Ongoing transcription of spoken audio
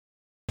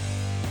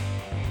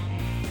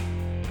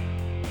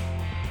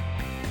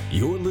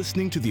You're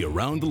listening to the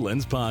Around the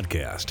Lens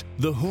podcast,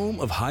 the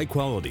home of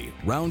high-quality,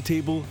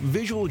 roundtable,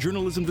 visual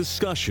journalism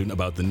discussion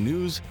about the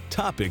news,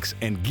 topics,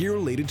 and gear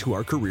related to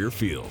our career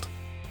field.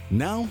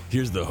 Now,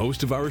 here's the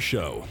host of our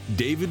show,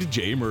 David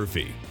J.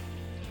 Murphy.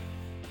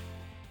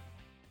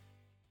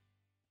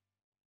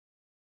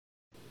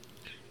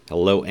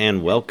 Hello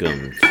and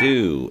welcome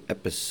to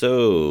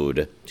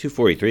episode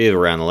 243 of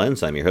Around the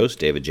Lens. I'm your host,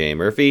 David J.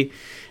 Murphy,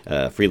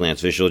 freelance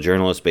visual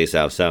journalist based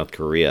out of South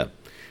Korea.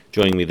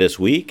 Joining me this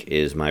week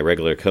is my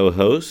regular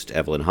co-host,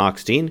 Evelyn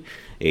Hochstein,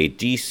 a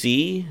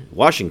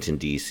Washington,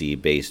 D.C.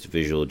 based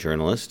visual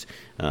journalist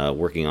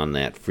working on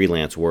that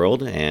freelance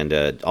world,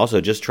 and also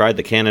just tried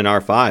the Canon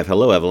R5.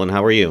 Hello, Evelyn.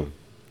 How are you?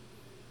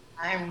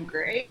 I'm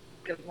great.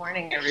 Good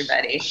morning,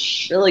 everybody.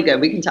 Really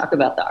good. We can talk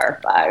about the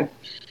R5.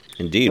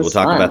 Indeed. We'll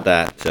talk about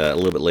that a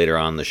little bit later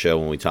on in the show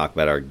when we talk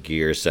about our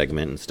gear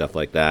segment and stuff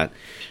like that.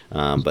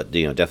 But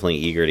definitely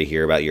eager to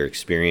hear about your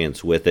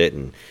experience with it,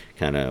 and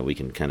we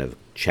can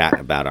chat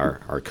about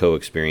our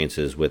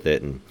co-experiences with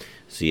it and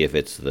see if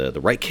it's the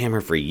right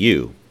camera for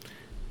you,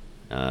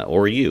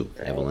 or you,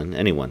 right. Evelyn,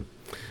 anyone.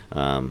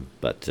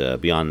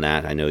 But beyond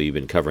that, I know you've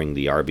been covering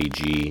the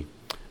RBG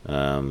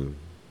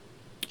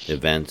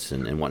events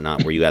and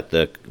whatnot. Were you at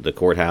the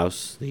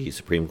courthouse, the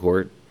Supreme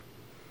Court?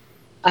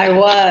 I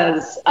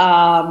was.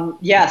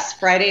 Yes,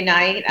 Friday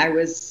night I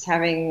was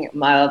having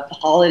my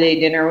holiday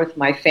dinner with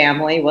my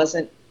family.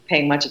 Wasn't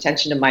paying much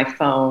attention to my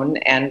phone,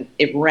 and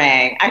it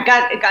rang. I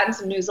gotten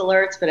some news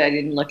alerts, but I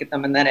didn't look at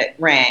them, and then it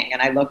rang,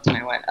 and I looked and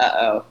I went,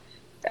 uh-oh.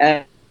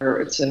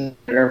 It's an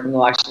editor from the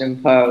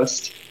Washington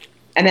Post.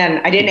 And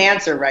then I didn't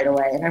answer right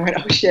away, and I went,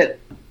 oh shit,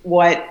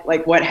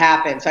 what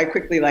happened? So I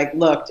quickly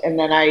looked, and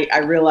then I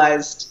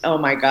realized, oh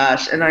my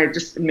gosh, and I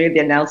just made the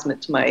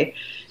announcement to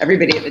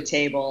everybody at the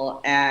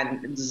table,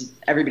 and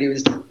everybody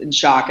was in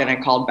shock, and I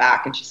called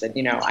back, and she said,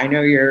 I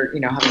know you're,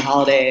 having a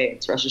holiday,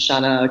 it's Rosh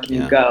Hashanah, can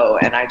you go?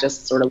 And I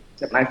just sort of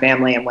looked at my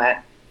family and went,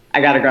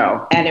 I gotta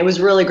go. And it was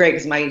really great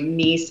because my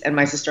niece and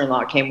my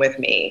sister-in-law came with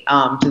me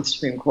to the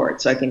Supreme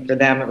Court, so I think for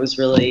them it was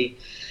really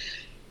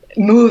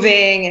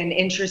moving and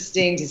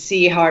interesting to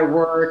see how I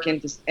work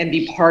and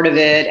be part of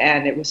it,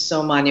 and it was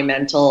so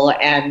monumental.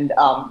 And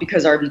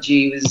because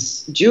RBG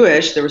was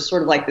Jewish, there was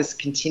sort of this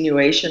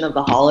continuation of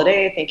the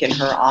holiday, I think, in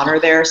her honor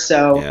there.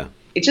 So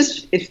it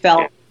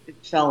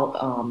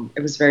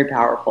was very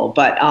powerful.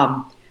 But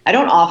I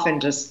don't often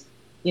just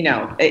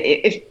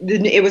if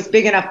it was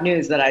big enough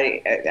news that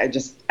I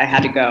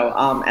had to go.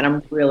 And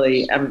I'm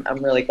really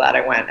glad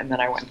I went. And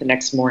then I went the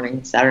next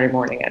morning, Saturday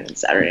morning, and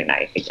Saturday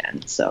night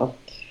again. So.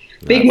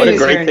 What a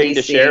great thing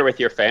to share with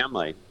your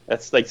family.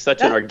 That's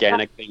such an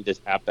organic thing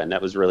just happened.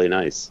 That was really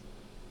nice.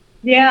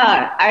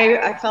 Yeah,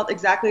 I felt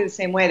exactly the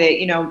same way.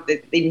 They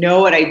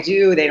know what I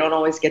do. They don't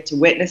always get to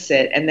witness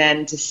it. And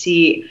then to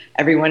see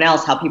everyone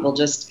else, how people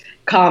just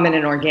come in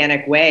an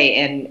organic way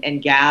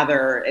and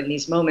gather in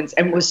these moments.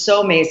 And what was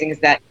so amazing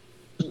is that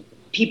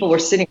people were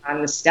sitting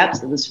on the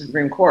steps of the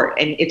Supreme Court.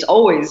 And it's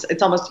almost,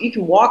 you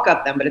can walk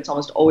up them, but it's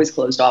almost always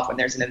closed off when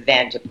there's an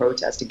event, a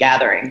protest, a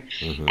gathering.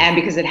 Mm-hmm. And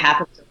because it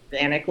happens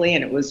organically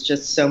and it was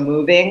just so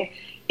moving,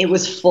 it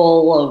was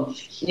full of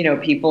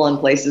people in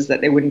places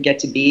that they wouldn't get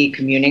to be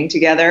communing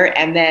together.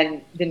 And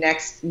then the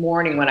next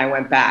morning when I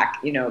went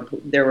back,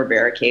 there were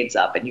barricades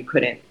up and you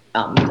couldn't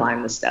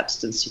climb the steps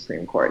to the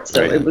Supreme Court.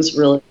 So It was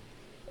really,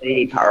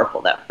 really powerful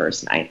that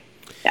first night.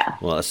 Yeah.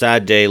 Well, a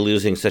sad day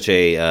losing such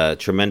a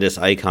tremendous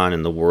icon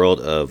in the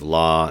world of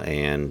law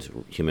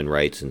and human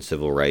rights and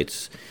civil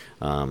rights.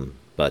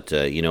 But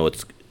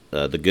it's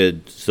the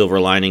good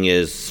silver lining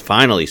is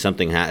finally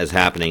something is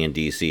happening in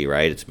D.C.,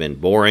 right? It's been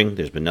boring.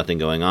 There's been nothing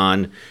going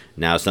on.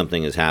 Now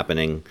something is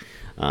happening.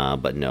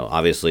 But no,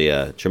 obviously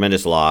a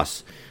tremendous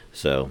loss.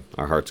 So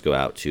our hearts go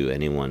out to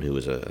anyone who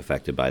was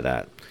affected by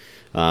that.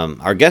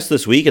 Our guest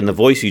this week, and the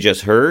voice you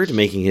just heard,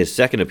 making his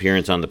second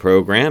appearance on the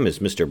program, is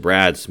Mr.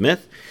 Brad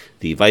Smith,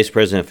 the Vice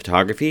President of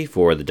Photography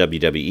for the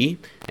WWE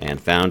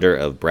and founder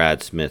of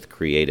Brad Smith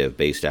Creative,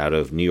 based out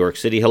of New York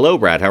City. Hello,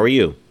 Brad. How are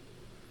you?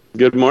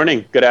 Good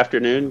morning, good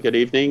afternoon, good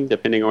evening,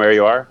 depending on where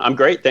you are. I'm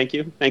great, thank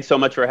you. Thanks so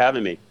much for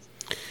having me.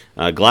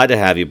 Glad to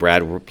have you,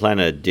 Brad. We're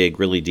planning to dig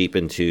really deep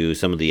into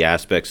some of the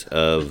aspects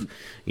of,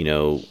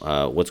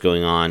 what's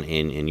going on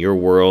in your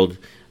world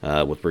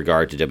with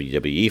regard to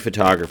WWE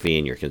photography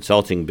and your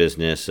consulting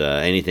business,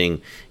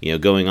 anything,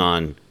 going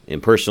on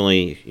in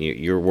personally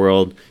your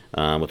world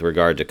with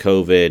regard to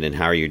COVID and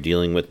how you're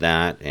dealing with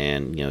that,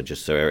 and,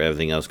 just so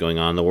everything else going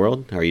on in the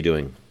world. How are you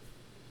doing?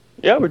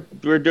 Yeah,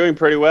 we're doing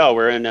pretty well.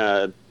 We're in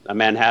a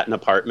Manhattan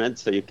apartment,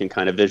 so you can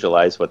kind of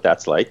visualize what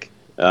that's like.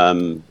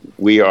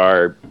 We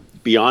are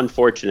beyond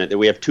fortunate that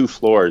we have 2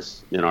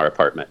 floors in our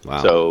apartment.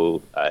 Wow.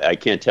 So I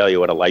can't tell you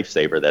what a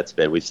lifesaver that's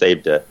been. We've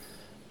saved a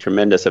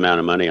tremendous amount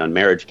of money on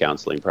marriage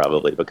counseling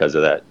probably because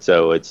of that.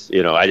 So it's,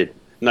 I'm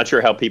not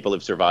sure how people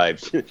have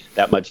survived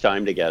that much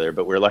time together,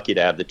 but we're lucky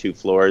to have the 2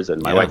 floors.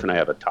 And my wife and I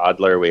have a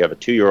toddler. We have a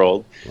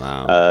 2-year-old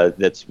wow.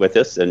 That's with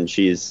us, and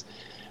she's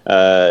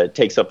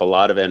takes up a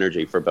lot of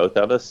energy for both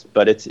of us,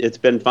 but it's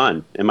been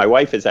fun. And my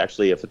wife is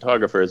actually a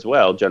photographer as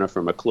well,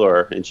 Jennifer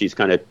McClure, and she's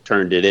kind of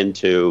turned it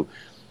into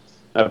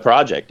a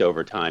project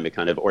over time. It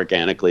kind of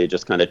organically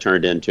just kind of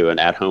turned into an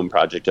at-home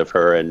project of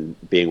her and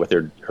being with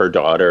her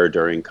daughter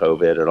during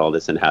COVID and all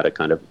this, and how to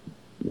kind of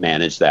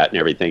manage that and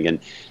everything, and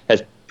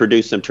has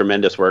produced some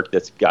tremendous work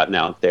that's gotten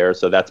out there.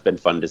 So that's been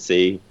fun to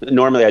see.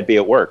 Normally I'd be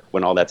at work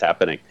when all that's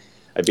happening.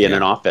 I'd be in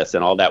an office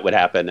and all that would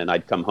happen, and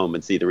I'd come home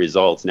and see the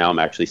results. Now I'm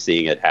actually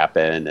seeing it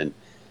happen, and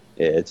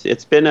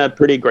it's been a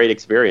pretty great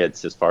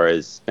experience as far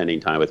as spending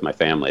time with my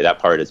family. That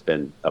part has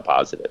been a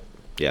positive.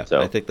 Yeah,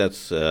 so I think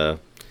that's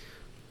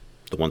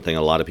the one thing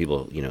a lot of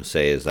people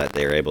say is that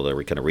they're able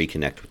to kind of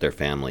reconnect with their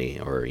family,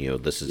 or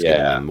this is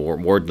giving them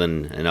more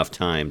than enough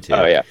time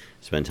to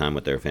spend time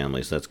with their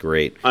families. So that's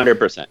great.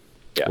 100%.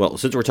 Yeah. Well,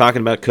 since we're talking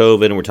about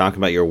COVID and we're talking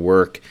about your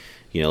work,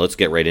 let's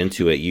get right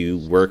into it. You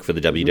work for the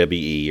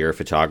WWE. You're a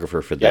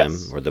photographer for them,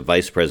 or the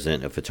vice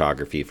president of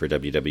photography for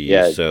WWE.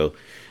 Yeah. So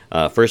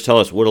first tell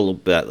us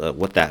what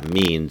that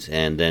means,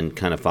 and then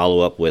kind of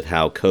follow up with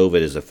how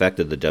COVID has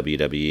affected the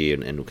WWE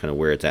and kind of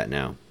where it's at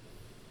now.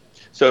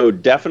 So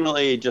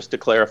definitely, just to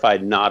clarify,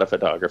 not a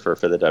photographer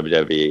for the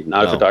WWE,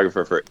 not a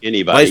photographer for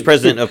anybody. Vice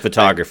president of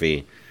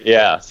photography.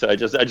 Yeah. So I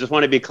just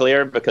want to be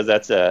clear, because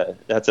that's a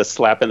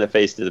slap in the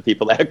face to the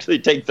people that actually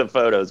take the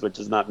photos, which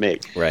is not me.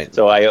 Right.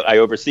 So I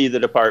oversee the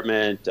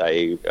department.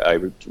 I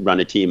run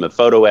a team of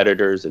photo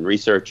editors and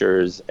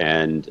researchers,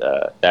 and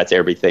that's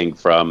everything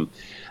from.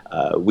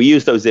 We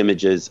use those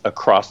images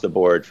across the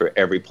board for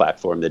every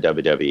platform the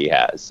WWE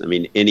has. I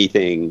mean,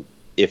 anything.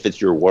 If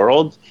it's your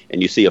world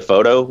and you see a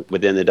photo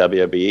within the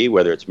WWE,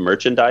 whether it's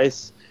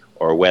merchandise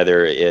or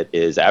whether it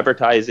is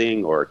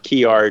advertising or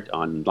key art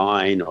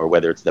online, or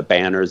whether it's the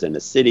banners in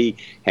the city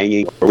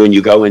hanging, or when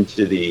you go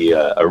into the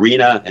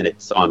arena and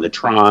it's on the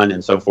Tron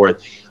and so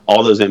forth,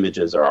 all those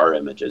images are our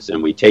images,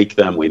 and we take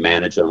them, we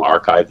manage them,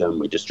 archive them,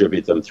 we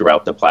distribute them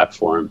throughout the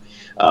platform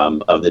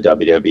of the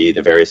WWE,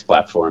 the various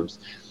platforms.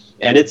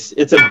 And it's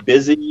a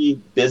busy,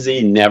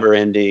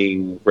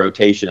 never-ending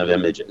rotation of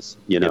images.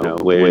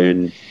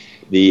 When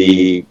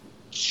the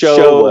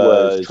show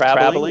was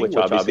traveling, which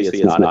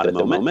obviously is not at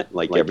the moment.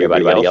 Like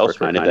everybody else,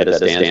 we're kind of at a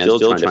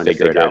standstill trying to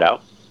figure it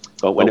out.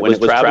 But when it was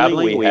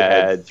traveling, we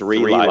had 3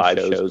 live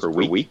shows per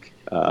week,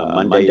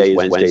 Mondays,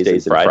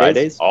 Wednesdays, and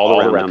Fridays,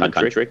 all around the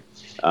country.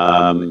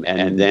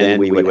 And then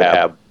we would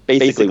have,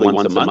 basically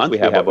once a month, we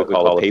have what we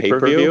call a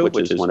pay-per-view,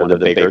 which is one of the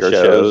bigger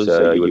shows.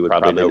 You would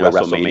probably know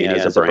WrestleMania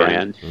as a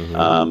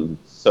brand.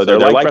 So they're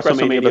like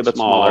WrestleMania, but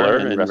smaller,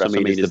 and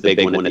WrestleMania is the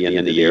big one at the end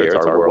of the year.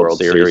 It's our World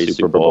Series,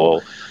 Super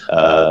Bowl,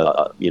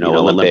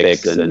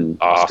 Olympics, and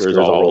Oscars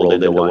all rolled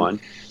into one.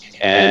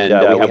 And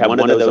we have one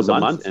of those a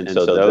month, and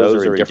so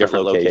those are in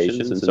different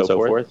locations and so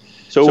forth.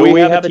 So we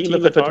have a team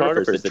of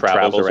photographers that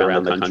travels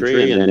around the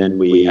country, and then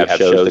we have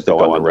shows that go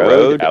on the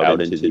road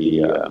out into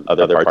the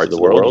other parts of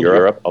the world,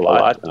 Europe a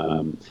lot,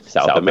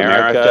 South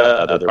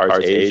America, other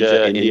parts,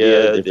 Asia,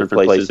 India,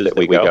 different places that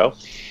we go.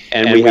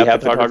 And we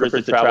have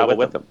photographers that travel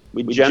with them.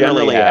 We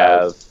generally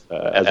have,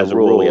 as a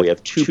rule, we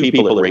have 2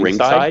 people at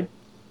ringside,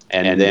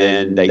 and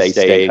then they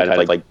stay kind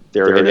of like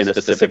they're in a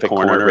specific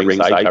corner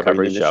ringside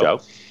covering the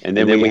show. And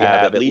then we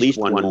have at least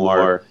one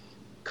more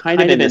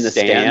kind of in the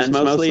stands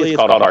mostly. It's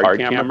called a hard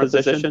camera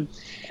position.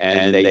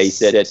 And they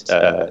sit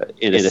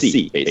in a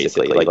seat,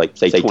 basically, like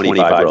say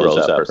 25 rows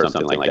up or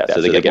something like that.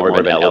 So they get more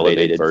of an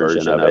elevated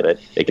version of it.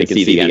 They can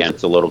see the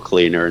ends a little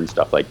cleaner and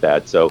stuff like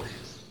that. So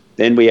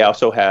then we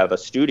also have a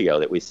studio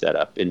that we set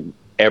up in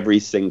every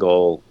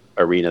single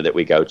arena that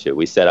we go to.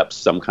 We set up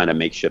some kind of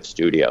makeshift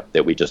studio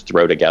that we just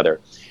throw together.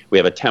 We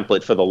have a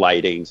template for the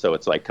lighting, so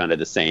it's like kind of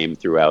the same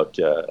throughout.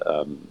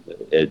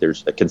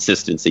 There's a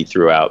consistency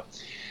throughout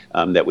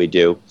that we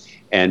do.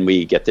 And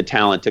we get the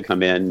talent to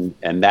come in,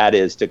 and that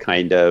is to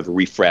kind of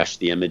refresh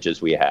the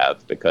images we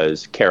have,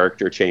 because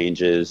character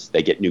changes,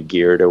 they get new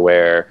gear to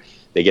wear,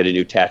 they get a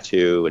new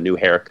tattoo, a new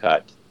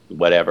haircut,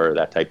 whatever,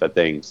 that type of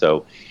thing.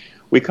 So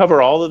we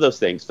cover all of those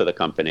things for the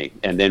company,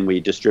 and then we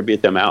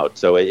distribute them out.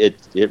 So it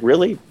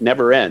really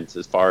never ends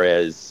as far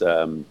as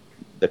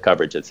the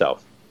coverage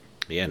itself.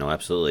 Yeah, no,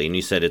 absolutely. And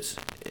you said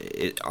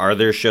are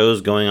there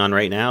shows going on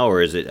right now,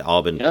 or is it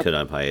all been put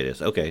on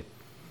hiatus? Okay.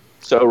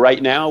 So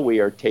right now we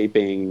are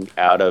taping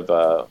out of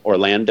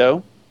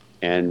Orlando,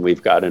 and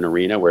we've got an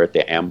arena. We're at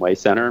the Amway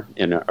Center,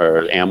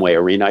 or Amway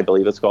Arena, I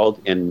believe it's called,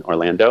 in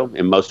Orlando,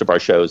 and most of our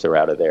shows are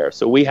out of there.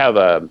 So we have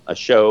a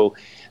show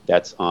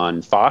that's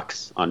on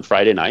Fox on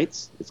Friday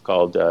nights. It's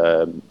called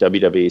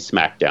WWE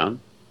SmackDown.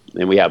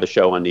 And we have a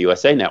show on the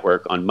USA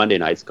Network on Monday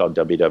nights called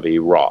WWE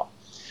Raw.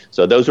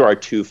 So those are our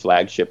 2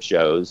 flagship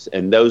shows,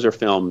 and those are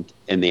filmed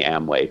in the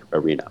Amway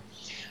Arena.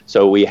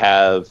 So we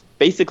have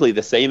basically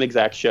the same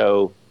exact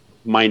show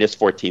minus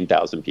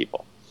 14,000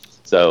 people.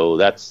 So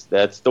that's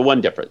the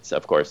one difference,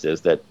 of course,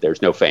 is that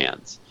there's no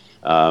fans.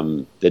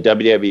 The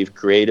WWE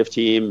creative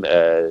team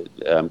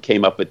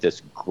came up with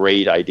this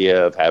great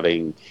idea of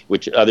having,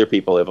 which other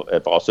people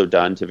have also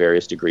done to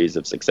various degrees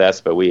of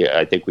success, but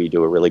I think we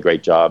do a really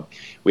great job.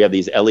 We have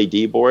these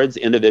LED boards,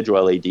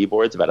 individual LED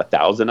boards, about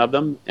 1,000 of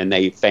them, and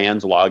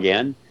fans log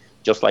in,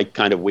 just like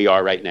kind of we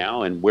are right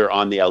now, and we're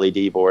on the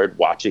LED board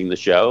watching the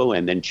show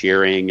and then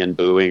cheering and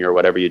booing or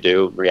whatever you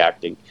do,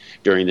 reacting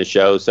during the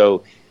show.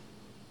 So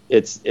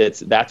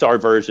that's our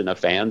version of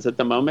fans at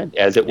the moment,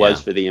 as it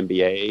was for the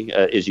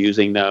NBA is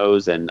using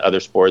those, and other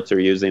sports are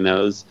using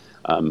those.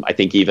 I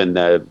think even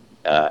the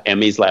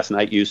Emmys last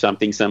night used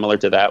something similar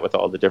to that with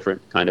all the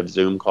different kind of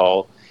Zoom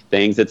call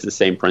things. It's the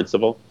same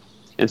principle.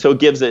 And so it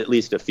gives at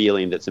least a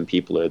feeling that some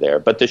people are there.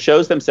 But the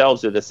shows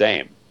themselves are the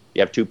same.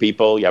 You have two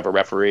people, you have a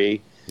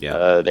referee,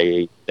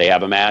 they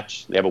have a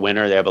match, they have a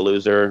winner, they have a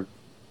loser,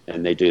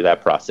 and they do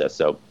that process.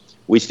 So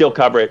we still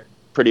cover it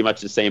pretty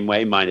much the same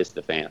way, minus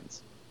the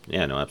fans.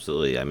 Yeah, no,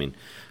 absolutely. I mean,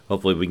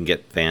 hopefully we can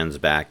get fans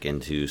back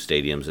into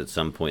stadiums at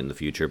some point in the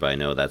future, but I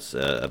know that's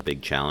a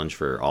big challenge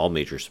for all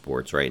major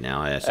sports right now.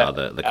 I saw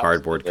the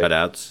cardboard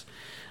cutouts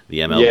the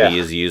MLB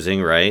is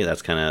using, right?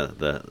 That's kind of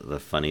the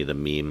funny, the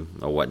meme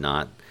or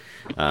whatnot.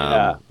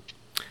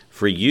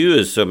 For you,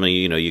 as somebody,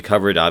 you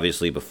covered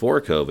obviously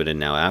before COVID and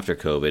now after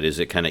COVID, is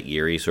it kind of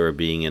eerie sort of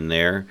being in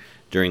there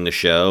during the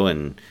show?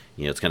 And,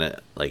 it's kind of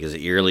like, is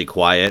it eerily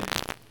quiet?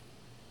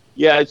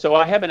 Yeah, so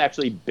I haven't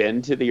actually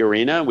been to the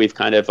arena. We've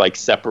kind of like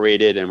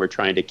separated, and we're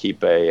trying to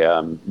keep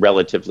a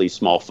relatively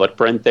small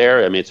footprint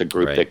there. I mean, it's a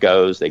group that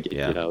goes. They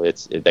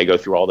they go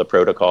through all the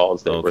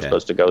protocols that we're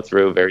supposed to go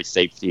through. Very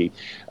safety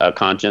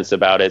conscious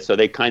about it. So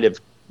they kind of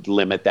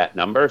limit that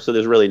number. So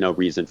there's really no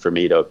reason for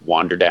me to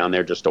wander down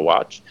there just to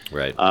watch.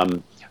 Right.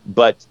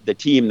 But the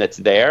team that's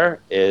there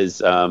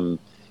is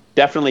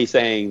definitely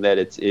saying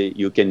that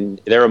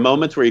there are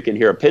moments where you can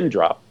hear a pin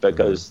drop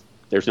because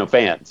there's no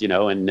fans, and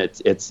and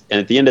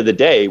at the end of the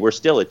day, we're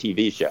still a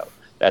TV show.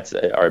 That's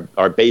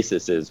our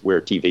basis is we're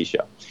a TV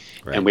show.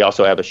 Right. And we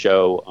also have a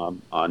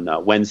show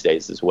on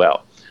Wednesdays as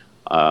well.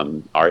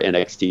 Our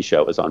NXT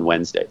show is on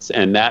Wednesdays,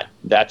 and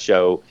that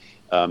show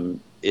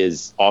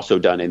is also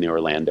done in the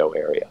Orlando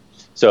area.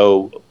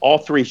 So all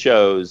three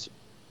shows,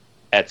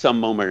 at some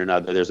moment or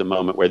another, there's a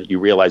moment where you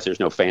realize there's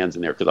no fans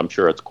in there because I'm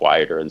sure it's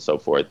quieter and so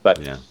forth. But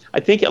I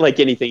think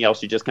like anything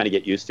else, you just kind of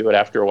get used to it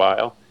after a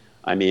while.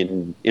 I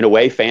mean, in a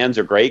way, fans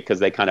are great because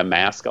they kind of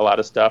mask a lot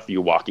of stuff.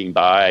 You walking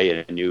by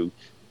and you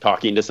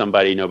talking to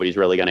somebody, nobody's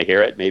really going to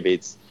hear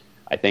it.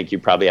 I think you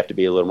probably have to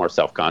be a little more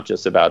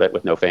self-conscious about it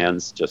with no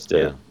fans, just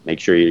to make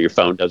sure your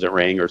phone doesn't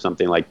ring or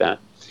something like that.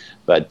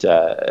 But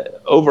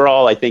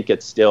overall, I think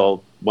it's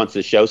still, once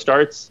the show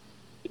starts,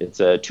 it's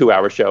a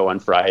 2-hour show on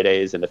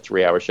Fridays and a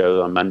 3-hour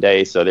show on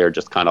Monday. So they're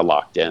just kind of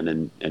locked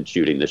in and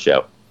shooting the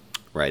show.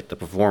 Right. The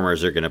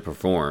performers are going to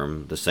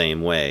perform the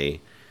same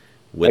way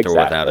with or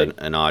without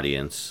an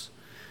audience.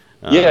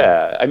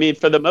 I mean,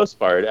 for the most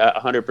part,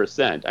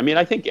 100%. I mean,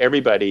 I think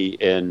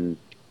everybody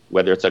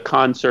whether it's a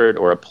concert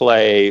or a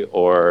play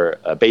or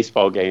a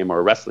baseball game or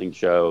a wrestling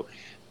show,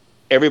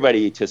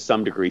 everybody to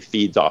some degree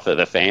feeds off of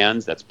the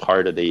fans. That's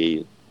part of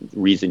the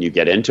reason you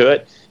get into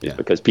it, is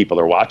because people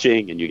are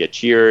watching and you get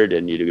cheered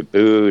and you get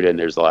booed and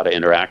there's a lot of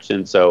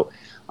interaction. So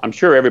I'm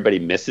sure everybody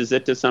misses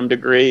it to some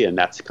degree, and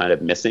that's kind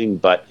of missing.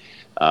 But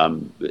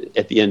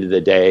at the end of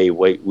the day,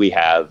 we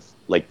have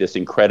like this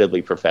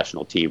incredibly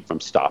professional team from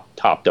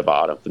top to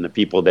bottom, from the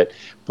people that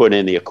put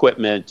in the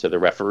equipment to the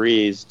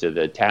referees to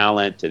the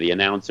talent to the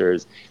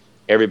announcers.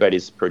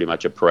 Everybody's pretty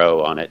much a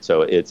pro on it,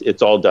 so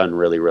it's all done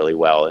really, really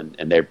well,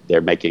 and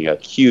they're making a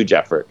huge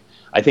effort.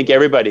 I think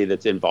everybody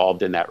that's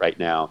involved in that right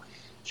now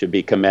should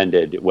be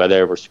commended,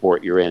 whatever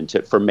sport you're in,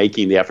 for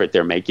making the effort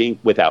they're making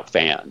without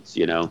fans.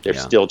 They're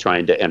still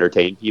trying to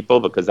entertain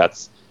people, because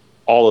that's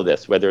all of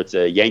this, whether it's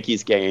a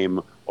Yankees game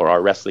or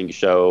our wrestling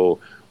show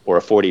or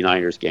a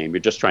 49ers game, you're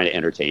just trying to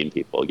entertain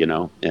people,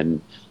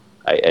 and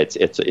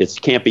it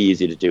can't be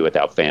easy to do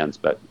without fans,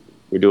 but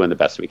we're doing the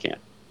best we can.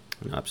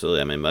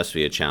 Absolutely. I mean, it must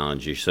be a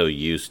challenge. You're so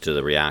used to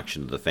the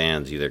reaction of the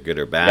fans, either good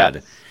or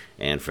bad,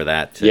 and for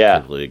that to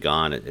completely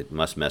gone, it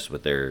must mess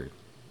with their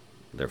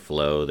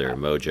flow, their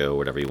mojo,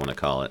 whatever you want to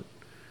call it.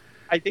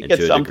 I think at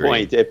some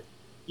point,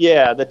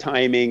 the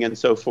timing and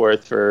so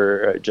forth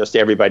for just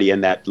everybody in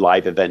that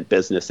live event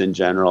business in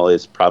general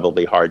is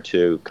probably hard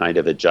to kind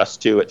of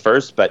adjust to at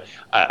first, but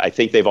I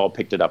think they've all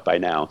picked it up by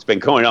now. It's been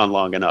going on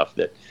long enough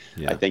that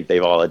I think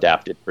they've all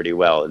adapted pretty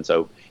well. And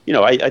so,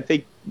 I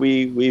think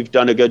we've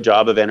done a good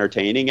job of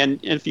entertaining, and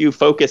if you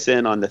focus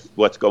in on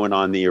what's going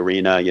on in the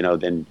arena,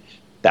 then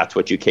that's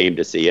what you came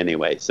to see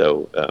anyway.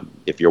 So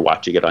if you're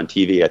watching it on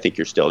TV, I think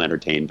you're still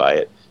entertained by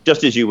it,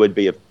 just as you would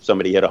be if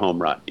somebody hit a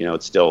home run.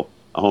 It's still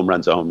a home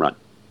run's a home run.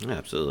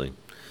 Absolutely.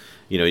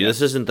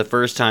 This isn't the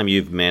first time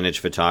you've managed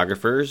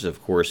photographers.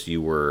 Of course,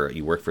 you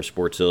worked for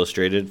Sports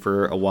Illustrated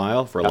for a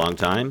while, for a long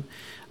time.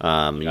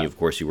 Of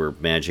course, you were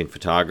managing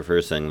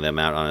photographers, sending them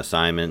out on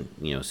assignment.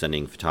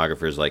 Sending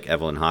photographers like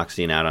Evelyn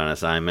Hochstein out on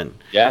assignment.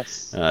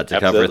 Yes, to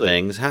cover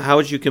things. How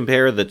would you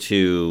compare the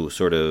two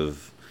sort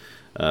of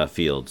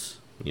fields?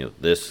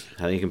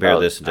 How do you compare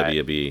this to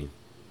WB?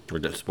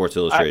 Or Sports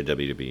Illustrated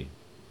WB?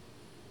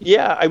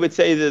 Yeah, I would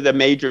say that the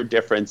major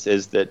difference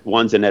is that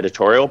one's an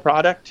editorial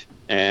product,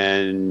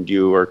 and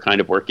you are kind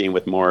of working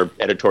with more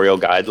editorial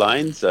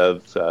guidelines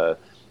of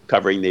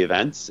covering the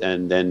events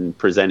and then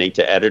presenting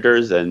to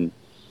editors, and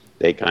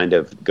they kind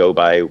of go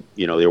by,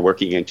 they're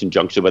working in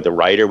conjunction with a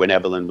writer. When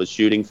Evelyn was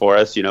shooting for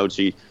us,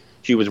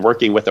 she was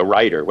working with a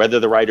writer, whether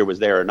the writer was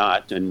there or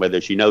not, and whether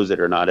she knows it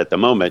or not at the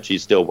moment,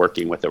 she's still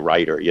working with a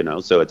writer,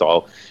 so it's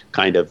all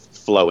kind of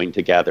flowing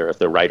together. If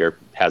the writer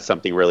has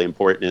something really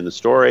important in the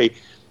story,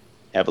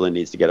 Evelyn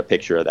needs to get a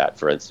picture of that,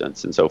 for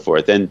instance, and so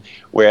forth. And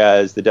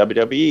whereas the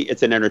WWE,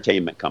 it's an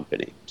entertainment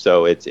company,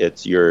 so it's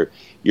you're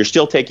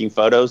still taking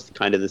photos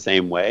kind of the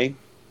same way.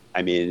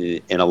 I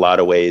mean, in a lot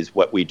of ways,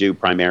 what we do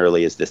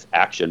primarily is this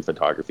action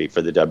photography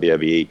for the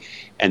WWE,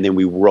 and then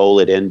we roll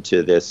it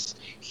into this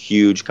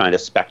huge kind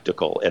of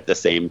spectacle at the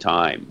same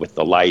time with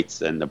the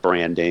lights and the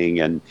branding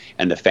and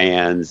the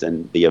fans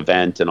and the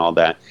event and all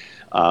that.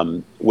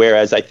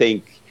 Whereas I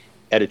think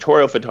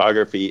editorial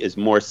photography is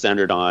more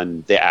centered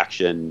on the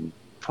action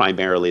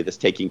primarily that's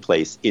taking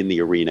place in the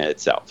arena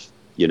itself.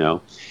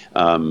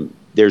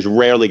 There's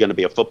rarely going to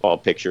be a football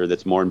picture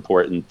that's more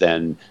important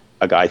than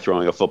a guy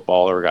throwing a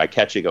football or a guy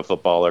catching a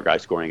football or a guy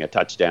scoring a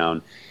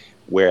touchdown.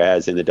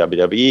 Whereas in the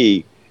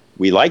WWE,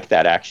 we like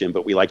that action,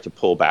 but we like to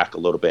pull back a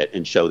little bit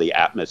and show the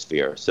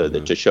atmosphere, so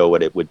that to show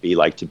what it would be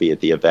like to be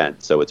at the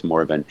event. So it's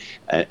more of an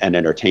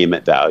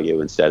entertainment value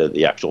instead of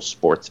the actual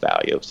sports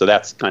value. So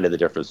that's kind of the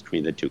difference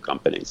between the two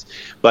companies.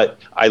 But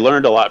I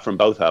learned a lot from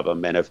both of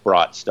them and have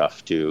brought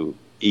stuff to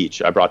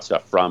each. I brought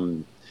stuff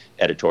from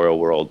editorial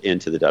world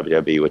into the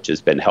WWE, which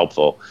has been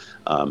helpful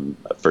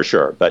for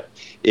sure. But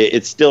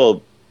it's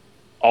still,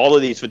 all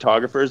of these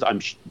photographers,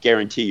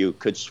 guarantee you,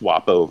 could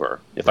swap over.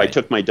 If I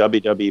took my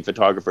WWE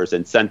photographers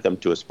and sent them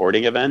to a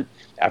sporting event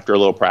after a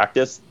little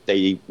practice,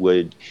 they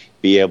would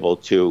be able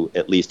to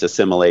at least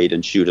assimilate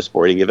and shoot a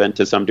sporting event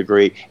to some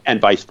degree, and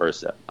vice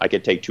versa. I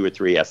could take 2 or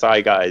 3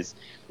 SI guys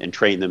and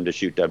train them to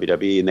shoot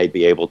WWE, and they'd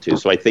be able to.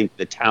 So I think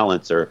the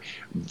talents are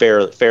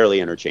fairly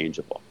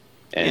interchangeable.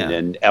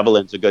 And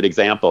Evelyn's a good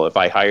example. If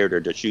I hired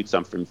her to shoot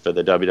something for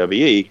the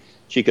WWE,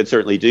 she could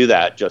certainly do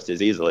that just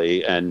as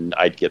easily, and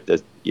I'd get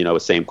the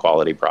same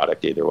quality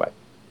product either way.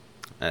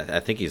 I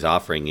think he's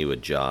offering you a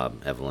job,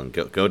 Evelyn.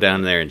 Go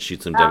down there and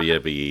shoot some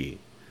WWE.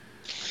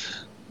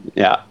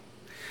 Yeah.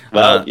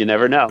 Well, you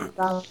never know.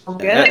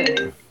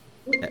 Good.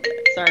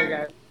 Sorry,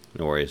 guys.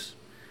 No worries.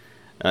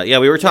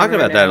 We were talking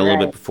about that a little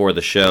bit before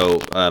the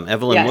show.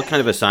 Evelyn, what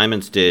kind of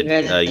assignments did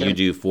you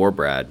do for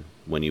Brad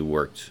when you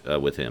worked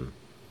with him?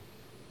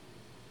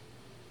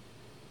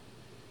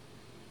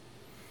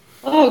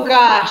 Oh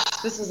gosh,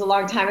 this was a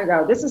long time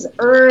ago. This is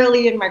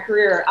early in my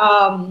career.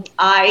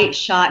 I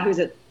shot, he was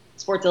at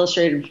Sports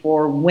Illustrated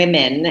for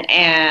women,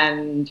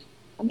 and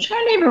I'm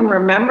trying to even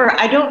remember.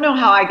 I don't know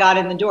how I got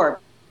in the door.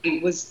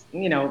 It was,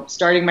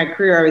 starting my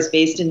career. I was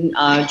based in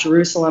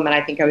Jerusalem, and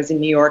I think I was in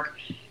New York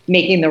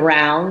making the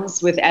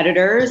rounds with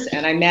editors,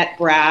 and I met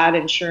Brad,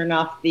 and sure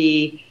enough,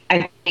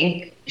 I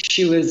think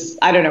she was,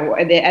 I don't know,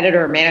 the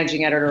editor or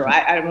managing editor,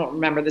 I don't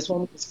remember. This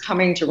woman was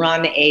coming to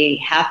run a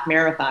half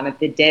marathon at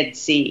the Dead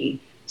Sea.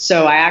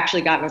 So I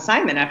actually got an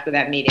assignment after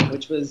that meeting,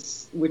 which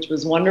was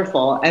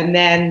wonderful. And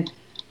then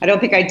I don't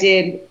think I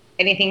did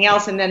anything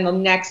else. And then the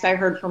next I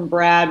heard from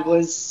Brad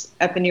was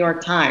at the New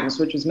York Times,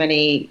 which was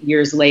many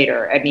years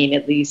later. I mean,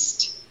 at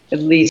least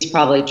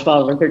probably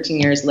 12 or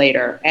 13 years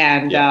later.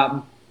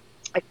 And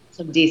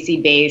some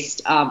DC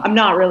based. I'm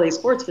not really a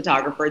sports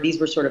photographer. These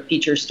were sort of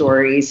feature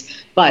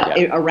stories, but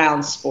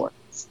around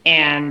sports.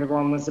 And the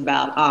one was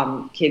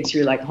about kids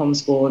who like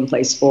homeschool and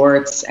play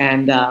sports.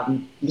 And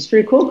it was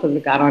pretty cool because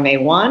it got on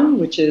A1,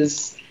 which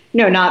is,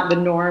 not the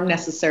norm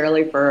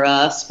necessarily for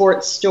a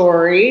sports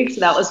story. So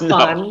that was fun.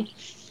 No.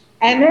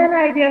 And then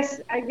I guess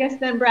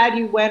then, Brad,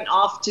 you went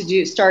off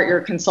to start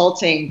your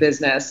consulting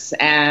business,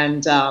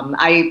 and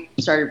I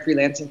started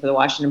freelancing for the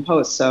Washington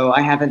Post. So I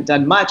haven't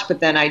done much,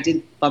 but then I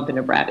did bump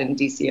into Brad in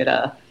DC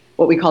at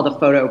what we call the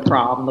photo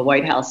prom, the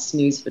White House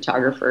news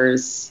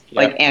photographers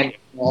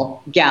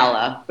annual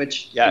gala,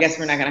 which I guess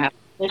we're not going to have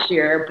this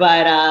year.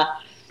 But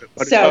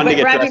fun to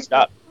get dressed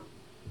up.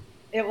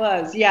 It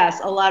was,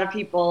 yes, a lot of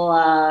people.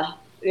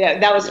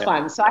 That was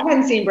fun. So I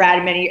hadn't seen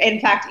Brad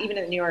in fact, even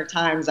in the New York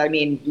Times, I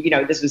mean,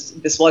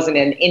 this wasn't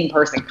an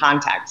in-person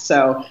contact.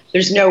 So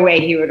there's no way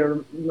he would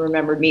have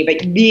remembered me.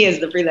 But me as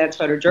the freelance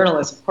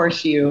photojournalist, of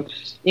course, you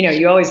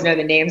always know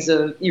the names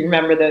you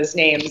remember those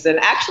names. And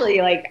actually,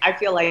 I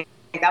feel like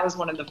that was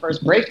one of the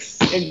first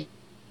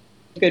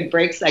good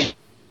breaks, like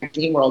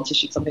magazine world, to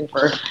shoot something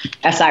for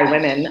SI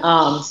Women.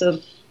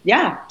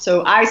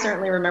 So I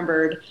certainly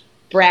remembered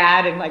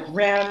Brad and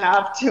ran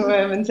up to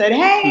him and said,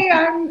 "Hey,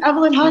 I'm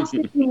Evelyn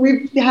Hudson.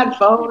 We've had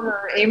phone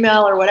or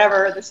email or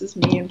whatever. This is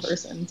me in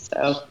person."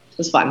 So it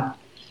was fun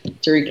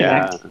to reconnect.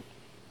 Yeah.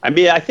 I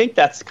mean, I think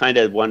that's kind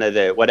of one of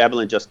what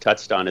Evelyn just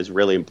touched on is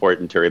really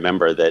important to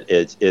remember, that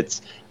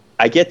it's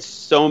I get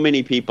so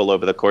many people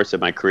over the course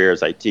of my career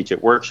as I teach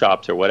at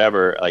workshops or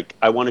whatever,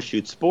 I want to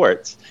shoot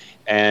sports.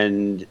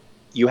 And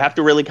you have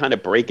to really kind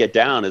of break it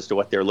down as to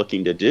what they're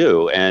looking to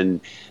do. And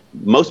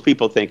most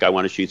people think I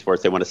want to shoot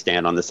sports. They want to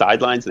stand on the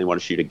sidelines and they want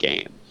to shoot a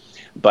game.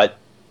 But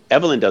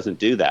Evelyn doesn't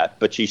do that,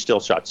 but she still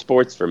shot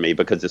sports for me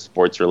because it's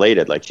sports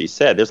related. Like she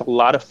said, there's a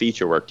lot of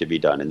feature work to be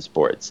done in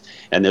sports,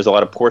 and there's a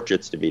lot of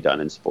portraits to be done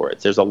in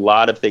sports. There's a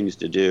lot of things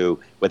to do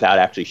without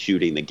actually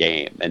shooting the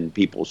game, and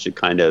people should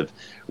kind of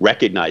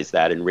recognize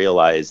that and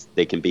realize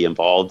they can be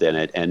involved in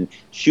it. And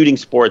shooting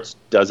sports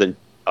doesn't,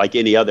 like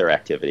any other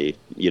activity,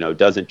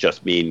 doesn't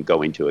just mean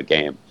going to a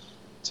game.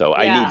 So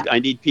Yeah. I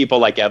need people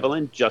like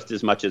Evelyn just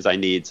as much as I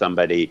need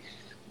somebody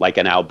like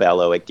an Al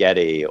Bello at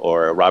Getty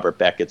or a Robert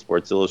Beck at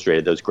Sports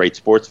Illustrated, those great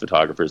sports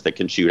photographers that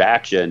can shoot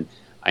action.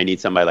 I need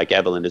somebody like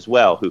Evelyn as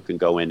well who can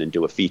go in and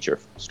do a feature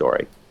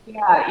story.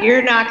 Yeah,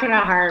 you're not going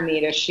to hire me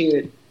to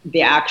shoot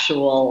the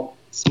actual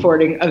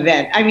sporting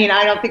event. I mean,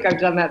 I don't think I've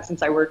done that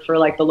since I worked for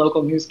like the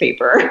local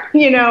newspaper,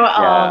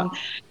 Yeah.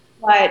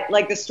 But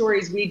like the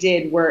stories we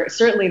did were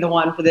certainly the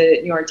one for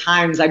the New York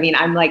Times. I mean,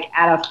 I'm like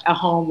at a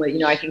home where,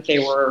 I think they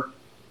were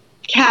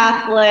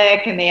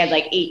Catholic and they had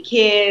like 8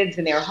 kids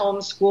and they were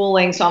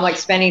homeschooling. So I'm like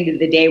spending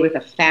the day with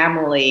a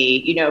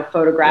family,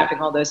 photographing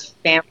all those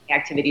family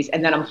activities.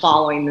 And then I'm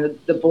following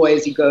the boy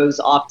as he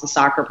goes off to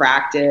soccer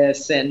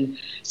practice. And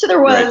so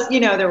there was,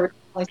 there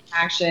was some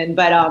action,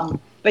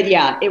 but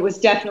yeah, it was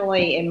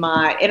definitely and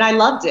I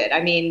loved it.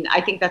 I mean,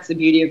 I think that's the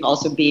beauty of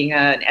also being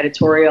an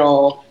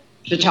editorial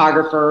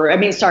photographer. I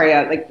mean, sorry,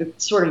 like the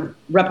sort of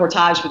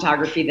reportage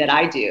photography that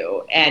I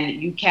do. And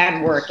you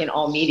can work in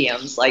all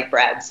mediums, like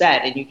Brad said,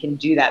 and you can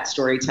do that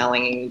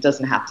storytelling. And it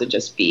doesn't have to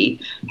just be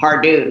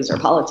hard news or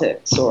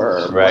politics or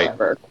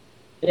whatever.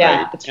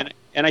 Yeah. Right.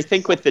 And I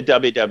think with the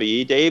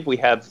WWE, Dave, we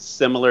have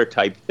similar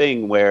type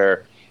thing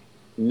where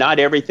not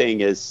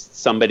everything is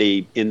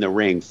somebody in the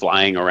ring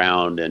flying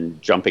around and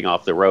jumping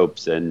off the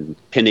ropes and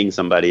pinning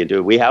somebody and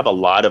do. We have a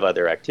lot of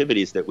other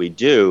activities that we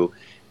do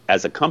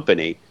as a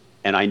company.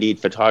 And I need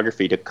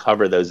photography to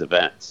cover those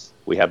events.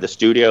 We have the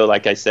studio,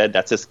 like I said,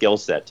 that's a skill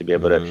set to be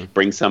able to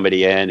bring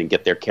somebody in and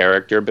get their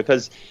character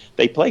because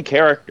they play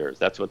characters.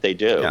 That's what they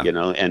do,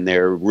 and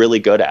they're really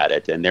good at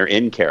it. And they're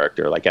in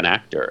character like an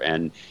actor.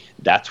 And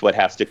that's what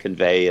has to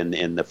convey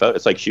in the photo.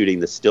 It's like shooting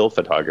the still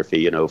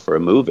photography, for a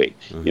movie.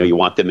 You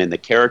want them in the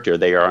character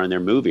they are in their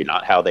movie,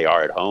 not how they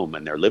are at home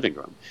in their living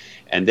room.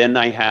 And then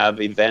I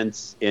have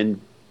events in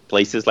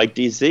places like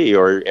DC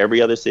or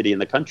every other city in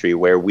the country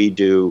where we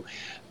do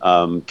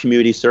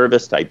community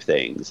service type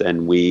things,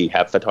 and we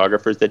have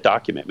photographers that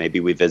document. Maybe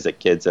we visit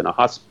kids in a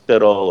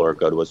hospital or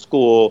go to a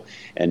school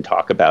and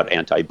talk about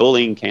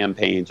anti-bullying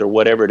campaigns or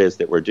whatever it is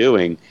that we're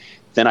doing.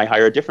 Then I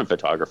hire a different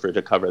photographer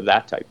to cover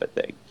that type of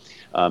thing.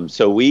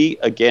 So we,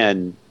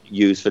 again,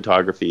 use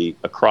photography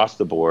across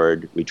the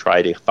board. We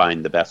try to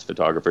find the best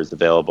photographers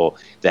available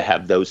that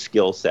have those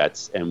skill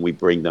sets, and we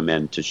bring them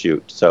in to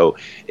shoot. So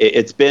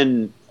it's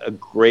been a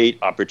great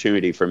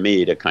opportunity for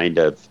me to kind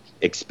of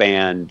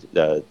expand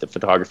the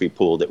photography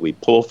pool that we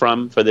pull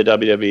from for the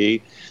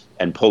WWE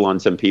and pull on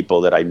some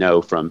people that I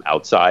know from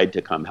outside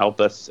to come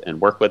help us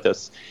and work with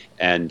us.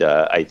 And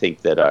I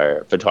think that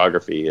our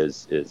photography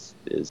is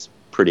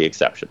pretty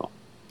exceptional.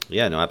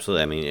 Yeah, no,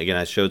 absolutely. I mean, again,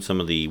 I showed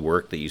some of the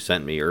work that you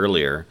sent me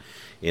earlier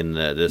in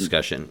the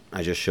discussion.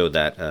 I just showed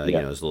that, as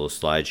a little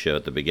slideshow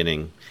at the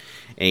beginning.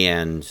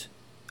 And,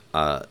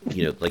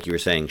 like you were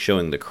saying,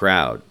 showing the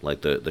crowd,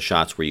 like the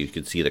shots where you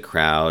could see the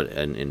crowd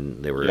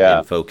and they were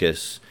in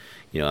focus.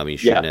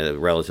 Shooting at a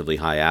relatively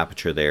high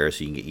aperture there,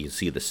 so you can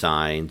see the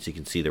signs, you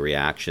can see the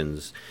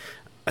reactions.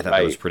 I thought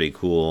that was pretty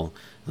cool.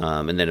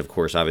 And then, of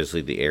course,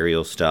 obviously the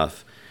aerial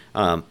stuff.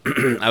 I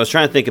was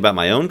trying to think about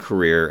my own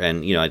career,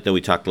 and I know we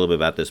talked a little bit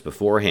about this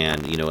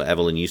beforehand.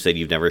 Evelyn, you said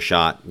you've never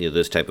shot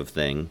this type of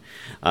thing,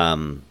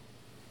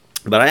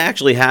 but I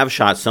actually have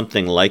shot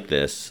something like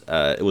this.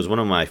 It was one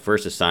of my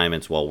first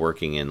assignments while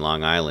working in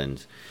Long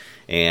Island,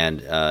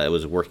 and it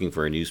was working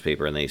for a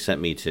newspaper, and they sent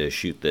me to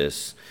shoot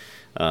this.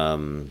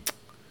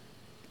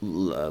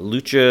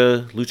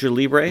 Lucha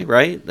Libre,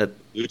 right?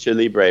 Lucha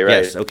Libre,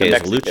 right? Yes, okay.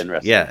 It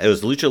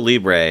was Lucha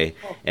Libre,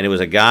 and it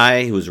was a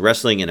guy who was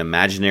wrestling an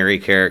imaginary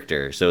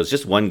character. So it's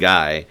just one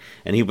guy,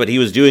 but he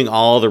was doing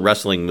all the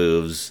wrestling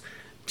moves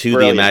to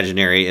the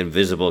imaginary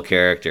invisible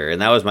character,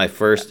 and that was my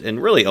first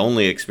and really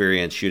only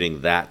experience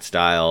shooting that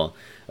style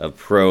of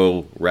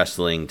pro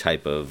wrestling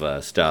type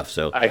of stuff.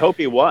 So I hope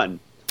he won.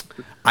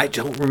 I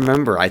don't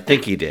remember. I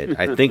think he did.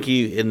 I think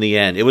in the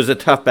end, it was a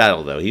tough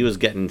battle though. He was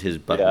getting his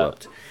butt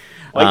whooped.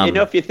 Well,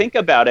 if you think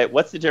about it,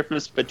 what's the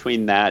difference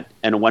between that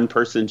and a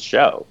one-person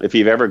show? If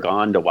you've ever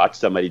gone to watch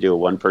somebody do a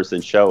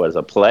one-person show as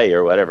a play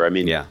or whatever, I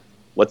mean,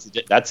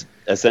 that's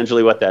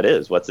essentially what that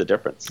is. What's the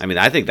difference? I mean,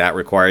 I think that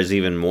requires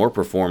even more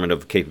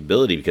performative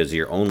capability because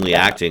you're only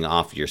acting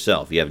off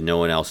yourself. You have no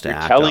one else to act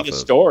off of. You're telling a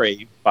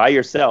story by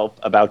yourself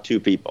about 2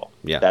 people.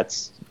 Yeah.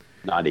 That's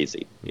not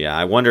easy. Yeah,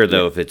 I wonder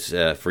though if it's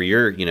for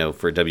your,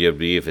 for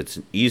WWE, if it's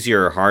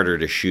easier or harder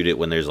to shoot it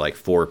when there's like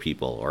 4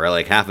 people or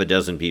like half a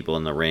dozen people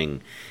in the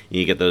ring, and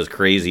you get those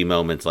crazy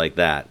moments like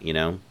that.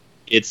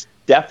 It's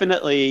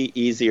definitely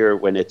easier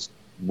when it's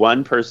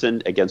one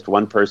person against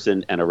one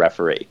person and a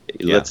referee.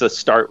 Yeah. Let's just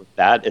start with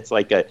that. It's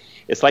like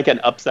an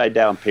upside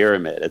down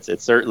pyramid.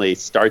 It certainly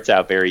starts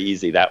out very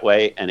easy that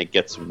way, and it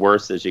gets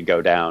worse as you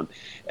go down,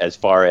 as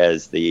far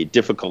as the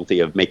difficulty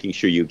of making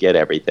sure you get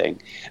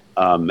everything,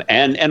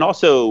 and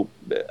also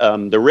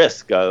the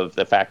risk of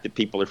the fact that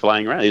people are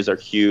flying around. These are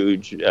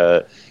huge,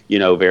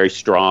 very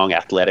strong,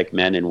 athletic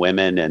men and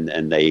women,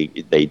 and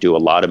they do a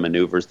lot of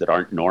maneuvers that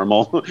aren't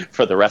normal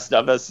for the rest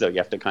of us. So you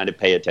have to kind of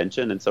pay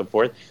attention and so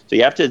forth. So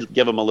you have to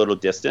give them a little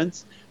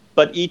distance.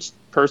 But each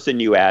person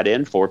you add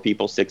in, 4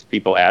 people, 6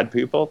 people, add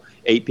people,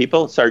 8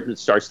 people,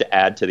 starts to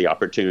add to the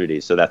opportunity.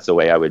 So that's the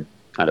way I would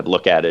kind of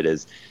look at it.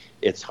 Is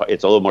it's a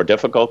little more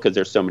difficult because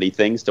there's so many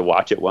things to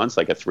watch at once,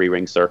 like a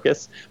 3-ring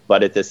circus.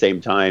 But at the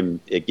same time,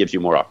 it gives you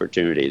more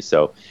opportunities.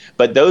 So,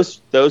 but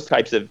those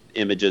types of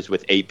images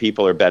with 8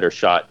 people are better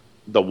shot.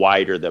 The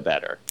wider, the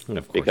better,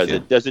 because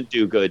it doesn't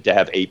do good to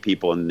have 8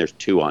 people and there's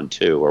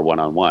 2-on-2 or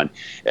 1-on-1.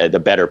 The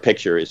better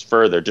picture is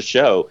further to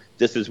show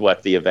this is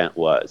what the event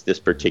was. This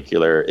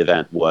particular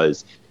event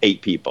was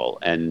 8 people,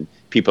 and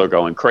people are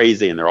going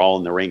crazy, and they're all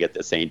in the ring at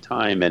the same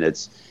time, and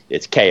it's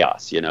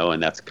chaos,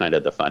 and that's kind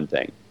of the fun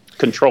thing.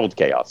 Controlled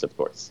chaos, of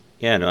course.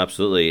 Yeah, no,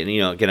 absolutely.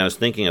 And, again, I was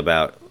thinking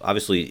about,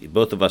 obviously,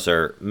 both of us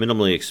are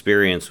minimally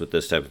experienced with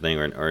this type of thing,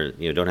 or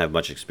don't have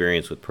much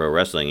experience with pro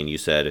wrestling. And you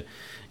said,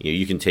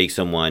 you can take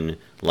someone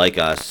like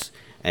us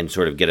and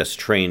sort of get us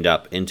trained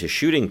up into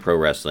shooting pro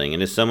wrestling.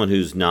 And as someone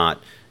who's not,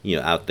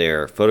 out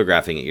there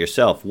photographing it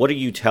yourself, what are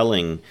you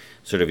telling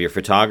sort of your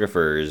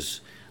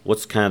photographers?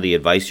 What's kind of the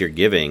advice you're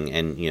giving?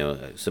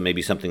 And, so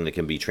maybe something that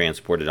can be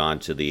transported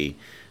onto the,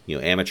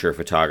 amateur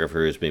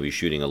photographers, maybe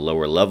shooting a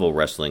lower level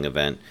wrestling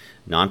event,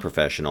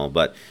 non-professional,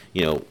 but,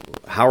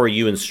 how are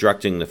you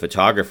instructing the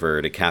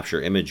photographer to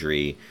capture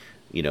imagery,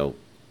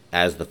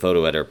 as the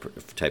photo editor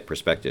type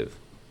perspective?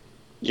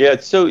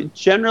 Yeah, so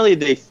generally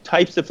the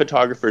types of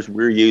photographers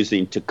we're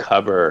using to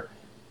cover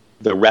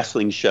the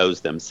wrestling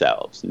shows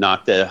themselves,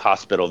 not the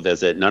hospital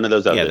visit, none of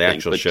those other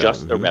things, but show.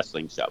 Just the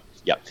wrestling show.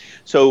 Yeah.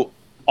 So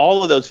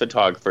all of those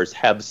photographers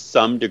have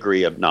some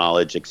degree of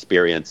knowledge,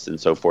 experience, and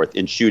so forth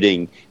in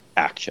shooting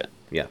action.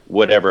 Yeah.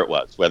 Whatever it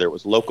was, whether it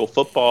was local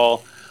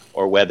football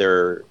or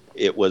whether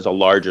it was a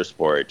larger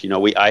sport.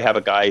 I have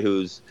a guy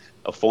who's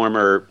a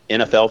former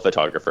NFL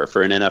photographer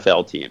for an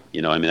NFL team.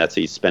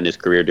 He spent his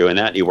career doing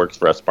that. And he works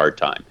for us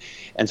part-time.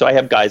 And so I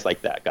have guys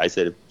like that, guys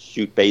that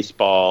shoot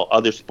baseball,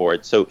 other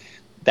sports. So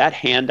that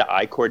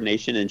hand-to-eye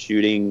coordination in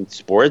shooting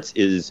sports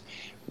is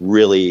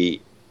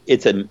really,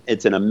 it's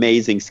an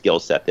amazing skill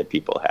set that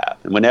people have.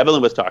 And when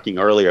Evelyn was talking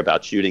earlier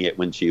about shooting it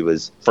when she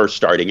was first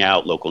starting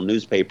out, local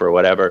newspaper or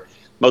whatever,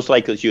 most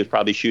likely she was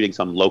probably shooting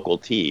some local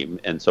team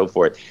and so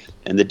forth.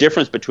 And the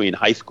difference between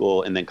high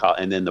school and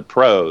then the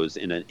pros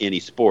in any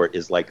sport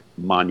is like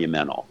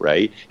monumental,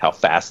 right? How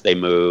fast they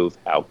move,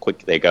 how quick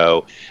they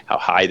go, how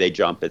high they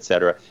jump,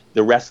 etc.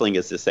 The wrestling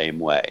is the same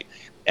way.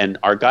 And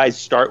our guys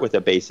start with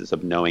a basis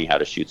of knowing how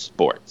to shoot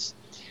sports.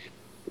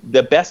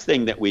 The best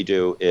thing that we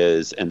do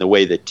is, and the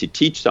way that to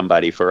teach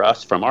somebody for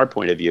us from our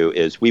point of view,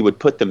 is we would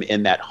put them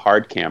in that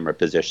hard camera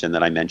position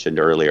that I mentioned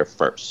earlier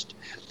first.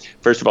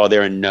 First of all,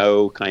 they're in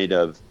no kind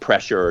of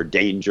pressure or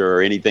danger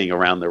or anything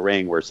around the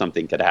ring where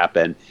something could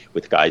happen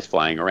with guys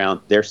flying around.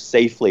 They're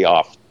safely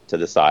off to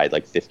the side,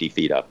 like 50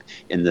 feet up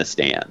in the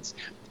stands.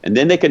 And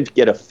then they can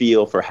get a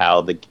feel for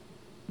how the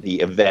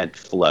event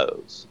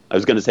flows. I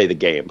was going to say the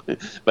game,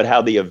 but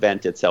how the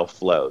event itself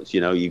flows.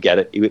 You get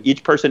it.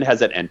 Each person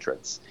has an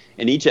entrance,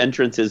 and each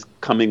entrance is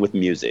coming with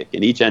music,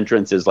 and each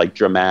entrance is like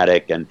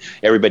dramatic, and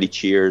everybody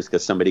cheers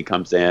because somebody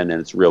comes in, and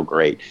it's real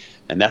great.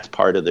 And that's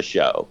part of the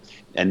show.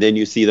 And then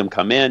you see them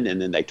come in,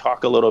 and then they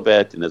talk a little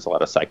bit, and there's a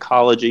lot of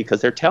psychology because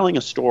they're telling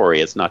a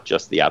story. It's not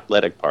just the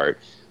athletic part.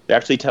 They're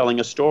actually telling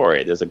a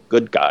story. There's a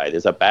good guy,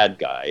 there's a bad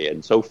guy,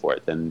 and so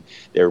forth. And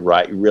they're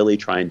really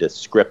trying to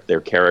script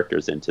their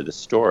characters into the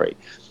story.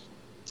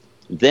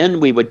 Then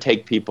we would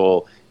take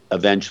people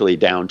eventually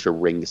down to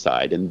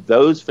ringside. And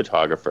those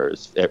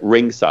photographers at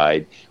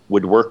ringside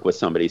would work with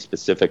somebody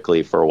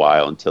specifically for a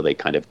while until they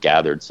kind of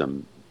gathered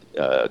some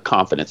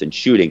confidence in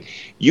shooting.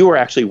 You are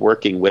actually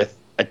working with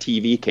a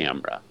TV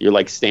camera. You're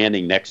like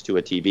standing next to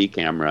a TV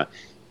camera.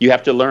 You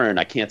have to learn,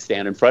 I can't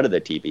stand in front of the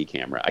TV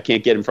camera. I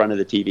can't get in front of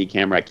the TV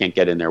camera. I can't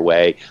get in their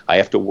way. I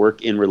have to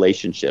work in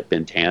relationship,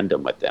 in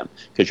tandem with them,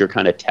 because you're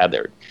kind of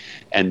tethered.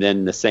 And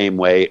then the same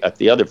way,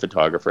 the other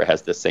photographer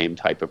has the same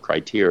type of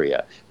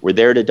criteria. We're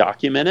there to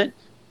document it,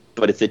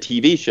 but it's a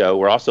TV show.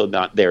 We're also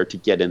not there to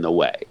get in the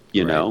way,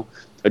 you know?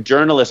 A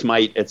journalist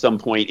might at some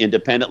point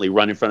independently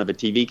run in front of a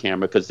TV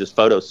camera because this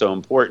photo is so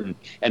important,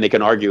 and they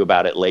can argue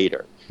about it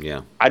later.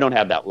 Yeah, I don't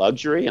have that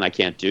luxury, and I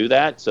can't do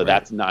that. So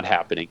that's not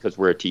happening because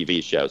we're a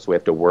TV show. So we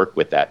have to work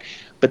with that.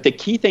 But the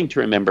key thing to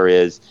remember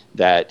is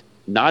that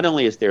not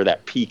only is there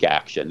that peak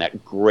action,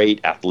 that great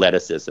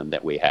athleticism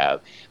that we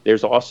have,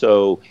 there's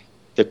also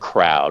the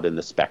crowd and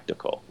the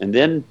spectacle. And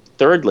then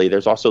thirdly,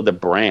 there's also the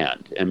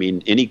brand. I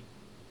mean, any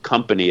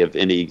company of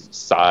any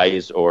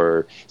size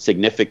or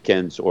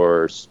significance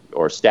or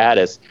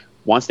status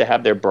wants to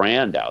have their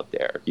brand out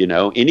there.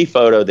 Any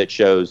photo that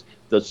shows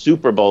the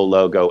Super Bowl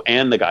logo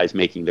and the guys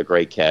making the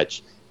great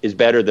catch is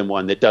better than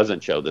one that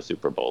doesn't show the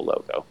Super Bowl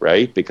logo,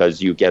 right?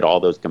 Because you get all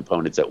those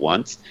components at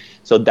once.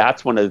 So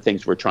that's one of the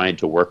things we're trying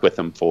to work with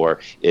them for,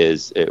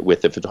 is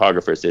with the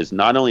photographers, is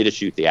not only to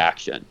shoot the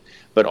action,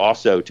 but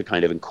also to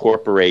kind of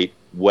incorporate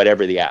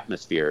whatever the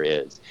atmosphere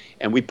is.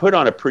 And we put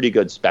on a pretty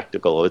good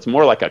spectacle. It's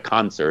more like a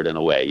concert in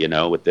a way,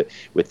 with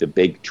the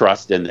big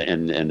truss and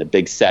the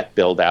big set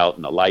build out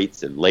and the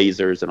lights and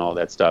lasers and all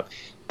that stuff.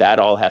 That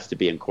all has to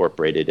be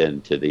incorporated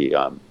into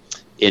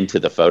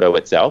the photo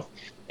itself.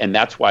 And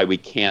that's why we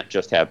can't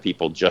just have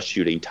people just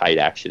shooting tight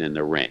action in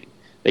the ring.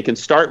 They can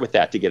start with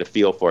that to get a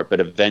feel for it, but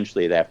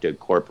eventually they have to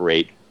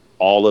incorporate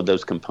all of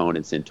those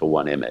components into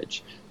one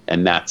image.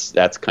 And that's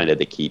kind of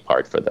the key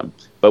part for them.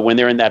 But when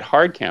they're in that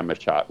hard camera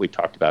shot we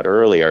talked about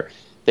earlier,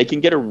 they can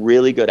get a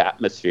really good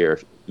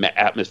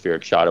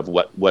atmospheric shot of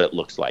what it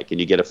looks like. And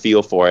you get a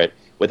feel for it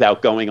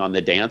without going on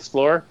the dance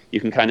floor. You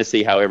can kind of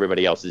see how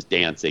everybody else is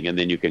dancing. And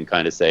then you can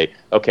kind of say,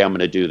 okay, I'm going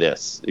to do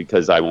this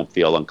because I won't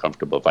feel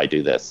uncomfortable if I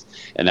do this.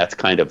 And that's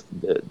kind of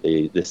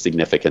the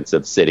significance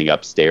of sitting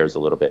upstairs a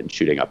little bit and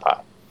shooting up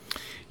high.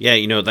 Yeah,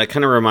 that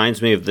kind of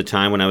reminds me of the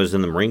time when I was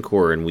in the Marine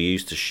Corps and we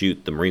used to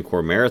shoot the Marine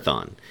Corps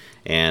Marathon.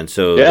 And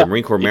so the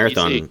Marine Corps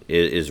Marathon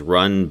is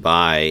run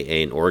by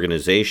an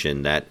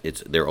organization that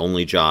their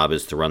only job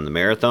is to run the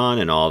marathon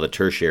and all the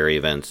tertiary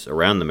events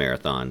around the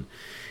marathon.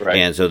 Right.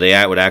 And so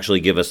they would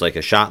actually give us like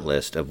a shot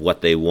list of what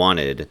they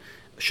wanted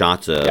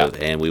shots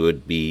of, and we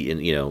would be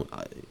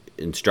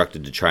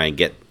instructed to try and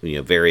get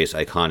various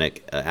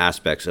iconic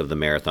aspects of the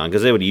marathon,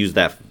 because they would use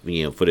that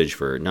footage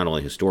for not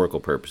only historical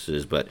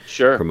purposes but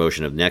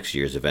promotion of next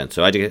year's event.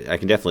 So I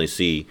can definitely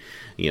see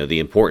the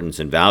importance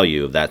and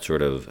value of that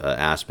sort of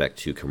aspect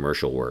to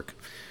commercial work.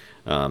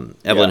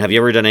 Evelyn, have you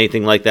ever done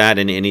anything like that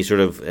in any sort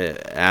of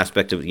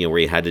aspect of where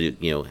you had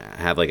to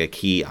have like a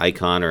key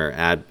icon or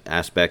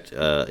aspect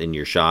in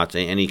your shots?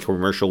 Any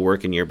commercial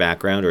work in your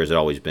background, or has it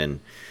always been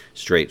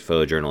straight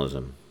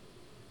photojournalism?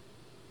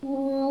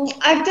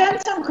 I've done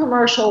some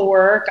commercial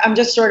work. I'm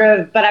just sort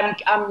of, but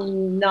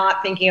I'm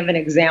not thinking of an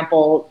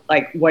example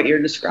like what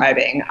you're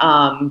describing,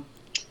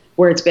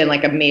 where it's been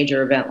like a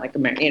major event, like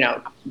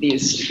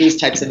these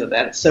types of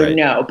events. So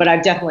no, but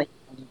I've definitely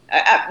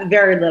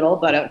very little,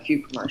 but a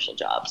few commercial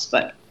jobs,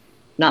 but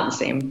not the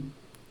same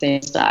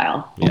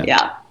style.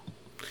 Yeah.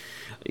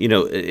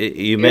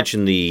 You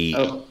mentioned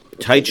the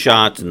tight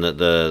shots and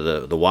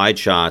the wide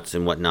shots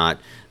and whatnot.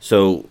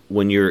 So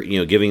when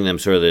you're giving them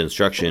sort of the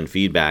instruction and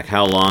feedback,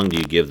 how long do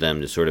you give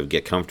them to sort of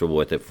get comfortable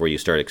with it before you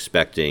start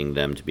expecting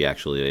them to be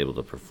actually able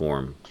to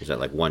perform? Is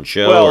that like one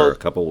show or a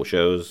couple of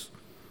shows?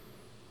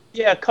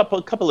 Yeah, a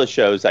couple of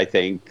shows, I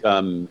think.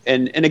 And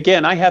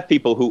again, I have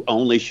people who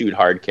only shoot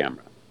hard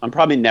camera. I'm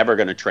probably never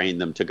going to train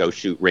them to go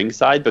shoot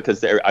ringside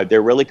because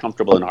they're really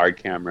comfortable in hard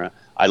camera.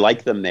 I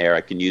like them there. I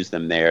can use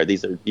them there.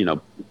 These are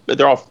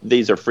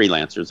these are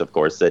freelancers, of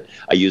course, that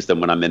I use them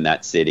when I'm in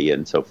that city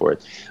and so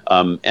forth.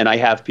 And I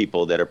have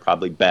people that are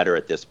probably better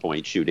at this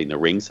point shooting the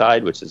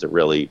ringside, which is a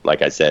really,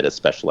 like I said, a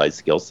specialized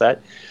skill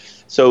set.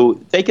 So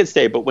they can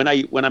stay. But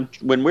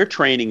when we're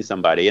training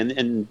somebody,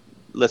 and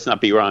let's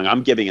not be wrong,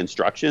 I'm giving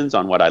instructions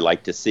on what I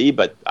like to see,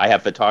 but I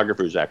have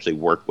photographers who actually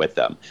work with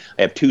them.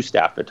 I have two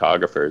staff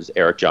photographers,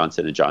 Eric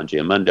Johnson and John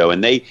Giamundo,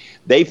 and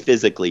they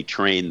physically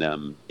train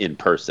them in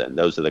person.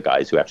 Those are the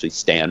guys who actually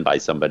stand by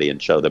somebody and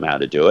show them how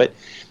to do it.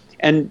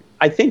 And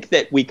I think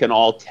that we can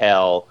all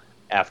tell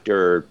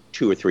after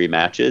 2 or 3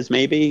 matches,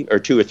 maybe, or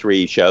 2 or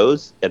 3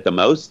 shows at the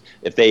most.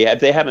 If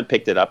they haven't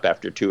picked it up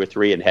after 2 or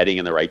 3 and heading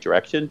in the right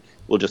direction,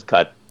 we'll just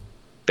cut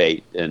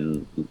bait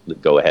and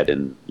go ahead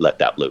and let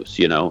that loose,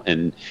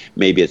 and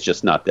maybe it's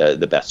just not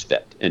the best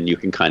fit, and you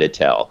can kind of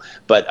tell.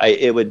 But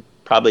it would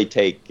probably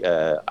take,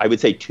 I would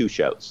say, 2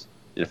 shows.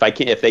 And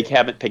if they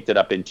haven't picked it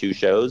up in 2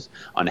 shows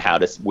on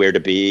where to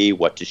be,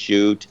 what to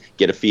shoot,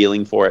 get a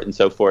feeling for it, and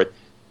so forth,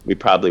 we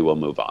probably will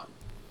move on.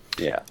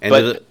 Yeah,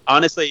 but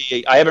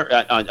honestly, I haven't.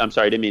 I'm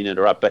sorry, I didn't mean to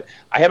interrupt, but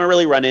I haven't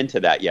really run into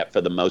that yet.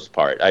 For the most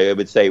part, I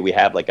would say we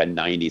have like a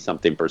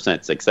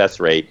 90-something% success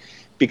rate.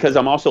 Because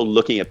I'm also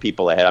looking at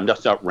people ahead. I'm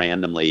just not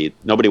randomly.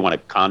 Nobody won a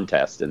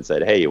contest and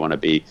said, "Hey, you want to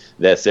be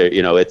this?" Or,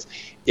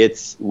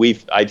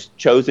 I've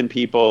chosen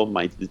people.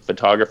 My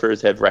photographers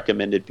have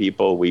recommended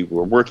people. We're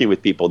working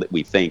with people that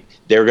we think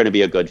they're going to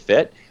be a good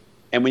fit.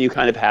 And when you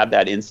kind of have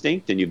that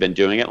instinct and you've been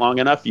doing it long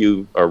enough,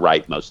 you are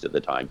right most of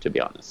the time, to be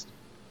honest.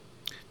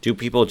 Do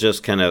people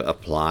just kind of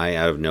apply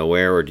out of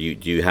nowhere, or do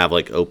you have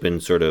like open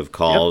sort of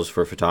calls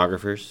for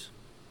photographers?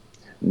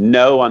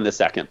 No, on the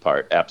second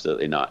part,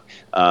 absolutely not.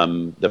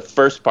 The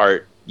first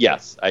part,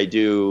 yes, I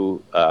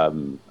do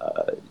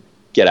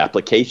get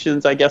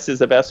applications, I guess is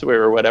the best way,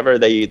 or whatever.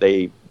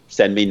 They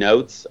send me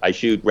notes. I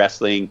shoot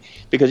wrestling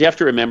because you have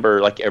to remember,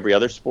 like every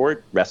other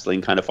sport,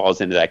 wrestling kind of falls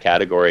into that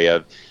category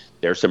of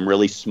There's some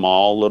really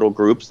small little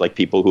groups, like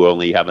people who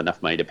only have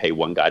enough money to pay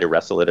one guy to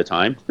wrestle at a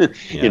time,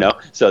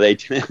 so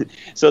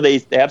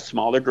they have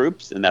smaller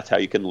groups, and that's how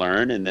you can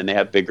learn. And then they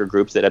have bigger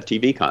groups that have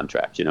TV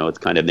contracts, it's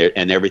kind of there,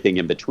 and everything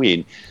in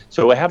between.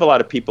 So I have a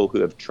lot of people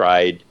who have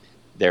tried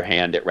their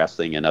hand at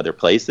wrestling in other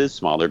places,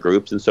 smaller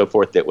groups and so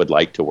forth, that would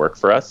like to work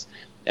for us.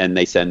 And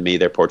they send me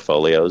their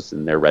portfolios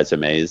and their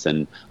resumes,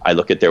 and I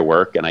look at their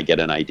work and I get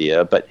an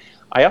idea. But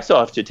I also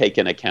have to take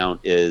into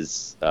account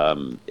it's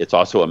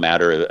also a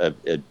matter of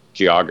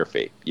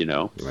geography.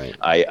 Right.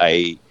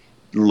 I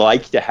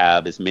like to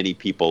have as many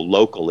people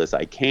local as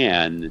I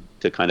can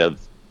to kind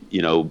of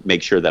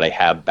make sure that I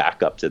have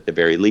backups at the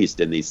very least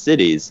in these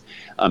cities,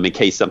 in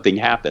case something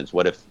happens.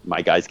 What if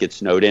my guys get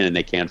snowed in and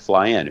they can't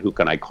fly in? Who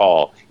can I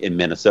call in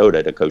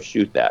Minnesota to go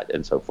shoot that,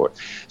 and so forth?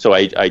 So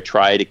I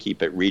try to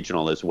keep it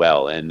regional as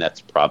well, and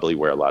that's probably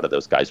where a lot of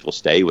those guys will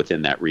stay,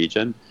 within that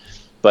region.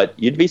 But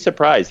you'd be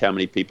surprised how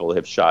many people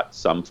have shot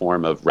some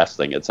form of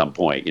wrestling at some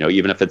point.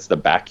 Even if it's the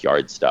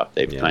backyard stuff,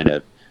 they've kind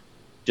of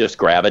just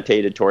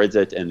gravitated towards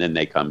it, and then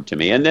they come to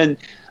me. And then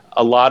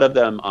a lot of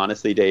them,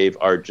 honestly, Dave,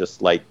 are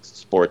just like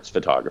sports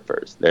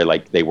photographers.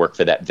 They work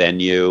for that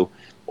venue,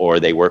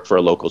 or they work for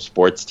a local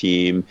sports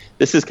team.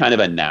 This is kind of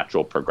a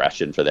natural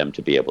progression for them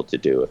to be able to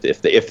do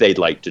if they'd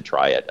like to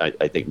try it.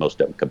 I think most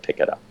of them can pick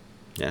it up.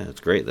 Yeah, that's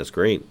great.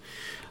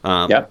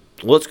 Yeah.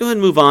 Well, let's go ahead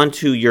and move on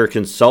to your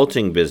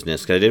consulting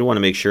business, because I did want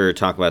to make sure to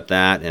talk about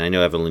that. And I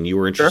know, Evelyn, you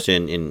were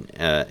interested in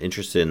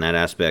that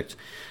aspect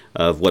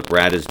of what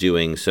Brad is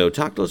doing. So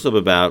talk to us a little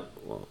bit about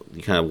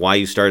kind of why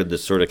you started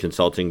this sort of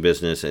consulting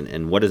business,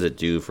 and what does it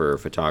do for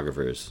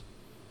photographers?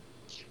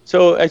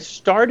 So I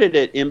started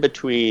it in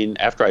between,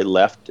 after I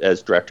left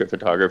as director of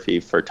photography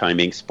for Time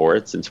Inc.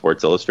 Sports and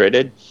Sports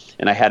Illustrated.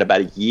 And I had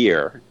about a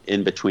year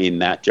in between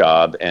that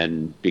job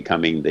and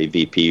becoming the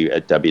VP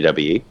at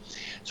WWE.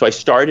 So I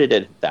started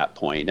it at that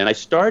point, and I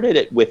started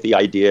it with the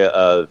idea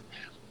of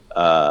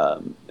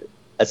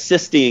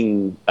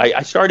assisting.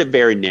 I started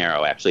very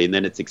narrow, actually, and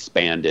then it's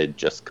expanded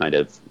just kind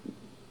of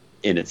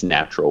in its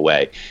natural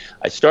way.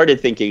 I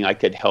started thinking I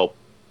could help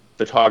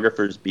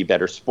photographers be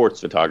better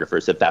sports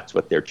photographers, if that's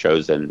what their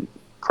chosen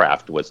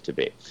craft was to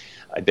be.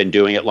 I've been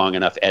doing it long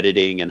enough,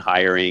 editing and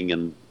hiring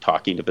and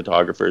talking to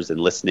photographers and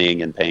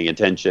listening and paying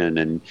attention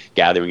and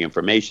gathering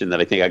information, that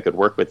I think I could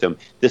work with them.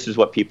 This is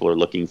what people are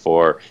looking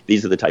for.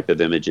 These are the type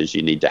of images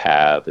you need to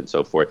have, and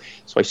so forth.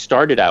 So I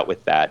started out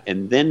with that,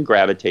 and then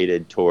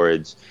gravitated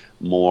towards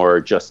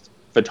more just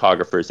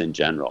photographers in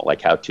general,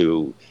 like how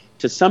to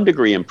some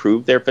degree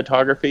improve their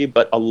photography.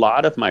 But a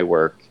lot of my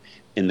work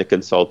in the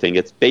consulting,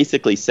 it's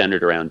basically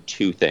centered around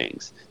two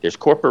things. There's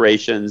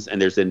corporations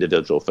and there's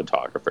individual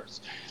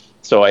photographers.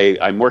 So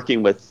I'm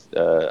working with,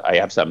 I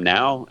have some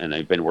now, and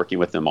I've been working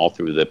with them all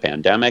through the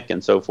pandemic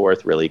and so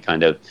forth, really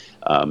kind of,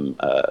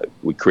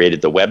 we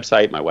created the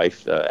website. My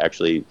wife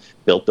actually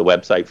built the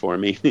website for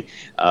me.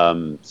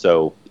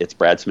 So it's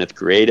Brad Smith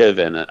Creative,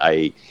 and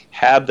I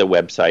have the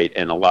website,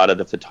 and a lot of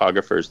the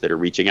photographers that are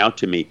reaching out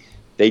to me,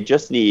 they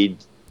just need,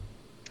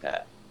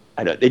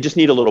 they just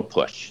need a little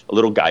push, a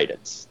little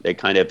guidance. They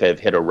kind of have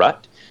hit a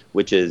rut,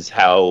 which is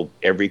how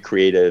every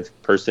creative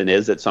person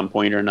is at some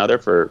point or another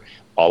for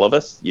all of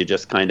us. You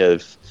just kind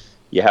of,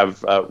 you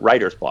have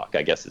writer's block,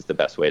 I guess is the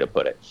best way to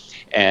put it.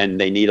 And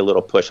they need a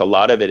little push. A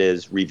lot of it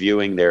is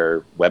reviewing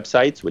their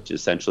websites, which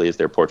essentially is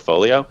their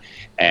portfolio,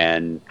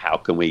 and how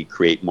can we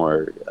create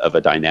more of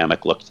a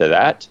dynamic look to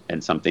that,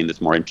 and something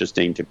that's more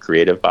interesting to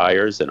creative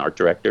buyers and art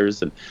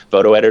directors and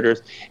photo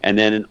editors. And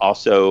then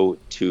also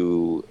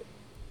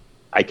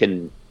I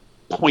can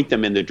point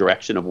them in the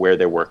direction of where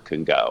their work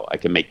can go. I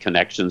can make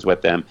connections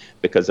with them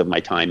because of my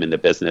time in the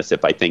business.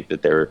 If I think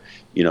that they're,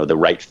 the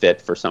right fit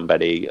for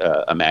somebody,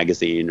 a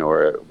magazine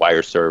or a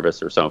wire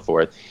service or so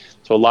forth.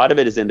 So a lot of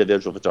it is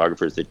individual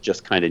photographers that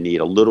just kind of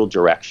need a little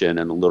direction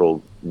and a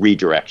little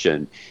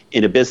redirection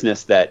in a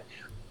business that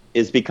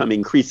is becoming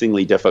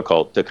increasingly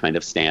difficult to kind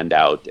of stand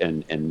out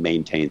and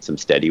maintain some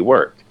steady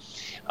work.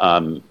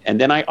 And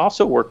then I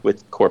also work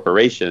with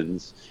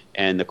corporations,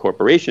 and the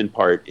corporation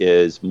part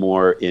is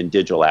more in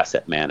digital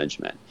asset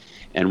management.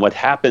 And what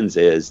happens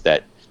is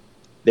that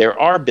there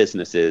are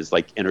businesses,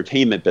 like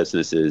entertainment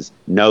businesses,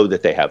 know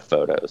that they have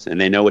photos, and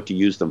they know what to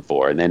use them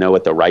for, and they know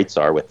what the rights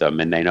are with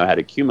them, and they know how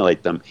to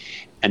accumulate them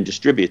and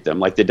distribute them.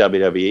 Like the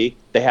WWE,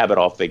 they have it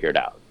all figured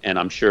out. And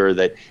I'm sure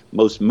that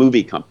most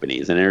movie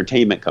companies and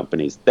entertainment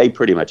companies, they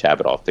pretty much have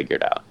it all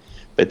figured out.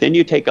 But then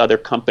you take other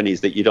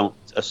companies that you don't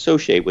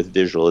associate with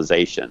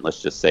visualization.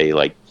 Let's just say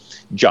like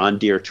John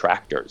Deere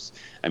tractors.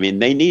 I mean,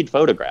 they need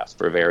photographs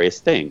for various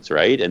things,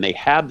 right? And they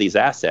have these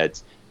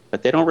assets,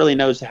 but they don't really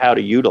know how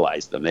to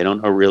utilize them. They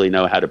don't really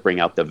know how to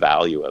bring out the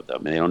value of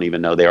them. And they don't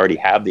even know they already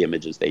have the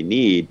images they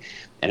need,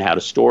 and how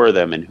to store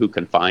them, and who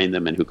can find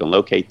them, and who can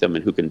locate them,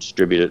 and who can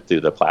distribute it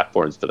through the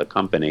platforms for the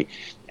company.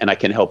 And I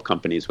can help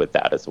companies with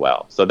that as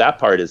well. So that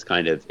part is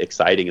kind of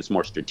exciting. It's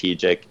more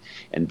strategic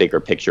and bigger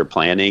picture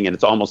planning. And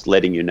it's almost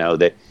letting you know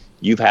that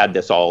you've had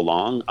this all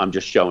along. I'm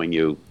just showing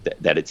you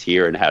that it's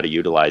here and how to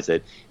utilize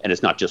it. And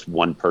it's not just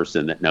one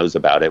person that knows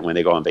about it. When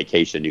they go on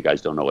vacation, you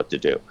guys don't know what to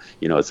do.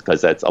 It's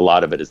because that's a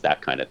lot of it is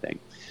that kind of thing.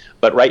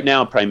 But right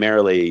now,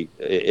 primarily,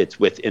 it's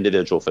with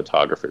individual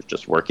photographers,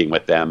 just working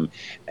with them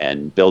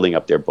and building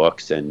up their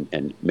books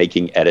and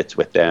making edits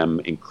with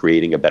them and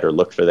creating a better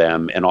look for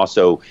them, and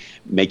also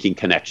making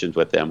connections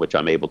with them, which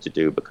I'm able to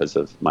do because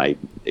of my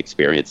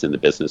experience in the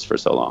business for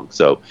so long.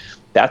 So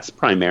that's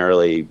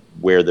primarily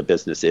where the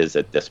business is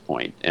at this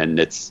point. And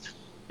it's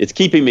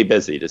keeping me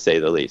busy, to say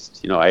the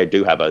least. I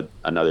do have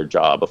another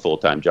job, a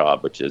full-time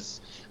job, which is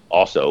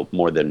also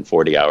more than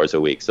 40 hours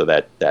a week. So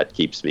that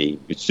keeps me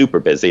super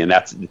busy. And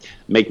that's,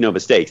 make no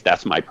mistakes,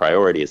 that's my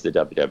priority, is the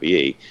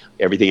WWE.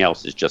 Everything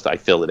else is just, I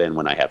fill it in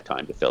when I have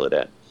time to fill it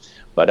in.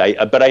 But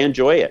I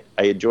enjoy it.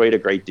 I enjoy it a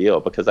great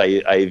deal because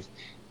I've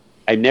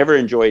never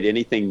enjoyed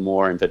anything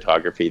more in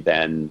photography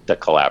than the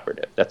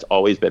collaborative. That's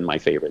always been my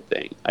favorite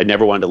thing. I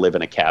never wanted to live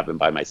in a cabin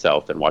by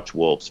myself and watch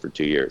wolves for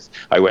 2 years.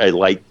 I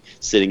like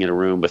sitting in a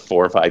room with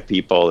 4 or 5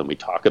 people and we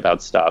talk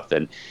about stuff.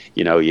 And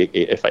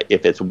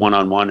if it's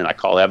one-on-one and I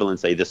call Evelyn and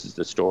say, this is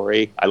the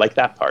story, I like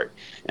that part.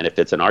 And if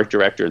it's an art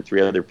director and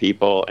 3 other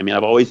people,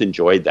 I've always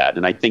enjoyed that.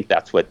 And I think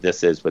that's what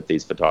this is with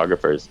these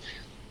photographers.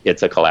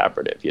 It's a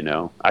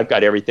collaborative, I've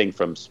got everything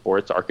from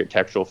sports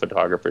architectural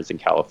photographers in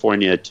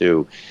California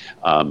to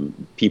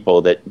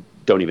people that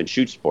don't even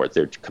shoot sports.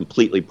 They're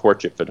completely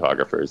portrait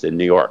photographers in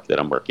New York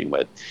that I'm working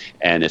with.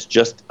 And it's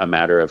just a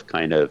matter of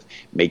kind of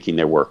making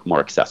their work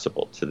more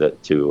accessible to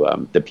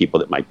the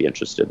people that might be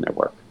interested in their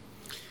work.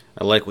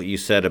 I like what you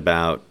said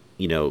about,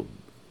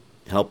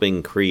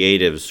 helping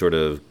creatives sort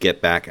of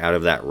get back out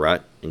of that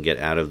rut and get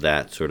out of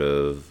that sort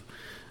of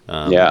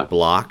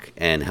block,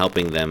 and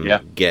helping them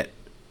get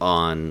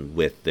on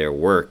with their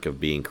work of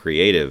being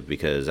creative,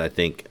 because I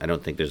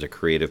don't think there's a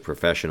creative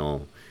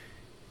professional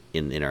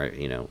in our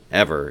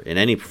ever in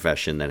any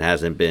profession that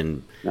hasn't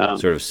been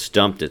sort of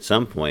stumped at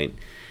some point.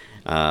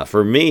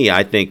 For me,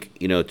 I think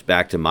it's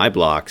back to my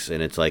blocks,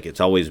 and it's like it's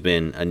always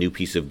been a new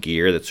piece of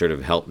gear that sort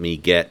of helped me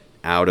get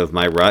out of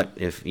my rut.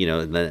 If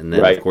and then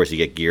right. Of course you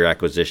get gear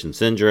acquisition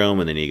syndrome,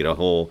 and then you get a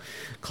whole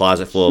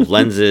closet full of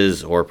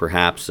lenses, or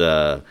perhaps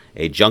a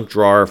junk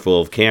drawer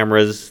full of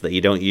cameras that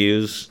you don't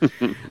use.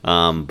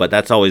 But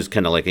that's always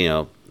kind of like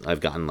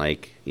I've gotten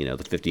like the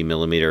 50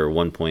 millimeter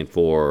 1.4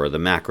 or the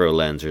macro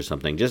lens or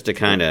something, just to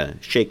kind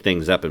of shake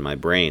things up in my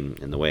brain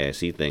and the way I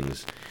see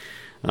things.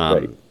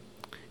 Right.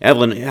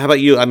 Evelyn, how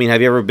about you? Have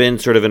you ever been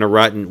sort of in a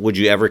rut, and would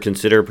you ever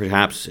consider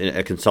perhaps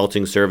a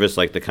consulting service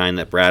like the kind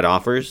that Brad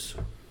offers?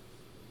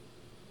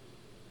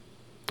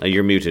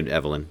 You're muted,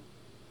 Evelyn.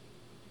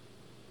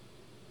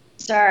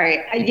 Sorry.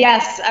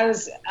 Yes, I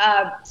was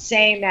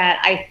saying that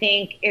I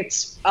think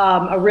it's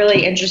a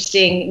really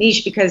interesting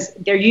niche, because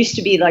there used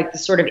to be like the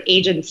sort of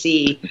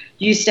agency,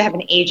 you used to have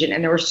an agent,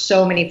 and there were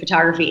so many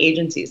photography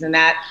agencies, and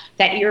that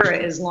era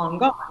is long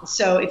gone.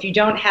 So if you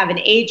don't have an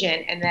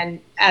agent, and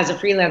then as a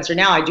freelancer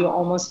now, I do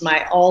almost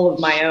all of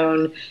my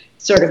own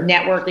sort of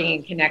networking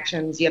and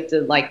connections. You have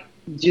to like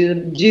do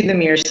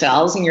them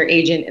yourselves, and your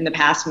agent in the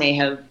past may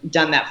have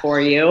done that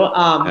for you.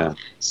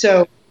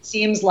 So it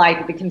seems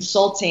like the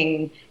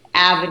consulting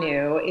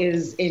avenue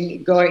is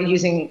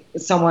using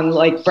someone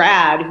like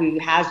Brad, who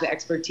has the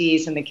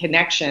expertise and the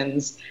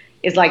connections,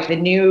 is like the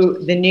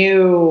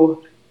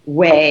new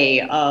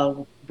way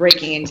of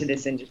breaking into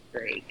this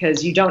industry,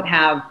 because you don't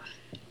have,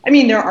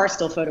 there are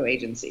still photo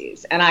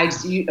agencies, and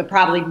you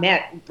probably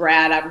met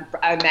Brad,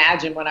 I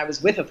imagine, when I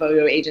was with a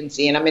photo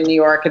agency, and I'm in New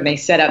York, and they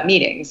set up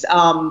meetings,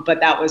 but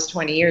that was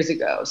 20 years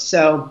ago.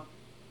 So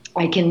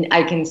I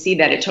can see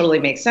that it totally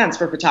makes sense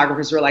for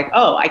photographers who are like,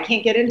 oh, I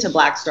can't get into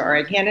Blackstar,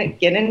 I can't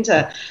get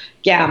into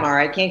Gamma, or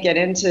I can't get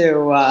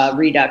into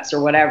Redux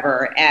or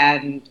whatever,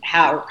 and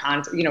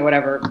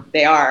whatever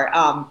they are,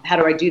 how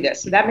do I do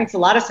this? So that makes a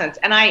lot of sense.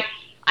 And I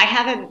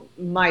haven't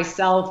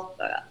myself,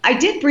 I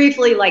did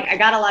briefly, I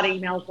got a lot of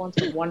emails once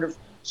with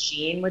Wonderful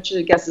Machine, which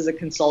I guess is a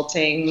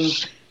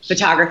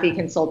photography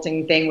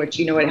consulting thing, which,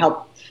 it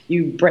helped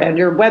you brand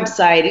your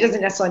website. It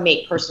doesn't necessarily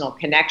make personal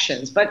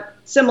connections, but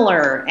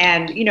similar.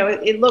 And,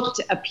 it looked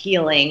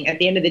appealing. At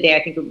the end of the day,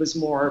 I think it was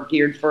more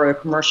geared for a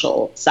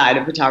commercial side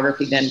of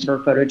photography than for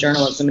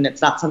photojournalism. And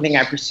it's not something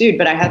I pursued,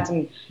 but I had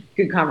some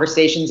good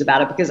conversations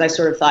about it, because I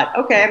sort of thought,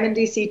 okay, I'm in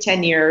DC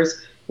 10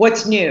 years.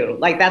 What's new?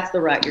 That's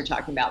the rut you're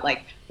talking about.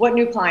 What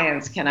new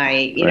clients can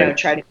I, right.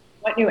 try to,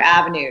 what new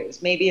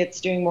avenues? Maybe it's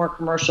doing more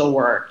commercial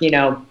work,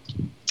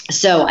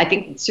 So I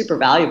think it's super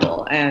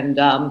valuable. And,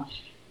 as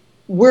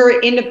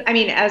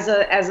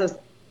a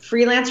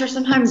freelancer,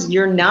 sometimes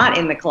you're not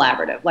in the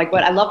collaborative.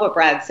 I love what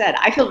Brad said.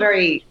 I feel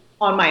very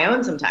on my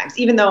own sometimes,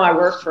 even though I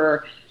work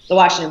for the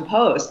Washington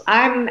Post.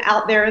 I'm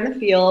out there in the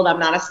field. I'm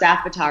not a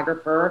staff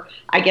photographer.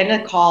 I get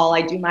a call.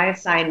 I do my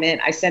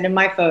assignment. I send in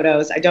my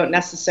photos. I don't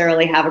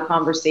necessarily have a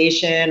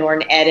conversation or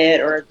an edit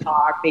or a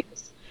talk. They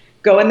just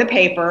go in the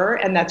paper,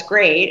 and that's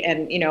great.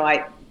 And,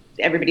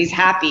 everybody's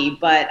happy,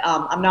 but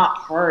I'm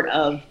not part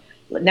of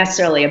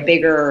necessarily a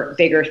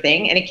bigger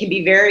thing. And it can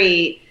be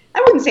very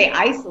I wouldn't say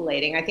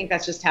isolating. I think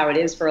that's just how it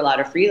is for a lot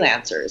of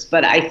freelancers.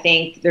 But I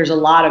think there's a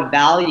lot of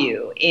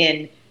value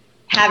in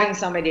having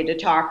somebody to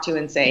talk to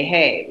and say,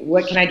 hey,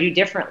 what can I do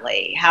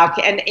differently?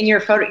 And your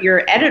photo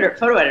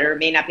editor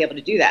may not be able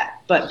to do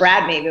that, but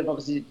Brad may be able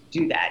to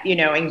do that,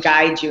 and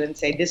guide you and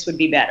say, this would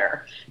be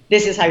better.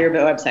 This is how your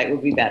website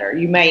would be better.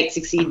 You might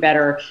succeed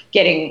better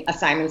getting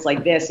assignments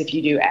like this if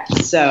you do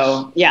X.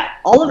 So yeah,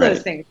 all of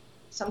those things.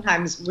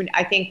 Sometimes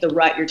I think the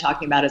rut you're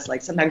talking about is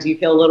like, sometimes you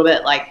feel a little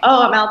bit like,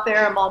 oh, I'm out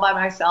there, I'm all by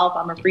myself,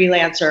 I'm a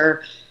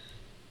freelancer.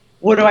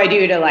 What do I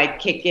do to like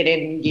kick it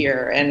in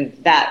gear? And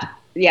that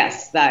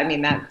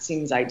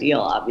seems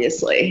ideal,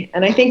 obviously.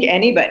 And I think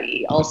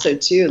anybody also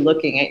too,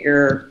 looking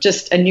at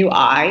just a new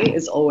eye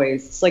is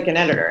always, it's like an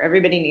editor.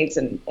 Everybody needs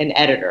an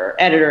editor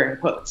in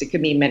quotes. It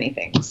could mean many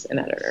things, an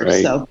editor.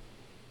 Right. So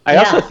I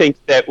also think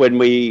that when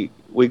we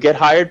get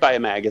hired by a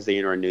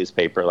magazine or a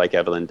newspaper like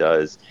Evelyn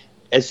does,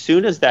 as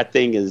soon as that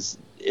thing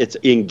it's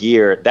in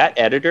gear, that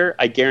editor,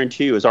 I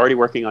guarantee you, is already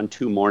working on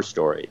 2 more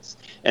stories.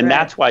 And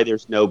that's why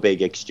there's no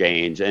big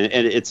exchange. And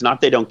it's not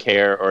they don't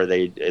care or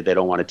they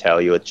don't want to tell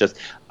you. It's just,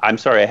 I'm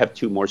sorry, I have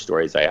 2 more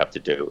stories I have to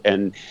do.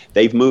 And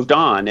they've moved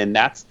on, and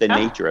that's the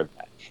nature of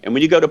that. And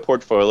when you go to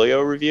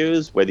portfolio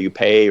reviews, whether you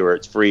pay or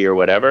it's free or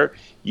whatever,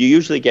 you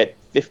usually get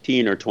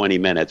 15 or 20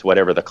 minutes,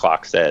 whatever the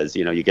clock says.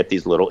 You get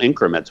these little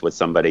increments with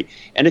somebody,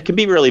 and it can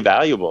be really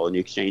valuable. And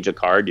you exchange a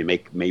card, you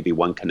make maybe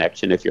one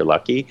connection if you're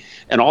lucky,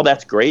 and all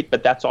that's great,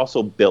 but that's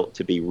also built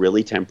to be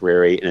really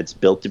temporary, and it's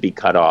built to be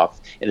cut off,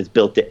 and it's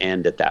built to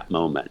end at that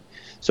moment.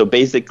 So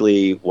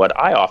basically what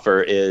I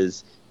offer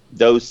is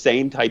those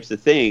same types of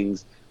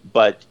things,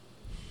 but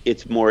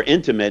it's more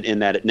intimate in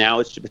that now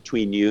it's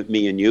between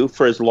me and you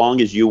for as long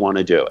as you want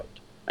to do it.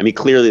 I mean,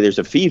 clearly there's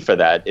a fee for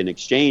that in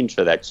exchange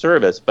for that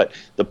service, but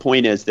the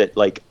point is that,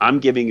 like, I'm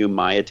giving you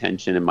my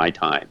attention and my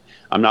time.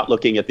 I'm not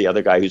looking at the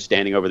other guy who's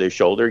standing over their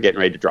shoulder getting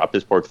ready to drop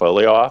his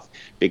portfolio off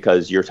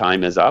because your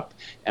time is up,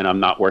 and I'm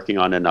not working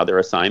on another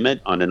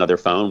assignment on another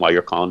phone while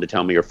you're calling to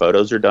tell me your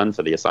photos are done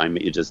for the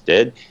assignment you just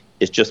did.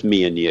 It's just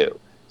me and you.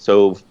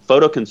 So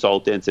photo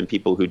consultants and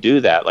people who do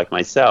that, like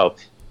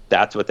myself,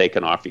 that's what they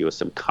can offer you, is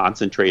some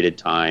concentrated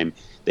time.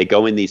 They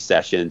go in these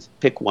sessions,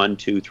 pick 1,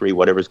 2, 3,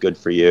 whatever's good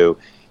for you.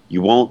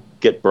 You won't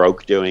get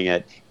broke doing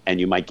it, and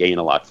you might gain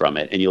a lot from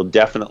it. And you'll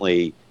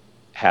definitely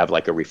have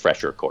like a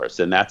refresher course.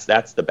 And that's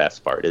the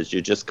best part, is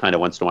you just kind of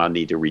once in a while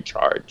need to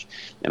recharge.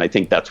 And I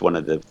think that's one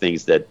of the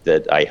things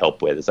that I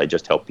help with, is I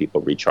just help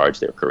people recharge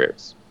their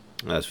careers.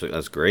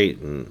 That's great.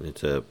 And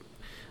it's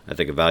I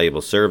think a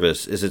valuable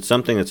service. Is it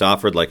something that's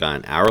offered like on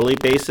an hourly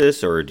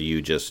basis, or do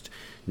you just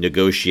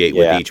negotiate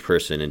with each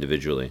person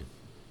individually?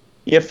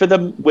 Yeah,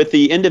 with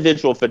the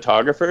individual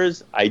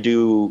photographers, I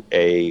do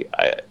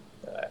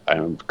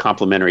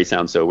complimentary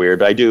sounds so weird,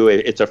 but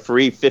it's a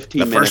free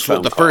 15-minute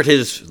phone call.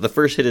 The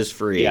first hit is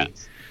free. Yeah.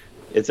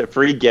 It's a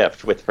free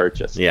gift with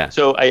purchase. Yeah.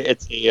 So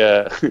it's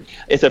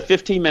a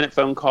 15-minute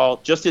phone call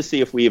just to see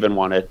if we even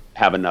want to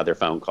have another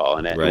phone call,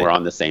 and we're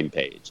on the same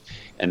page.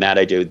 And that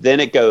I do. Then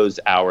it goes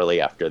hourly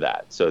after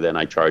that. So then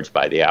I charge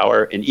by the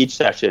hour, and each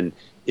session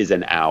is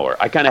an hour.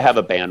 I kind of have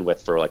a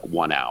bandwidth for like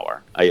 1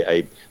 hour.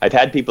 I've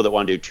had people that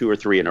want to do 2 or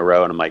 3 in a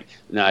row, and I'm like,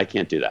 no, I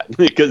can't do that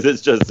because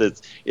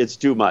it's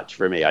too much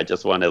for me. I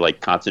just want to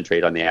like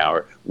concentrate on the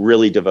hour,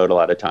 really devote a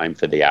lot of time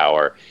for the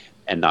hour,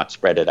 and not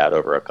spread it out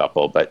over a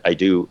couple. But I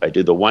do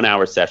the 1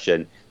 hour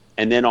session,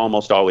 and then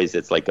almost always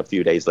it's like a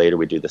few days later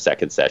we do the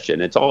second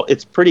session.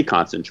 It's pretty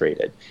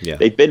concentrated. Yeah.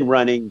 They've been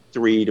running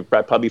 3 to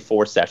probably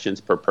 4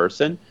 sessions per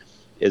person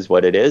is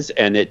what it is,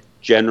 and it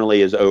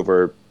generally is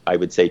over, I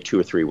would say, 2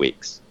 or 3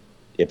 weeks.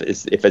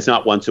 If it's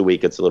not once a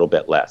week, it's a little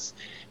bit less.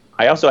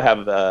 I also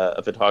have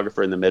a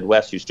photographer in the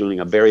Midwest who's doing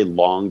a very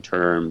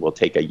long-term, will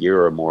take a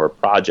year or more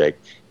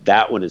project.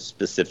 That one is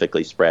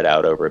specifically spread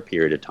out over a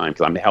period of time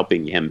because I'm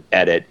helping him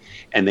edit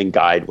and then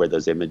guide where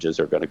those images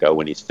are going to go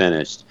when he's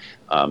finished.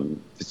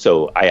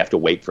 So I have to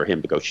wait for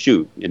him to go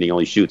shoot, and he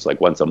only shoots like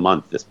once a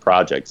month, this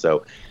project.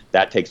 So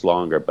that takes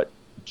longer, but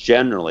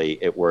generally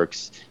it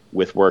works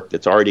with work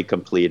that's already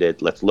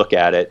completed. Let's look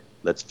at it.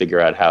 Let's figure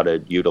out how to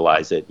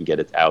utilize it and get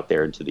it out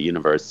there into the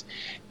universe.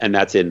 And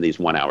that's in these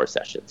 1 hour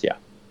sessions. Yeah.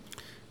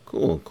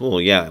 Cool.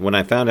 Yeah. When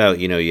I found out,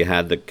 you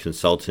had the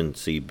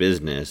consultancy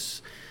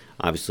business,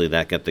 obviously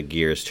that got the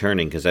gears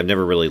turning, because I've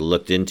never really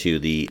looked into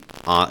the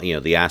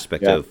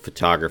aspect of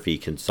photography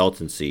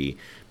consultancy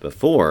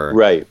before.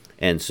 Right.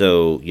 And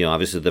so,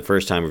 obviously the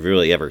first time we've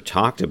really ever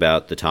talked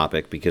about the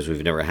topic, because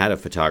we've never had a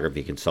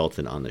photography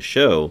consultant on the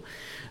show.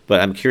 But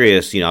I'm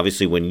curious,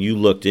 obviously when you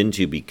looked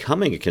into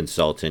becoming a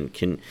consultant,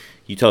 can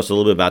you tell us a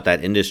little bit about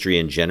that industry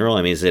in general?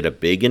 I mean, is it a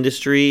big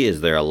industry?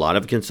 Is there a lot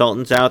of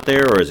consultants out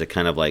there, or is it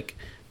kind of like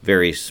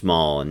very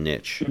small and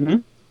niche? Mm-hmm.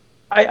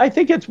 I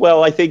think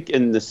I think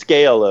in the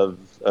scale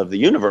of the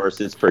universe,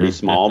 it's pretty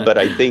small, but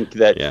I think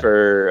that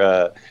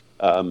for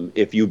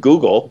if you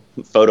Google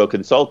photo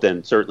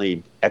consultant,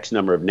 certainly X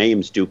number of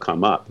names do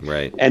come up.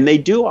 Right. And they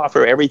do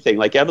offer everything.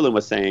 Like Evelyn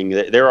was saying,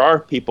 there are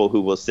people who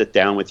will sit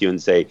down with you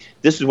and say,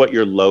 this is what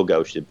your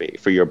logo should be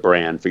for your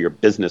brand, for your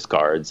business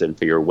cards, and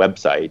for your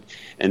website.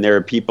 And there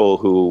are people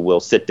who will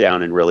sit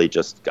down and really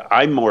just,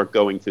 I'm more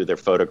going through their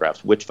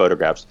photographs, which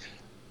photographs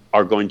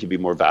are going to be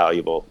more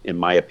valuable, in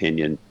my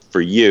opinion,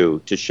 for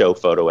you to show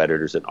photo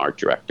editors and art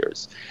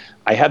directors.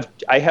 I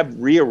have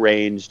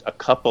rearranged a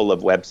couple of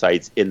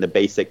websites in the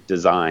basic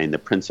design, the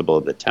principle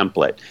of the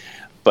template,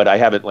 but I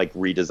haven't like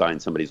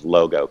redesigned somebody's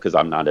logo because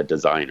I'm not a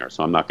designer,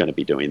 so I'm not going to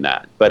be doing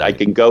that. But I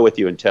can go with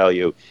you and tell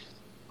you,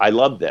 I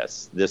love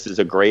this. This is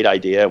a great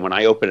idea. When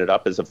I open it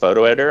up as a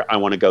photo editor, I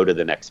want to go to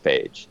the next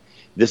page.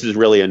 This is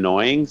really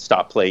annoying.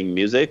 Stop playing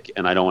music,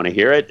 and I don't want to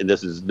hear it. And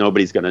this is,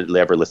 nobody's going to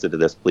ever listen to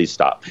this. Please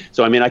stop.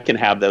 So, I mean, I can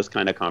have those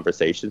kind of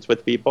conversations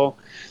with people.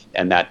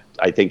 And that,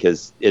 I think,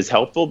 is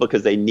helpful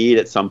because they need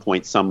at some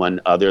point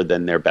someone other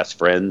than their best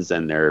friends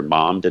and their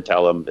mom to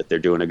tell them that they're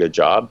doing a good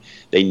job.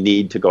 They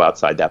need to go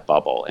outside that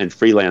bubble. And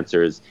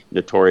freelancers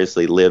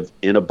notoriously live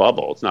in a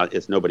bubble.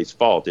 It's nobody's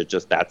fault. It's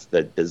just that's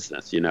the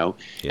business, you know.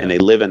 Yeah. And they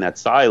live in that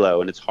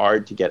silo, and it's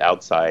hard to get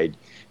outside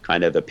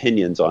kind of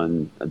opinions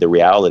on the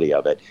reality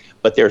of it.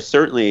 But there's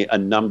certainly a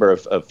number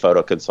of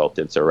photo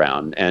consultants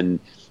around, and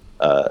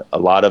a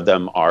lot of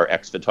them are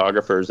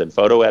ex-photographers and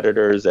photo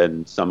editors,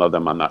 and some of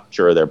them, I'm not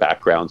sure their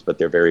backgrounds, but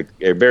they're very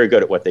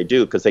good at what they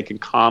do because they can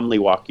calmly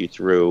walk you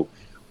through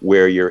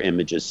where your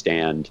images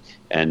stand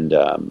and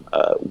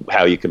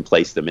how you can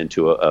place them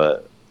into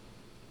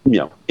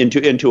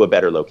into a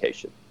better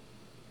location.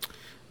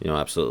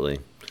 Absolutely.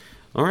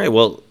 All right.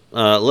 Well,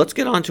 let's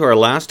get on to our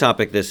last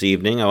topic this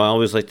evening. I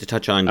always like to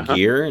touch on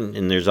gear,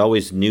 and there's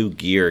always new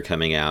gear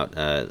coming out.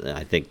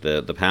 I think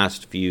the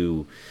past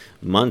few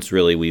months,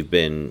 really, we've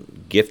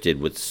been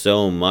gifted with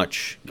so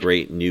much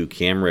great new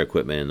camera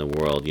equipment in the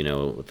world,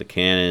 with the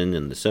Canon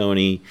and the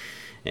Sony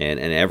and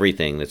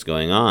everything that's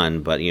going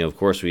on. But, of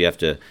course, we have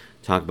to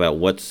talk about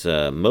what's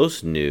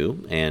most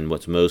new, and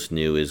what's most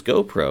new is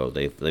GoPro.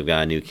 They've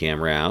got a new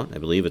camera out. I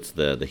believe it's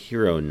the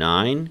Hero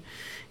 9,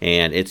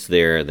 and it's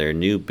their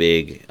new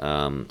big,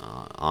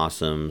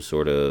 awesome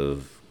sort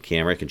of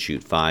camera. It can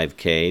shoot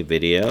 5K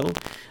video.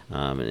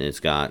 And it's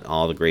got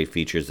all the great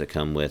features that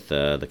come with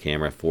the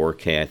camera,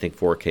 4K, I think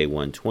 4K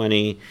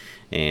 120,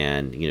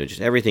 and just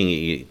everything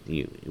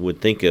you would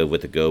think of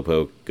with the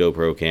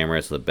GoPro camera.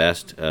 It's the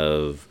best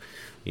of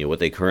what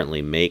they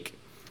currently make.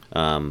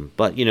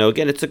 But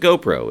again, it's a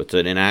GoPro. It's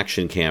an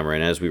action camera,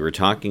 and as we were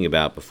talking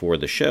about before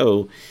the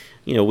show,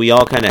 we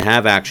all kind of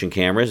have action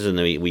cameras, and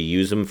we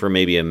use them for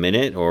maybe a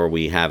minute, or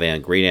we have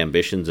great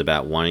ambitions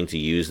about wanting to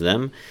use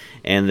them,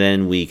 and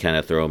then we kind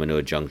of throw them into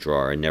a junk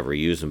drawer and never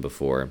use them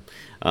before.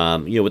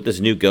 With this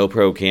new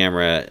GoPro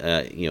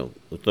camera,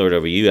 we'll throw it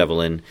over to you,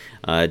 Evelyn.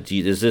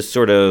 Does this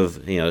sort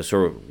of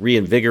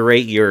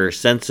reinvigorate your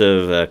sense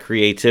of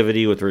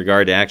creativity with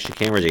regard to action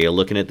cameras? Are you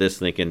looking at this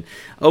thinking,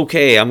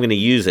 okay, I'm going to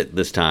use it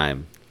this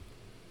time?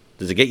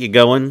 Does it get you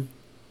going?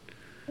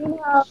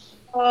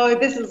 Oh,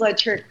 this is a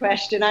trick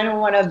question. I don't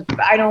want to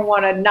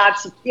not,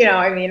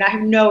 I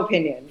have no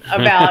opinion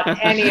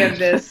about any of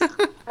this.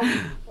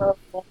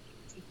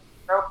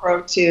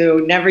 GoPro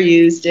 2, never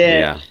used it.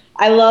 Yeah.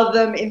 I love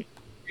them in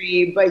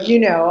theory, but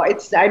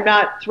I'm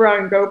not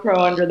throwing GoPro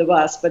under the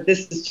bus, but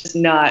this is just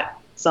not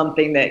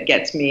something that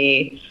gets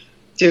me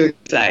too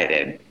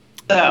excited.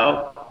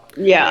 So,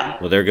 yeah.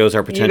 Well, there goes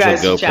our potential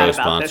GoPro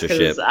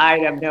sponsorship. I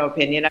have no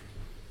opinion.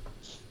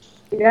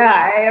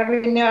 Yeah,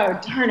 no,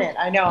 darn it.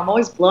 I know, I'm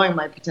always blowing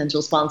my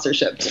potential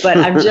sponsorships, but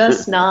I'm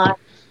just not,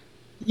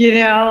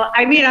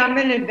 I'm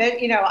going to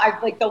admit, I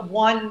like the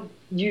one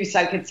use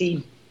I could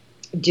see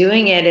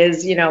doing it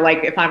is,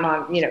 like if I'm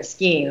on,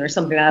 skiing or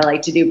something that I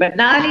like to do, but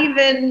not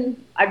even,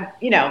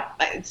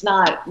 it's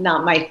not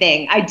my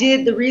thing.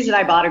 The reason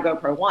I bought a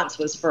GoPro once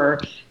was for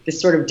this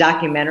sort of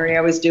documentary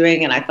I was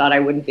doing, and I thought I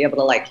wouldn't be able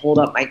to like hold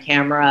up my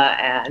camera,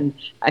 and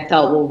I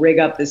thought we'll rig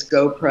up this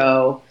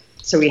GoPro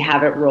so we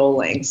have it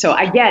rolling. So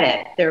I get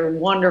it. They're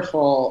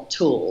wonderful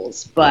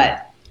tools,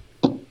 but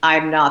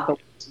I'm not the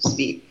one to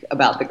speak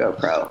about the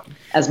GoPro,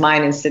 as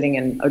mine is sitting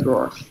in a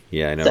drawer.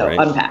 Yeah, I know, so, right?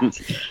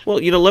 Unpacked. Well,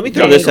 let me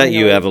throw this at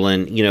you,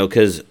 Evelyn,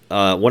 because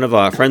one of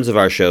our friends of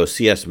our show,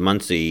 C.S.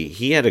 Muncie,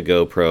 he had a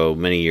GoPro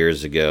many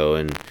years ago,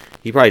 and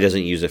he probably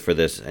doesn't use it for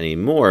this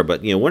anymore,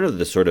 but, one of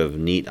the sort of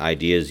neat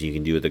ideas you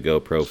can do with the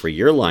GoPro for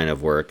your line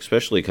of work,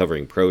 especially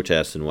covering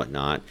protests and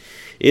whatnot,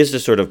 is to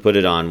sort of put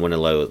it on one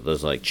of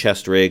those like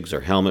chest rigs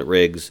or helmet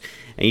rigs,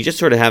 and you just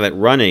sort of have it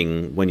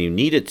running when you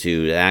need it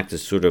to act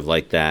as sort of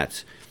like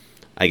that,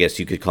 I guess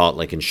you could call it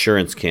like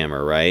insurance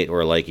camera, right?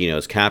 Or like,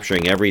 it's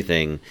capturing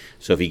everything.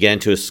 So if you get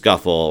into a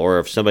scuffle, or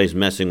if somebody's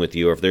messing with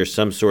you, or if there's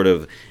some sort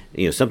of,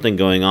 something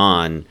going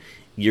on,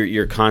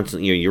 you're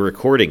constantly, you're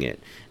recording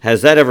it.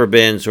 Has that ever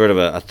been sort of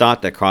a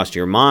thought that crossed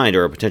your mind,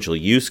 or a potential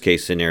use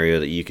case scenario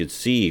that you could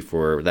see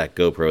for that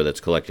GoPro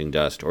that's collecting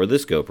dust, or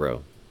this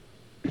GoPro?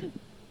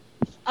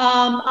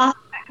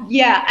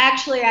 Yeah,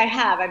 actually I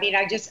have. I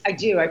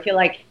do. I feel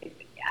like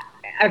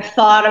I've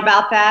thought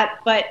about that,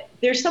 but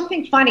there's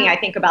something funny, I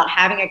think, about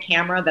having a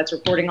camera that's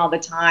recording all the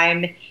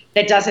time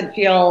that doesn't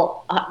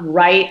feel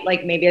right,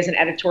 like maybe as an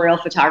editorial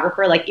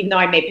photographer. Like, even though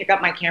I may pick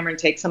up my camera and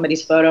take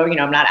somebody's photo, you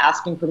know, I'm not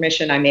asking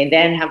permission. I may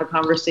then have a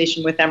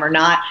conversation with them or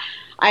not.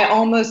 I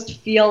almost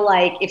feel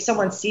like if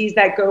someone sees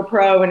that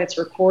GoPro and it's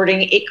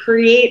recording, it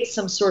creates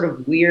some sort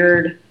of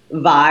weird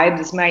vibe.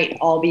 This might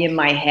all be in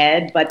my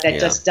head, but that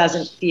just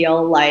doesn't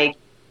feel like,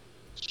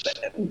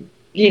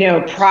 you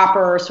know,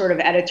 proper sort of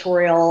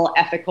editorial,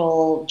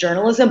 ethical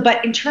journalism.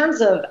 But in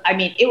terms of, I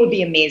mean, it would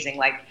be amazing.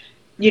 Like,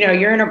 you know,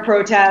 you're in a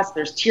protest,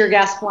 there's tear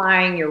gas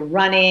flying, you're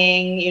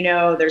running, you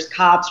know, there's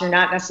cops, you're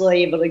not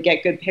necessarily able to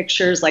get good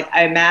pictures. Like,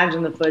 I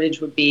imagine the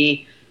footage would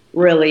be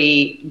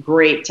really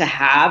great to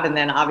have. And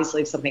then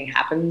obviously if something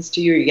happens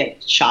to you, you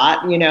get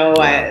shot, you know,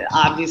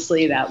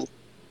 obviously that was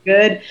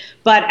good.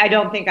 But I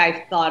don't think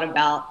I thought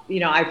about, you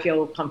know, I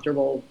feel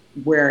comfortable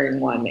wearing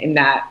one in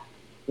that,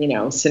 you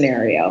know,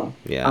 scenario.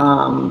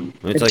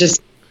 It's like,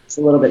 it's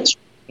a little bit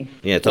strange.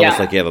 Yeah, it's almost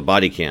like you have a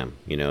body cam,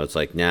 you know. It's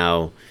like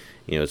now,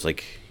 you know, it's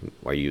like,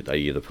 are you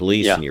the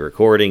police and you're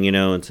recording, you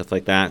know, and stuff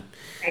like that.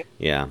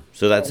 Yeah,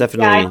 so that's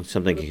definitely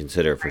something to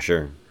consider for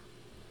sure.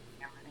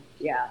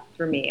 Yeah,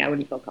 for me, I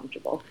wouldn't feel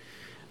comfortable.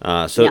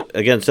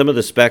 Again, some of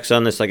the specs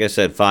on this, like I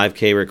said,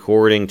 5K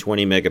recording,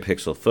 20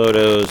 megapixel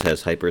photos,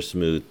 has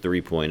Hypersmooth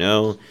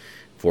 3.0,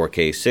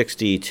 4K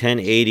 60,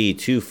 1080,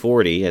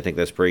 240. I think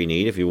that's pretty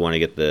neat if you want to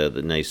get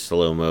the nice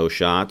slow-mo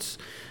shots.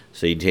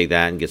 So you take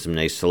that and get some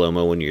nice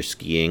slow-mo when you're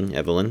skiing,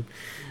 Evelyn.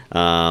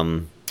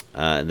 Then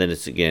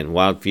it's, again,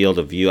 wide field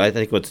of view. I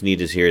think what's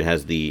neat is here it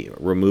has the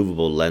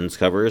removable lens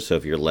covers. So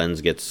if your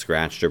lens gets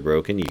scratched or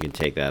broken, you can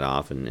take that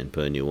off and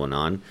put a new one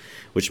on,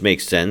 which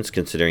makes sense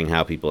considering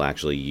how people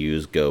actually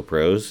use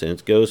GoPros. And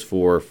it goes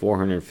for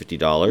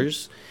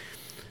 $450.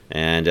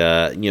 And,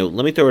 you know,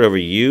 let me throw it over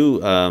to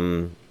you.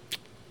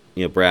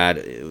 You know, Brad,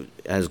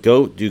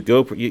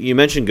 GoPro? You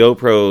mentioned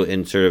GoPro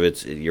in sort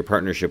of your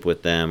partnership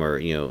with them, or,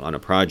 you know, on a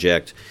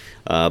project.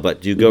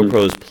 But do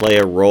GoPros play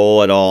a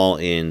role at all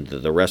in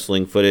the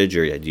wrestling footage,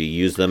 or do you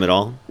use them at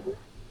all?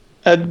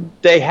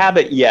 They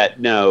haven't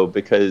yet, no,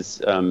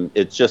 because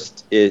it's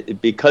just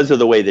because of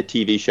the way the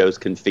TV show's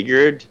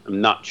configured. I'm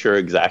not sure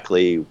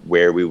exactly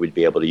where we would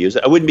be able to use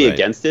it. I wouldn't be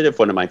against it if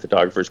one of my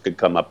photographers could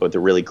come up with a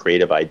really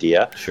creative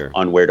idea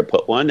on where to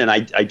put one. And I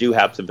do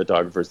have some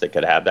photographers that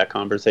could have that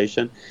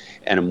conversation,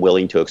 and I'm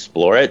willing to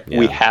explore it.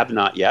 We have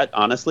not yet,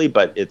 honestly,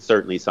 but it's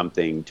certainly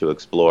something to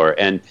explore.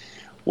 And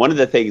one of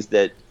the things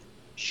that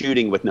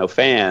shooting with no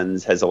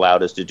fans has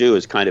allowed us to do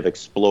is kind of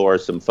explore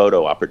some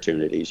photo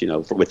opportunities, you know,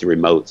 with the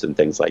remotes and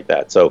things like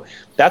that. So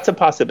that's a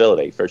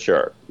possibility for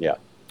sure.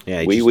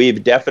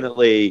 We've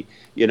definitely,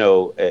 you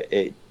know,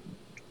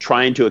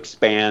 trying to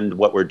expand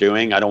what we're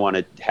doing. I don't want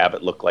to have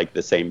it look like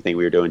the same thing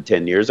we were doing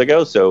 10 years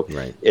ago. So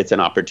it's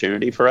an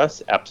opportunity for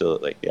us.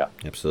 Absolutely. Yeah,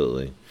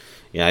 absolutely.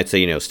 Yeah, I'd say,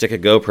 you know, stick a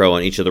GoPro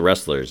on each of the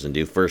wrestlers and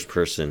do first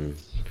person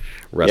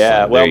wrestling.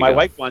 Yeah, well, my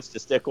wife wants to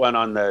stick one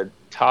on the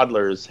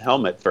toddler's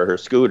helmet for her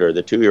scooter,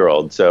 the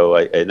 2-year-old. So,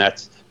 and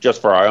that's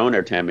just for our own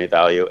entertainment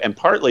value, and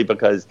partly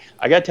because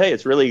I got to tell you,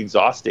 it's really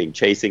exhausting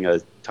chasing a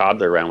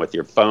toddler around with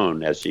your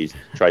phone as she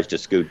tries to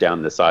scoot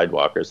down the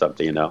sidewalk or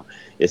something. You know,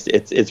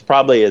 it's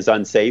probably as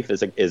unsafe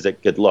as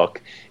it could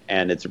look,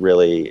 and it's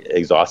really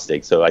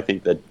exhausting. So I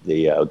think that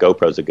the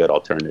GoPro is a good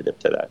alternative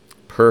to that.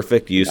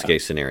 Perfect use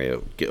case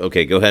scenario.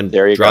 Okay, go ahead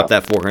and drop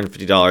that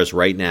 $450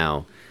 right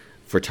now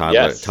for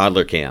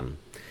toddler cam.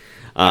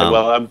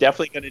 Well, I'm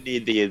definitely going to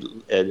need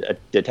the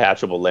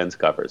detachable lens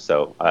covers,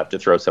 so I'll have to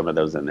throw some of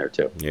those in there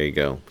too. There you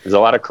go. There's a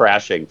lot of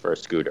crashing for a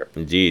scooter.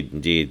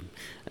 Indeed.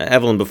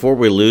 Evelyn, before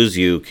we lose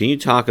you, can you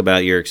talk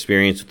about your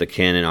experience with the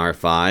Canon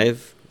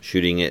R5,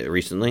 shooting it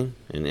recently,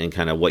 and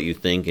kind of what you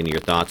think and your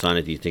thoughts on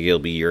it? Do you think it'll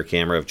be your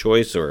camera of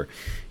choice, or are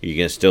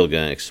you still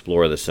going to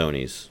explore the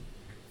Sonys?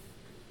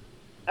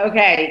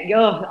 Okay,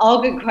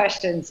 all good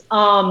questions.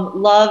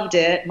 Loved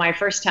it. My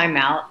first time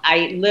out,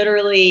 I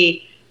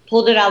literally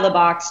pulled it out of the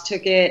box,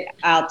 took it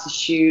out to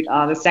shoot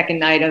the second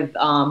night of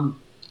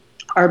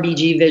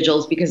RBG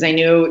Vigils, because I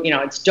knew, you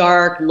know, it's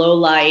dark, low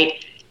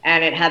light,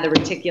 and it had the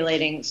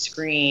reticulating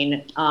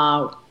screen,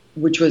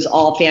 which was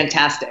all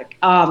fantastic.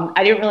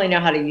 I didn't really know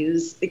how to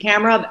use the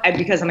camera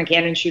because I'm a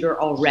Canon shooter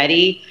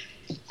already.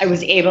 I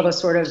was able to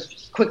sort of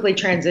quickly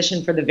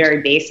transition for the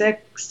very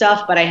basic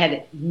stuff, but I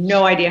had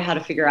no idea how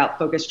to figure out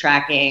focus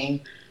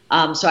tracking.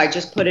 So I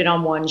just put it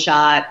on one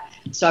shot.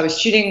 So I was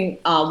shooting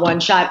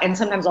one shot and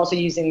sometimes also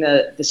using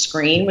the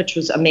screen, which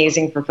was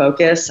amazing for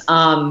focus.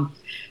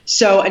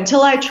 So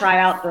until I try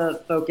out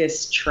the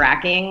focus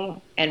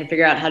tracking and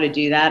figure out how to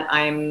do that,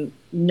 I'm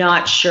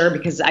not sure,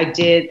 because I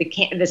did the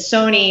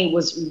Sony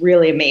was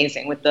really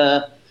amazing with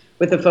the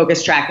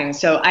focus tracking.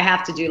 So I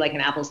have to do like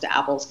an apples to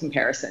apples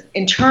comparison.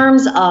 In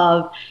terms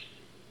of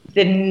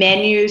the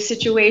menu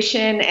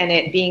situation and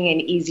it being an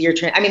easier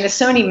I mean, the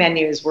Sony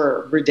menus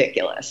were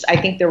ridiculous. I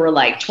think there were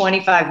like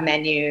 25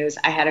 menus.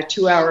 I had a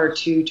 2-hour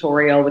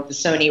tutorial with the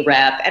Sony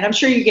rep, and I'm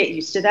sure you get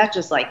used to that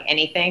just like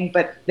anything,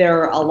 but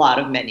there are a lot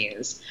of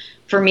menus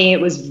for me,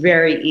 it was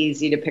very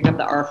easy to pick up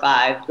the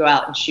R5, go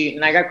out and shoot.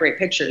 And I got great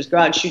pictures, go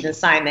out and shoot an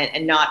assignment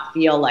and not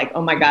feel like,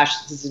 oh my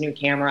gosh, this is a new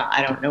camera.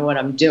 I don't know what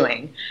I'm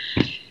doing.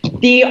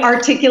 The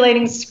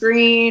articulating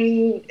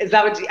screen, is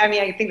that what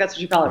I think that's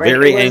what you call it, right?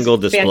 Very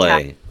angled display.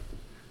 Fantastic.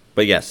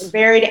 But yes.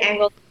 Varied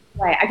angled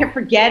display. I kept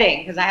forgetting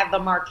because I have the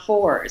Mark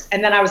IVs.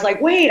 And then I was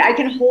like, wait, I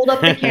can hold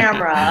up the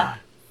camera,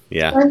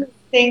 turn the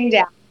thing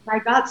down. I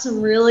got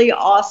some really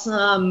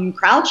awesome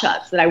crowd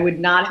shots that I would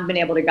not have been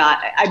able to got.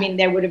 I mean,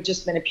 they would have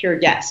just been a pure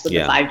guess with the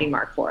 5D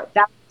Mark IV.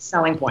 That's the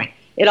selling point.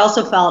 It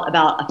also felt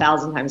about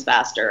 1,000 times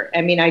faster.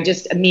 I mean, I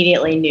just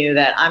immediately knew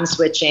that I'm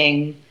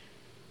switching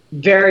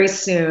very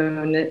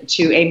soon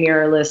to a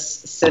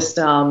mirrorless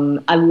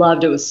system. I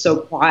loved it. It was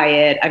so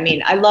quiet. I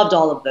mean, I loved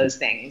all of those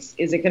things.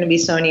 Is it going to be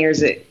Sony or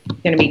is it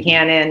going to be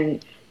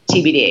Canon?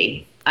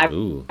 TBD. I've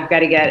got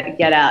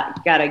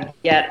to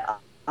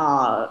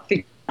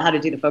figure how to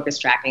do the focus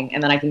tracking,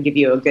 and then I can give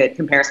you a good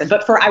comparison.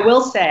 But I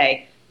will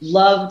say,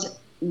 loved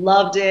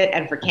it,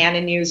 and for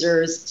Canon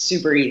users,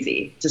 super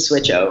easy to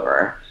switch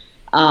over.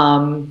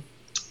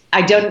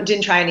 I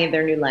didn't try any of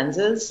their new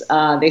lenses.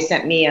 They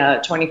sent me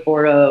a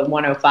 24 to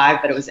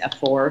 105, but it was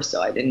f4,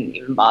 so I didn't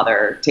even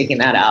bother taking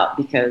that out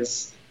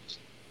because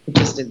it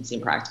just didn't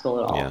seem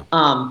practical at all.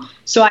 Yeah.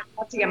 So I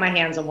had to get my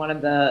hands on one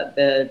of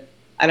the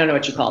I don't know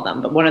what you call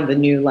them, but one of the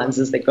new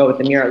lenses that go with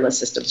the mirrorless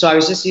system. So I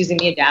was just using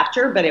the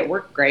adapter, but it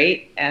worked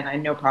great, and I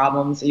had no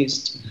problems. I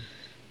used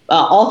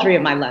all three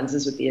of my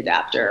lenses with the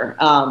adapter,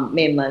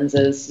 main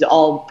lenses,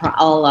 all the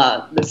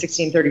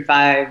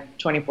 1635,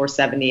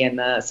 2470, and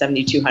the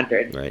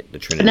 7200. Right, the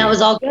Trinity. And that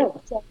was all good.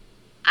 So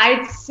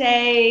I'd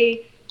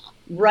say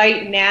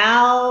right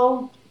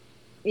now,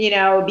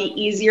 it'd be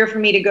easier for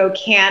me to go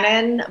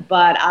Canon,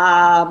 but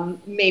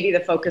maybe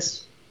the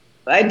focus.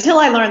 Until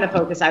I learn the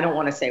focus, I don't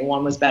want to say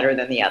one was better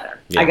than the other.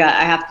 Yeah.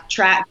 I have to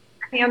track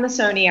on the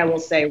Sony. I will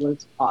say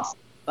was awesome,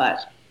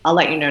 but I'll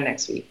let you know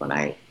next week when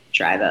I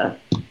try the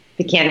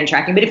Canon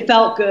tracking. But it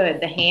felt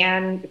good. The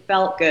hand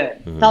felt good.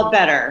 Mm-hmm. Felt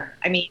better.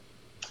 I mean,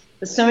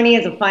 the Sony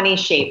has a funny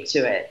shape to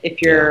it. If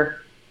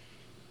you're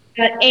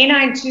the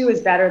A9 II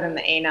is better than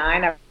the A9.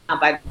 I'm not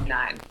by the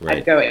 9. Right.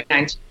 I'd go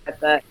A9 II, but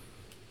the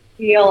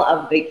feel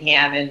of the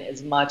Canon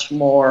is much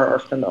more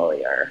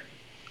familiar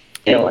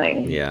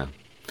feeling. Yeah.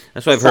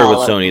 That's what I've heard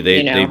with Sony.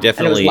 They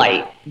definitely,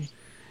 light.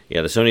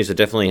 Yeah, the Sonys have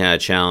definitely had a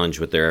challenge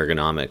with their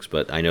ergonomics,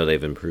 but I know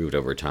they've improved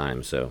over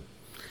time. So,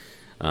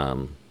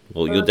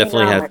 you'll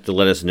definitely have to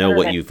let us know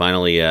what you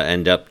finally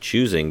end up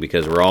choosing,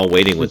 because we're all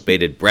waiting with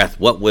bated breath.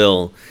 What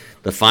will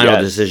the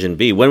final decision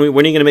be? When are you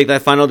going to make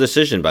that final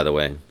decision? By the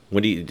way,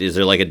 is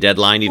there like a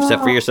deadline you've set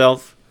for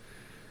yourself?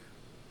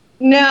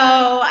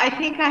 No, I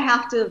think I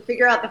have to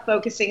figure out the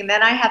focusing, and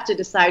then I have to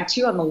decide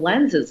too on the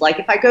lenses. Like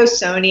if I go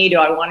Sony, do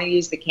I want to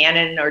use the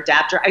Canon or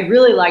adapter? I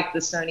really like the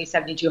Sony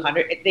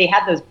 7200. They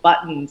had those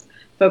buttons,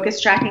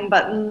 focus tracking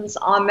buttons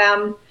on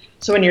them.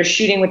 So when you're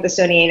shooting with the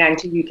Sony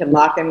A9 II, you can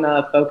lock in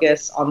the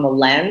focus on the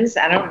lens.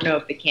 I don't know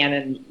if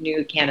the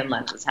new Canon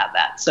lenses have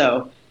that.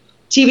 So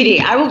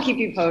TBD. I will keep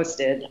you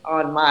posted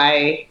on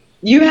my.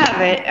 You have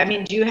it. I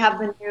mean, do you have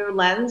the new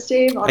lens,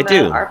 Dave, on I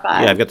do. R5?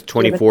 Yeah, I've got the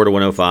 24 to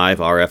 105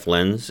 RF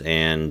lens,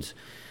 and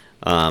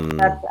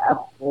that's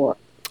f4.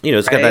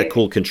 It's got that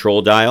cool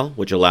control dial,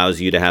 which allows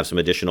you to have some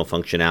additional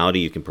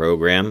functionality you can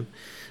program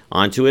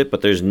onto it. But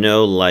there's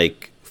no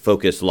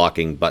focus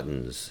locking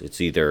buttons.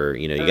 It's either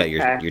you got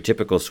your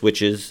typical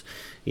switches,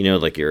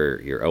 like your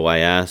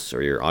OIS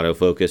or your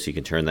autofocus. You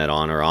can turn that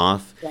on or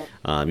off.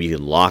 Yeah. You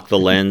can lock the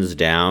lens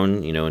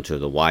down, into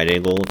the wide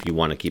angle if you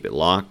want to keep it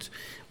locked.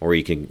 Or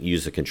you can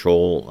use the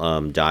control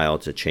dial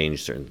to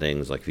change certain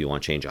things, like if you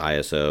want to change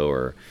ISO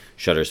or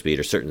shutter speed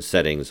or certain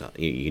settings,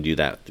 you can do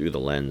that through the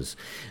lens.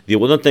 The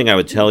one thing I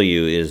would tell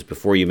you is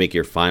before you make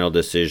your final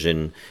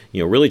decision,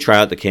 really try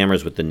out the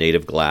cameras with the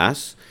native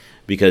glass,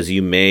 because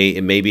it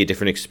may be a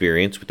different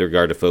experience with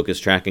regard to focus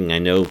tracking. I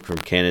know from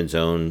Canon's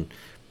own,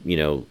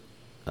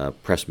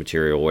 press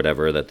material or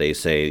whatever, that they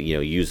say,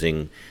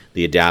 using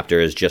the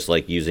adapter is just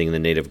like using the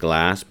native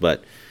glass.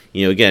 But,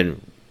 again,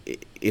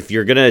 if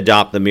you're going to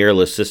adopt the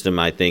mirrorless system,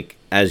 I think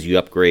as you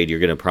upgrade, you're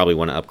going to probably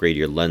want to upgrade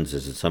your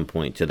lenses at some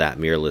point to that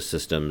mirrorless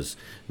system's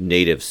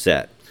native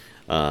set.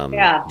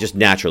 Just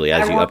naturally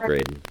as you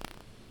upgrade.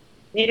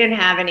 They didn't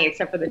have any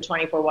except for the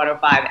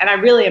 24-105, and I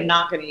really am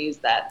not going to use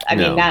that. I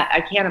mean, that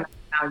I can't imagine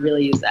how I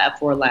really use the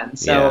f4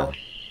 lens. So,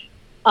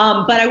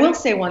 but I will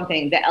say one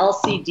thing: the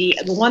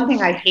LCD. The one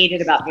thing I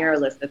hated about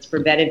mirrorless that's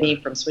prevented me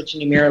from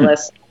switching to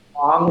mirrorless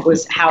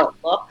was how it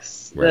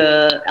looks. Right.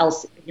 The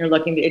LCD, you're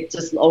looking, it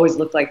just always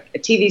looked like a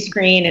TV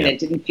screen, and it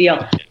didn't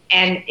feel.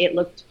 And it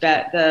looked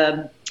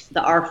the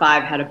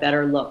R5 had a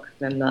better look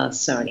than the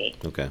Sony.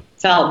 Okay.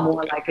 Felt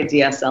more like a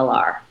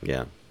DSLR.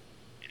 Yeah.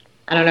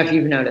 I don't know if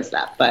you've noticed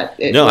that, but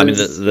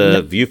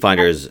the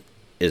viewfinder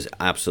is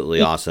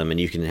absolutely awesome,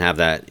 and you can have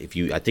that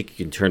I think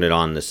you can turn it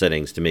on the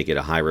settings to make it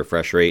a high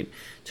refresh rate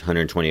to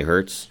 120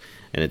 hertz,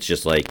 and it's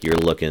just like you're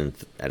looking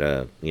at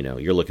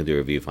you're looking through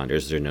a viewfinder.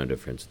 There's no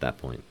difference at that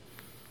point.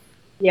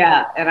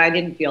 Yeah, and I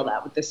didn't feel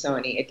that with the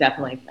Sony. It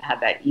definitely had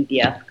that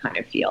EVF kind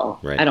of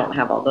feel. Right. I don't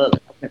have all the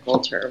technical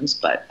terms,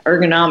 but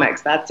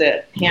ergonomics, that's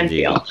it. Hand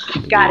feel.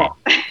 Got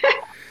it.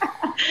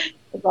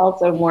 It's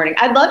also morning.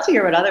 I'd love to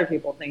hear what other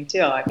people think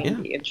too. I mean,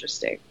 it'd be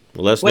interesting.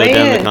 Well, let us know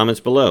down in the comments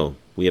below.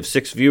 We have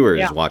 6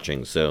 viewers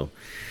watching, so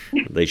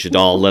they should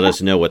all let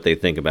us know what they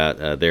think about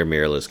their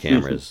mirrorless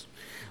cameras.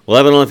 Well,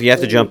 Evelyn, if you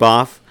have to jump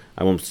off,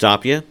 I won't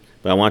stop you,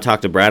 but I want to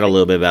talk to Brad a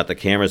little bit about the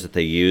cameras that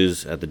they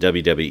use at the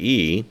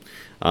WWE.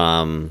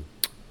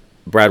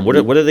 Brad,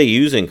 what are they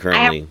using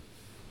currently?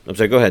 I'm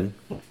sorry, go ahead.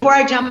 Before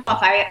I jump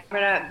off, I'm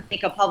going to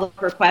make a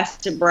public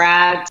request to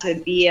Brad to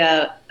be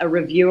a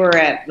reviewer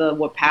at the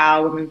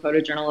WPOW, Women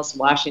Photojournalists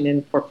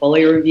Washington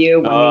Portfolio Review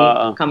when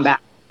we come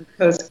back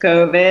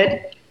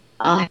post-COVID.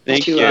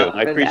 Thank you.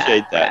 I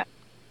appreciate that.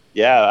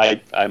 Yeah,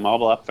 I'm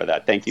all up for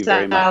that. Thank you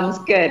very much. Sounds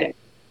good.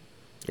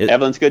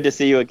 Evelyn, it's good to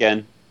see you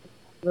again.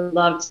 Would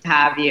love to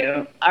have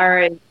you. All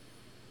right.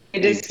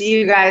 Good to see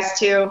you guys,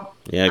 too.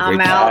 Yeah,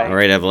 great. All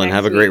right, Evelyn,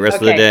 have a great rest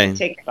of the day.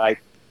 Take care. Bye.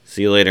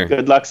 See you later.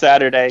 Good luck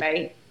Saturday.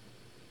 Bye.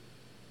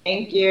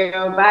 Thank you.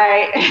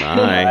 Bye.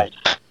 Bye.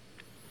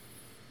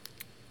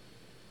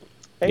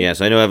 Hey. Yes,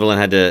 I know Evelyn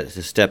had to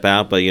step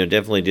out, but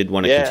definitely did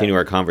want to continue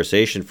our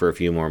conversation for a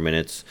few more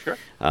minutes. Sure.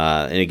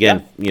 And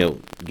again,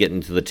 get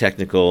into the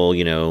technical,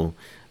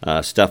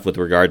 stuff with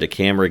regard to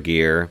camera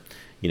gear.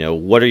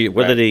 What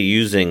are they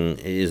using?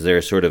 Is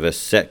there sort of a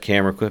set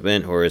camera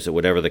equipment, or is it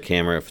whatever the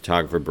camera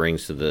photographer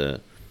brings to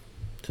the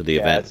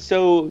event?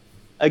 So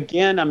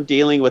again, I'm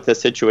dealing with a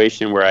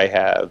situation where I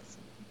have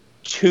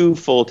 2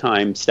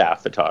 full-time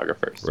staff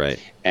photographers. Right.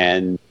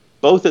 And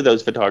both of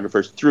those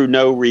photographers, through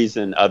no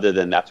reason other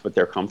than that's what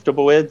they're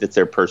comfortable with, it's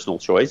their personal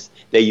choice,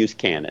 they use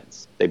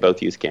Canons. They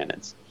both use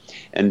Canons.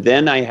 And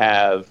then I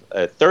have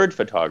a third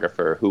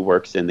photographer who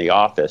works in the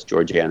office,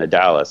 Georgiana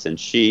Dallas, and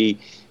she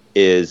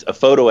is a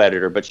photo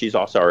editor, but she's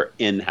also our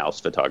in-house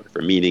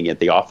photographer, meaning at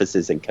the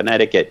offices in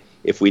Connecticut,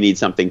 if we need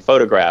something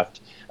photographed,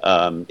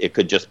 it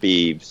could just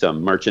be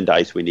some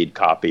merchandise we need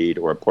copied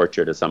or a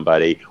portrait of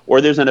somebody,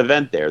 or there's an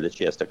event there that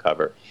she has to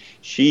cover.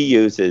 She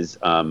uses,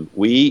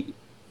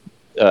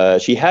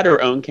 she had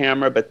her own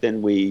camera, but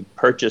then we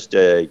purchased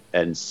and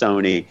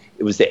Sony,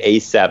 it was the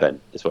A7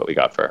 is what we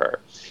got for her.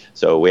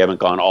 So we haven't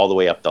gone all the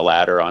way up the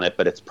ladder on it,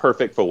 but it's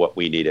perfect for what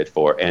we need it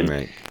for.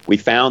 And we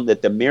found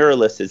that the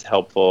mirrorless is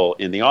helpful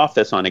in the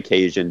office on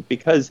occasion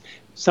because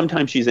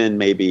sometimes she's in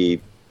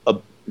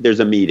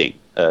there's a meeting,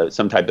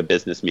 some type of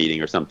business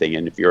meeting or something.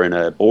 And if you're in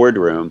a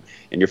boardroom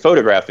and you're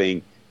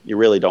photographing, you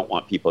really don't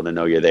want people to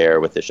know you're there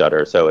with the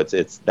shutter. So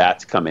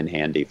that's come in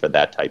handy for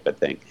that type of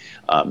thing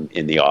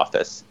in the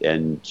office.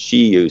 And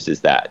she uses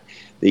that.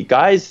 The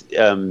guys,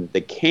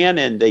 the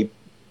Canon, they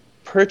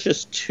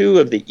purchased 2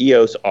 of the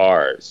EOS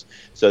Rs.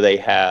 So they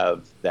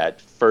have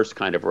that first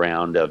kind of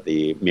round of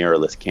the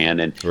mirrorless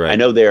Canon. Right. I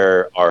know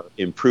there are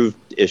improved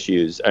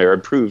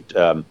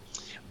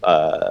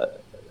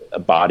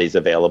bodies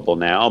available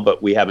now,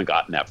 but we haven't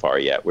gotten that far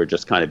yet. We're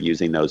just kind of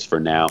using those for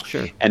now.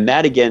 Sure. And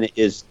that, again,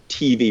 is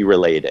TV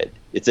related.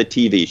 It's a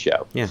TV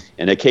show. Yeah.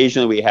 And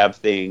occasionally we have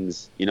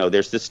things,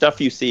 there's the stuff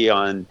you see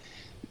on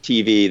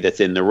TV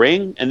that's in the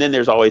ring, and then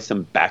there's always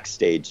some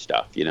backstage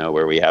stuff,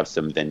 where we have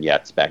some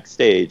vignettes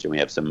backstage, and we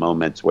have some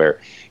moments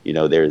where,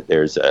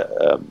 there's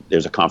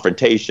a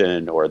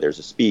confrontation, or there's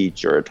a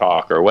speech, or a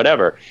talk, or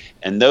whatever,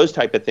 and those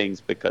type of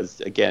things. Because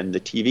again, the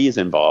TV is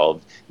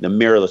involved. The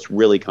mirrorless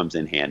really comes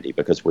in handy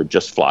because we're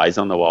just flies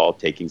on the wall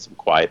taking some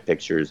quiet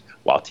pictures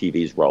while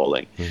TV's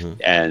rolling,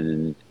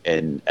 and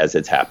as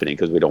it's happening,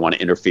 because we don't want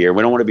to interfere.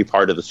 We don't want to be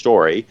part of the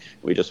story.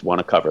 We just want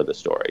to cover the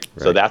story.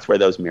 Right. So that's where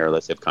those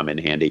mirrorless have come in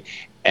handy.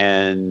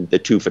 And the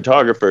 2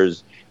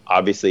 photographers,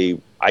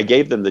 obviously, I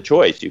gave them the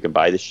choice. You can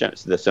buy the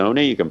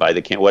Sony, you can buy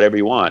the Canon, whatever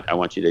you want. I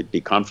want you to be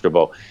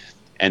comfortable.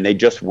 And they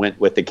just went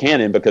with the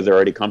Canon because they're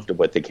already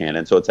comfortable with the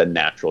Canon. So it's a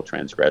natural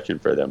transition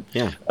for them.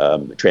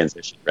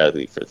 Transition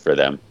rather for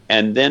them.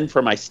 And then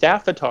for my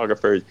staff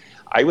photographers,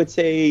 I would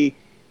say,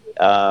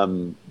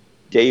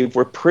 Dave,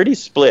 we're pretty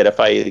split. If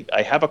I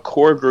have a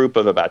core group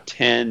of about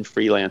 10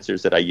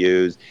 freelancers that I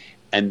use,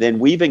 and then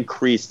we've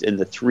increased in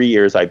the 3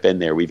 years I've been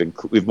there.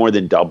 We've more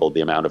than doubled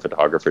the amount of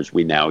photographers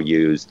we now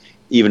use,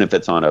 even if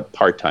it's on a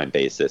part-time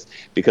basis,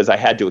 because I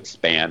had to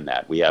expand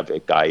that. We have a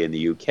guy in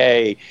the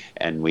UK,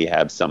 and we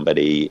have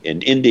somebody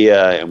in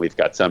India, and we've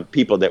got some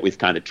people that we've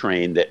kind of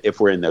trained that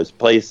if we're in those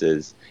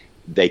places,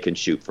 they can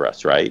shoot for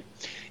us, right?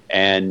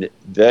 And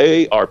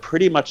they are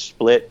pretty much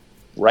split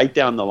right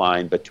down the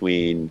line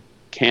between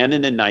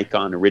Canon and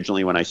Nikon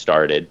originally when I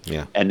started,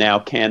 and now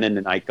Canon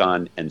and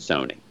Nikon and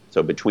Sony.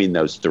 So between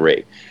those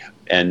 3,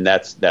 and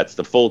that's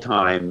the full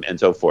time and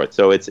so forth.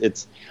 So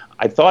it's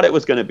I thought it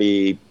was going to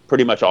be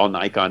pretty much all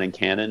Nikon and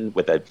Canon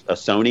with a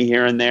Sony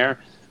here and there,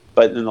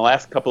 but in the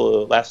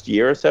last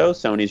year or so,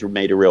 Sony's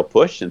made a real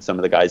push, and some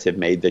of the guys have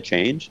made the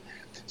change.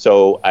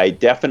 So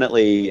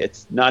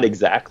it's not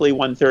exactly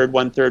 1/3,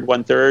 1/3,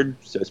 1/3.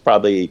 So it's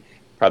probably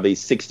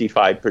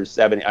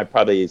 65%,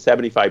 probably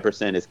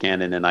 75% is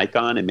Canon and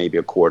Nikon, and maybe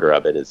a quarter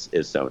of it is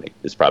Sony.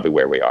 Is probably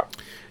where we are.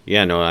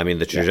 Yeah, no, I mean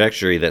the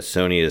trajectory that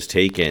Sony has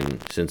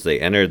taken since they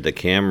entered the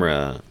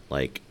camera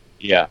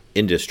Yeah.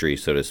 industry,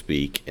 so to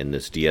speak, and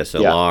this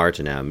DSLR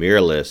to now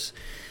mirrorless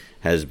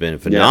has been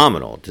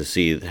phenomenal to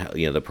see,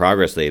 the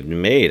progress they've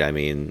made. I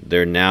mean,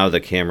 they're now the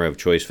camera of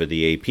choice for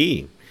the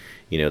AP.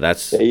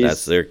 That's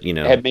their,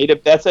 have made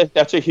it. That's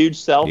a huge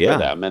sell for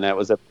them, and it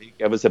was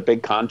a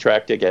big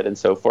contract to get and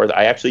so forth.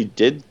 I actually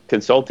did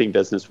consulting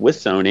business with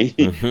Sony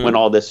when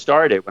all this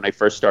started. When I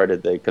first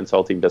started the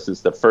consulting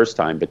business the first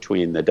time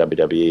between the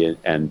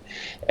WWE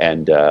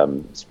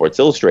and Sports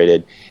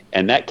Illustrated,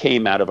 and that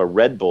came out of a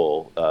Red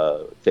Bull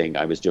thing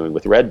I was doing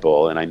with Red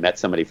Bull, and I met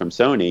somebody from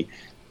Sony,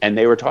 and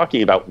they were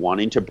talking about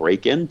wanting to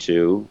break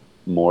into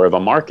more of a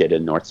market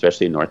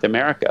especially in North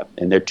America.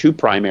 And their two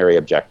primary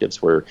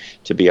objectives were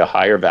to be a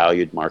higher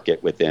valued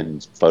market within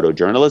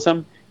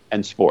photojournalism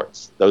and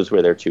sports. Those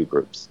were their two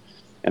groups.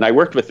 And I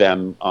worked with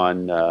them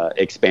on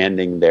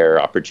expanding their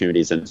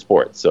opportunities in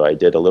sports. So I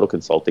did a little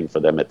consulting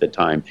for them at the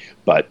time,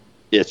 but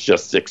it's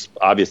just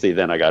obviously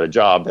then I got a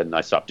job and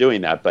I stopped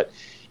doing that, but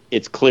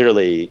it's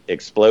clearly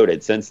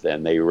exploded since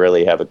then. They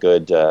really have a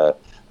good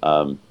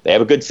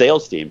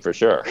sales team for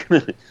sure.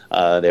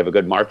 They have a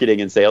good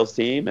marketing and sales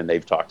team, and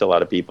they've talked a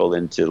lot of people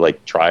into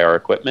try our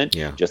equipment,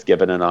 just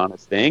give it an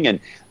honest thing. And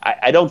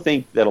I don't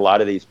think that a lot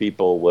of these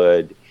people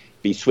would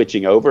be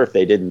switching over if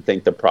they didn't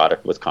think the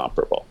product was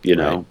comparable.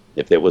 Right.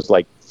 If it was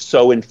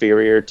so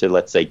inferior to,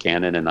 let's say,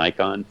 Canon and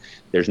Nikon,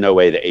 there's no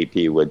way the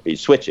AP would be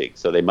switching.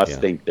 So they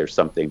must think there's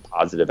something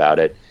positive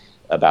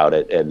about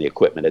it and the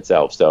equipment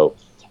itself. So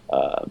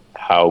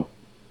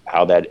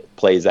how that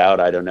plays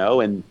out, I don't know.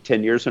 And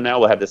 10 years from now,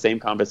 we'll have the same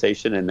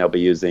conversation and they'll be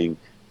using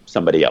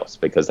somebody else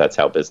because that's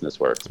how business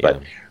works. Yeah.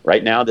 But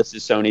right now, this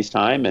is Sony's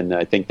time, and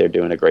I think they're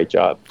doing a great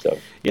job. So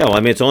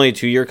it's only a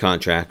 2-year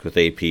contract with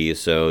AP.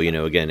 So,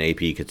 again,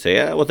 AP could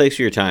say, well, thanks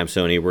for your time,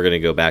 Sony. We're going to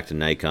go back to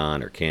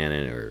Nikon or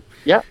Canon or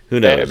who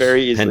knows,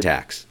 very easily.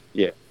 Pentax.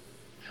 Yeah.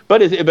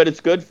 But it's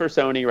good for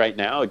Sony right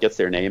now. It gets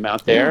their name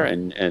out there,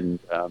 and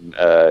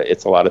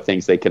it's a lot of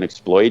things they can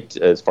exploit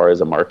as far as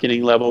a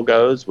marketing level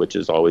goes, which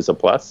is always a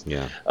plus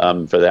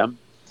for them.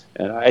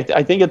 And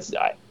I think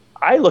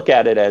I look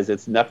at it as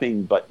it's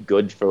nothing but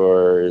good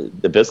for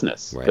the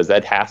business because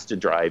that has to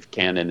drive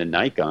Canon and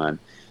Nikon.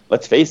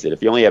 Let's face it,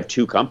 if you only have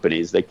two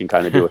companies, they can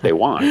kind of do what they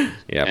want.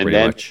 And pretty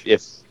much.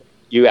 If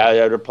you add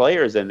other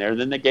players in there,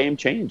 then the game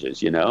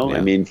changes, I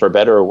mean, for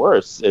better or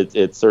worse,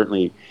 it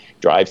certainly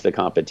drives the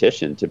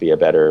competition to be a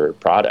better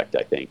product.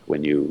 I think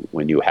when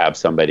you have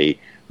somebody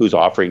who's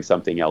offering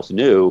something else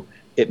new,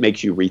 it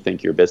makes you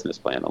rethink your business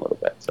plan a little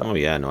bit. So. Oh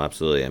yeah, no,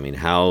 absolutely. I mean,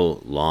 how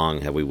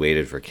long have we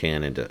waited for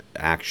Canon to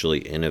actually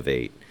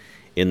innovate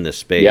in the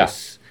space?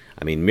 Yeah.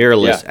 I mean,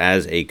 mirrorless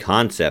as a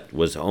concept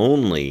was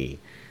only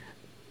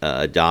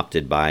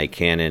adopted by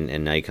Canon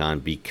and Nikon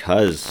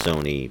because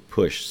Sony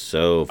pushed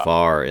so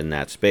far in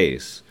that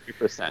space.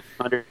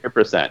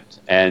 100%.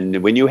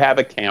 And when you have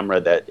a camera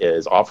that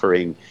is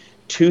offering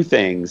two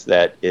things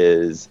that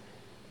is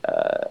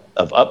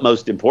of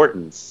utmost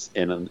importance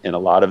in a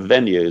lot of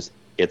venues,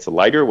 it's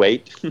lighter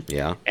weight,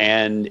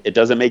 and it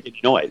doesn't make any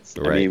noise.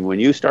 Right. I mean, when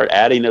you start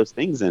adding those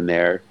things in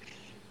there,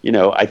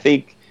 I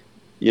think,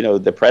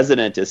 the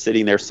president is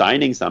sitting there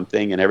signing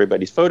something and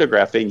everybody's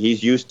photographing.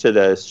 He's used to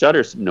the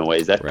shutter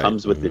noise that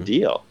comes with the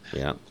deal.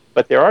 Yeah.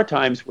 But there are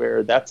times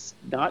where that's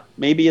not,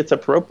 maybe it's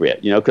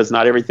appropriate, because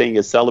not everything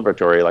is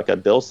celebratory like a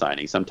bill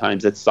signing.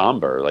 Sometimes it's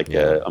somber, like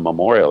a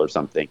memorial or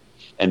something.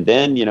 And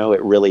then,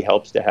 it really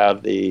helps to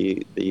have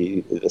the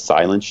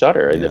silent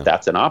shutter. And if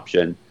that's an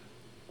option,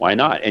 why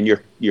not? And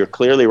you're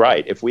clearly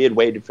right. If we had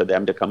waited for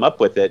them to come up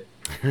with it,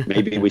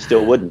 maybe we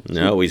still wouldn't.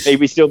 Maybe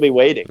we'd still be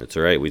waiting. That's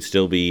right. We'd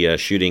still be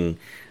shooting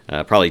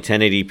probably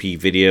 1080p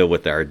video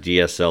with our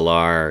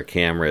DSLR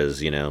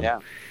cameras, Yeah.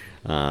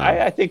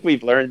 I think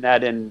we've learned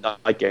that in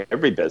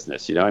every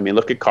business. I mean,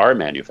 look at car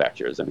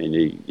manufacturers. I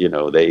mean,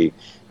 they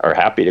are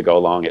happy to go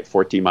along at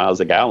 14 miles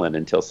a gallon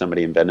until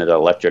somebody invented an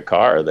electric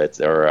car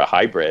or a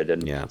hybrid,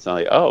 and it's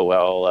like, oh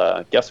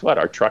well, guess what?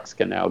 Our trucks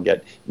can now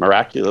get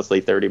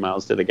miraculously 30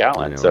 miles to the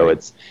gallon.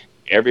 It's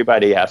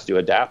everybody has to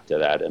adapt to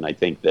that, and I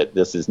think that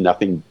this is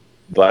nothing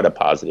but a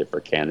positive for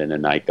Canon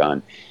and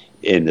Nikon,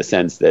 in the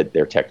sense that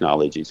their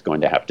technology is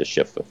going to have to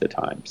shift with the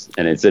times.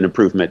 And it's an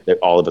improvement that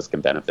all of us can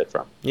benefit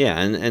from.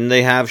 Yeah, and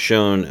they have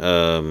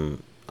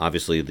shown,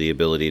 obviously, the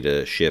ability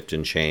to shift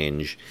and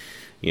change.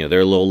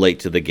 They're a little late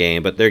to the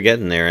game, but they're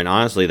getting there. And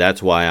honestly,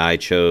 that's why I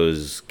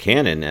chose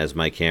Canon as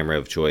my camera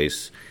of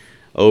choice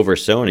over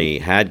Sony.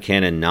 Had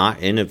Canon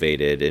not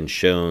innovated and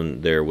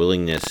shown their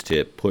willingness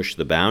to push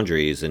the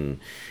boundaries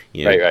and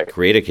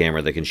create a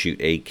camera that can shoot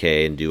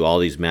 8K and do all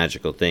these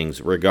magical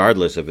things,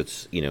 regardless of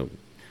its,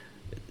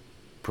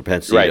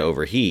 propensity to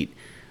overheat,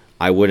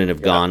 I wouldn't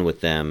have gone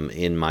with them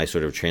in my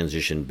sort of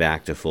transition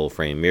back to full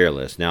frame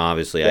mirrorless. Now,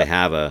 obviously, I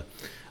have a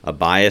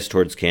bias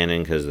towards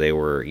Canon because they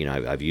were,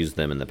 I've used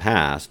them in the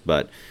past,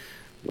 but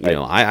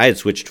I had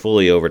switched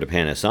fully over to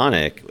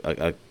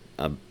Panasonic,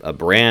 a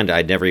brand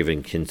I'd never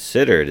even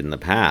considered in the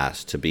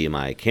past to be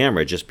my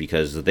camera, just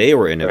because they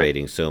were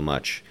innovating so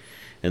much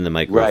in the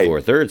Micro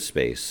Four Thirds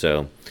space.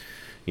 So,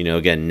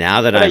 again, now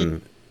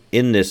that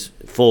in this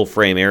full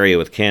frame area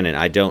with Canon,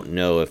 I don't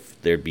know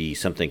if there'd be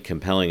something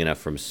compelling enough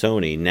from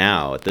Sony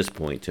now at this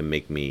point to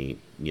make me,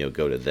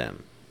 go to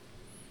them.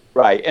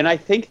 Right. And I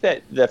think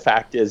that the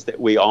fact is that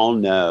we all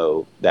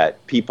know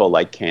that people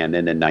like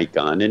Canon and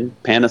Nikon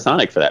and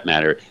Panasonic, for that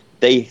matter,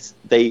 they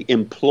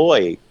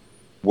employ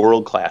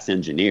world-class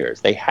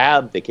engineers. They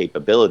have the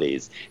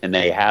capabilities and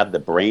they have the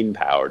brain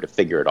power to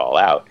figure it all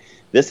out.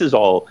 This is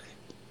all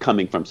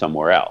coming from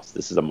somewhere else.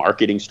 This is a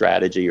marketing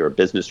strategy or a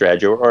business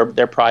strategy, or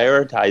they're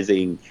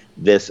prioritizing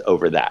this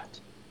over that.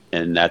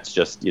 And that's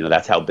just,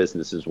 that's how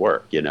businesses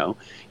work,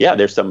 Yeah,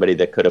 there's somebody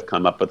that could have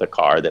come up with a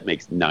car that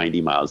makes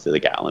 90 miles to the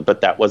gallon,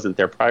 but that wasn't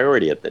their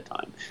priority at the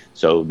time.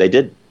 So they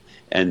didn't.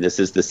 And this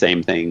is the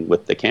same thing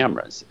with the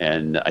cameras.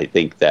 And I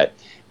think that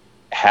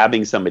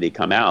having somebody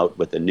come out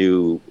with a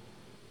new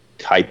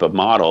type of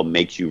model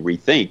makes you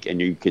rethink, and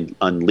you can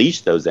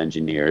unleash those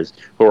engineers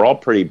who are all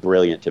pretty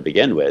brilliant to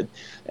begin with,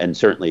 and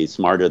certainly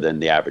smarter than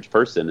the average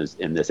person is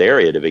in this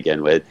area to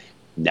begin with.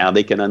 Now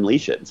they can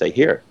unleash it and say,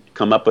 here,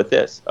 come up with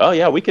this. Oh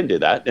yeah, we can do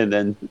that. And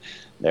then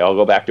they all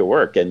go back to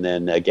work. And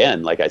then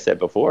again, like I said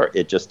before,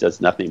 it just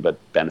does nothing but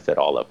benefit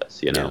all of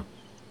us, Yeah.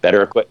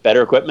 Better equipment,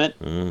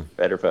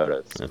 better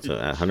photos. That's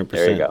 100%.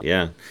 There you go.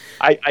 Yeah.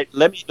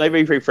 Let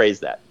me rephrase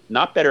that.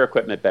 Not better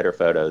equipment, better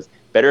photos.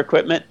 Better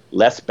equipment,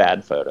 less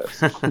bad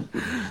photos.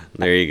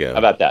 There you go. How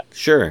about that?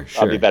 Sure.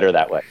 I'll be better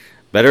that way.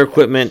 Better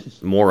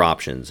equipment, more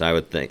options. I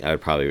would think. I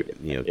would probably,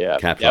 capitalize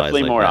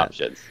definitely like more that.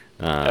 Options.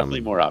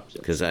 Definitely more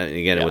options. Because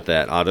again, with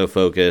that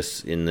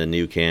autofocus in the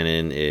new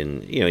Canon,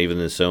 and even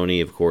the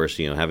Sony, of course,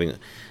 having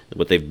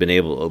what they've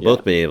been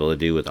both been able to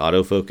do with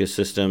autofocus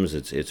systems,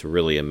 it's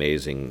really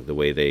amazing the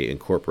way they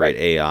incorporate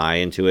AI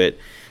into it.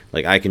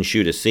 Like, I can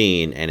shoot a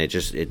scene and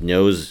it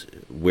knows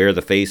where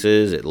the face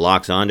is, it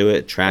locks onto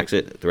it, tracks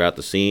it throughout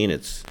the scene.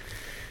 It's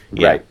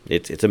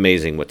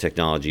amazing what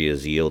technology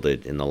has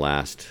yielded in the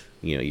last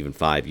even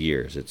 5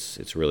 years.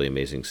 It's really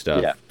amazing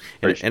stuff. Yeah,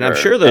 and I'm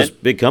sure those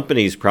big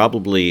companies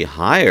probably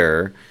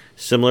hire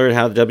similar to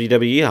how the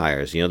WWE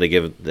hires. They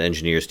give the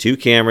engineers 2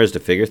 cameras to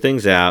figure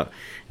things out.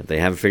 If they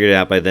haven't figured it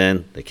out by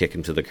then, they kick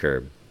them to the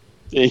curb.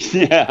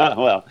 Yeah,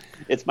 well,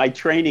 it's my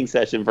training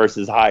session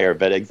versus hire,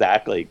 but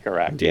exactly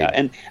correct. Indeed. Yeah,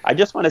 and I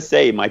just want to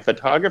say, my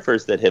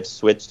photographers that have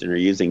switched and are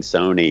using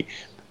Sony,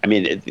 I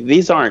mean,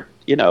 these aren't,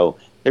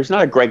 there's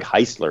not a Greg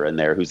Heisler in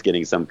there who's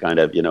getting some kind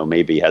of,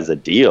 maybe has a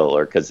deal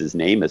or because his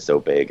name is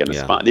so big and a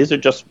sponsor. These are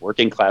just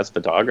working class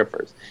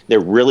photographers. They're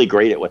really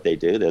great at what they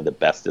do. They're the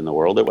best in the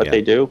world at what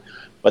they do.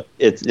 But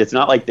it's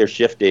not like they're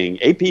shifting.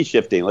 AP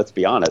shifting, let's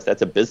be honest,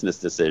 that's a business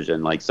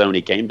decision. Like,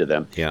 Sony came to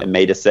them and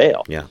made a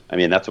sale. Yeah. I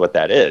mean, that's what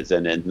that is.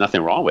 And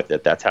nothing wrong with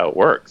it. That's how it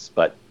works.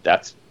 But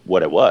that's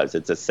what it was.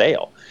 It's a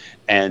sale.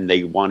 And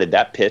they wanted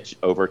that pitch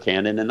over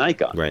Canon and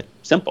Nikon. Right.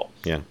 Simple.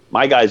 Yeah.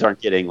 My guys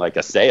aren't getting like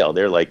a sale.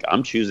 They're like,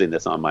 I'm choosing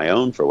this on my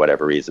own for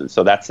whatever reason.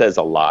 So that says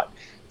a lot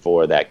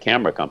for that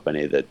camera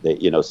company that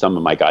some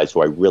of my guys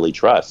who I really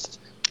trust,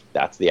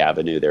 that's the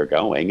avenue they're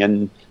going.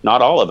 And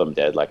not all of them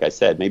did. Like I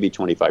said, maybe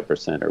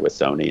 25% are with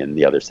Sony and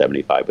the other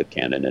 75 with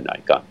Canon and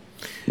Nikon.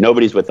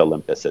 Nobody's with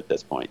Olympus at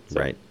this point. So.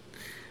 Right.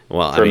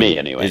 Well, for me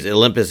anyway. Is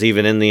Olympus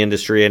even in the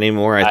industry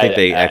anymore? I think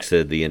they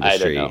exited the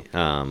industry. I don't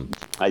know.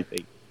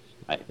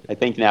 I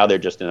think now they're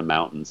just in a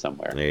mountain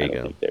somewhere. There you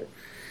go.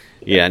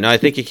 Yeah, no, I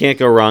think you can't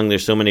go wrong.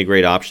 There's so many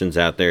great options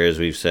out there, as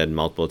we've said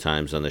multiple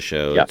times on the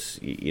show. Yep. It's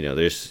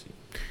there's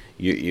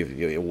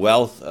a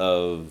wealth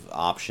of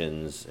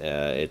options.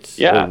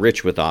 We're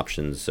rich with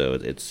options, so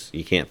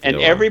you can't. And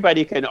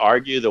everybody can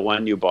argue the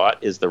one you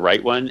bought is the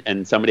right one,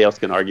 and somebody else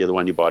can argue the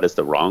one you bought is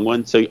the wrong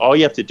one. So all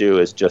you have to do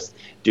is just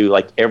do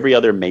like every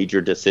other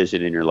major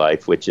decision in your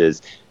life, which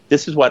is,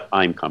 this is what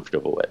I'm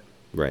comfortable with.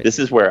 Right. This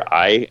is where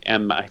I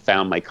am. I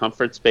found my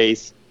comfort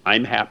space.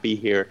 I'm happy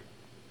here.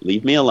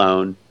 Leave me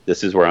alone.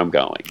 This is where I'm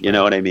going. You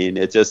know what I mean?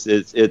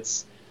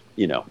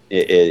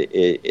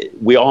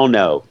 We all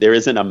know there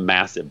isn't a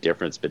massive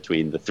difference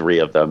between the three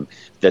of them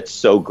that's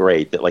so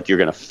great that like you're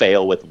going to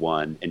fail with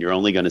one and you're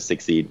only going to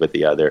succeed with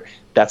the other.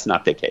 That's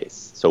not the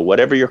case. So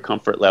whatever your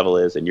comfort level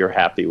is and you're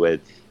happy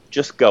with,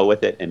 just go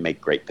with it and make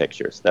great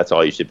pictures. That's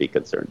all you should be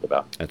concerned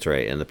about. That's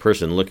right. And the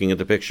person looking at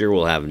the picture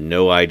will have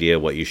no idea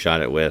what you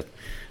shot it with.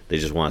 They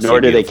just want to see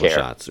Nor do beautiful they care.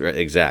 shots. Right,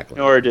 exactly.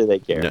 Nor do they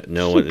care.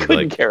 No one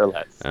couldn't care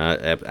less.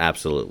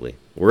 Absolutely.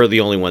 We're the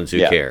only ones who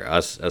care.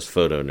 Us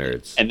photo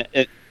nerds.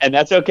 And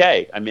that's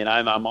okay. I mean,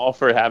 I'm all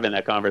for having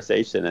that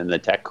conversation and the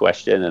tech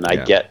question, and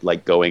I get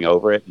like going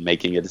over it and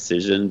making a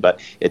decision.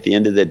 But at the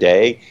end of the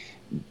day,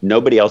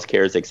 nobody else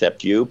cares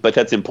except you. But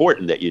that's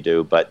important that you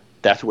do. But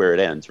that's where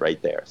it ends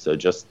right there. So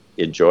just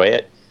enjoy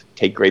it,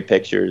 take great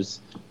pictures,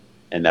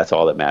 and that's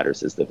all that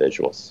matters is the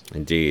visuals.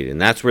 Indeed,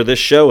 and that's where this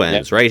show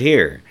ends, right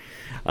here.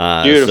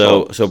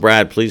 Beautiful. So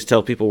Brad, please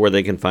tell people where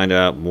they can find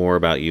out more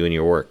about you and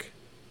your work.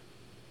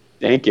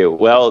 Thank you.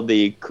 Well,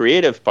 the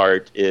creative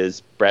part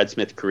is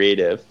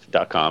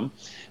bradsmithcreative.com.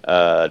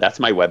 That's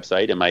my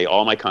website, and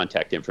all my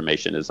contact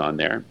information is on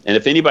there. And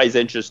if anybody's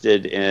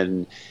interested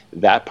in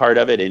that part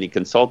of it, any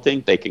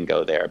consulting, they can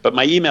go there. But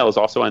my email is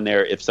also on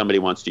there if somebody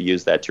wants to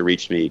use that to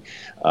reach me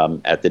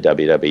at the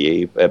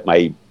WWE.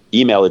 My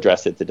email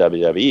address at the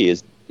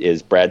WWE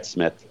is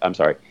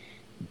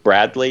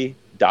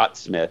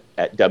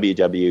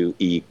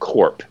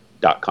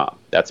bradley.smith@wwecorp.com.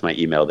 That's my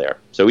email there.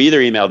 So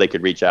either email, they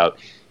could reach out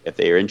if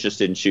they are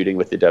interested in shooting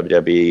with the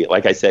WWE.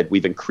 Like I said,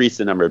 we've increased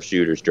the number of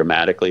shooters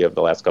dramatically over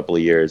the last couple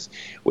of years.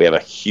 We have a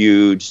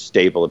huge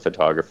stable of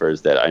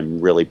photographers that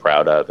I'm really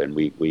proud of, and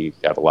we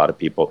have a lot of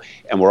people.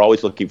 And we're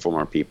always looking for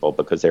more people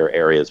because there are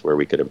areas where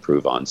we could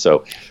improve on.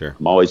 So sure.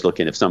 I'm always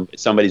looking, if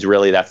somebody's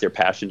really, that's their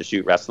passion to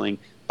shoot wrestling,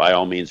 by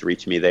all means,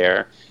 reach me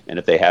there. And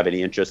if they have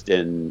any interest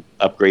in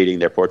upgrading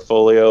their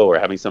portfolio or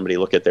having somebody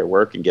look at their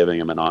work and giving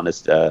them an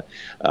honest a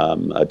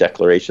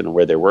declaration on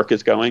where their work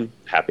is going,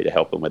 happy to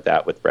help them with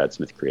that with Brad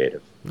Smith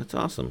Creative. That's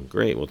awesome.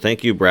 Great. Well,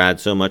 thank you, Brad,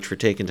 so much for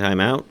taking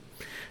time out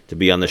to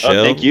be on the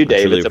show. Thank you,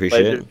 Dave. It's a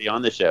pleasure to be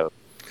on the show.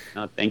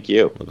 No, thank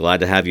you. We're glad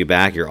to have you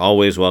back. You're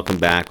always welcome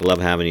back. Love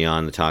having you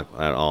on to talk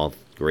about all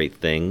great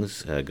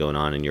things going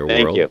on in your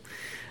world. Thank you.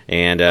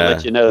 And I'll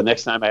let you know the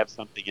next time I have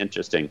something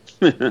interesting.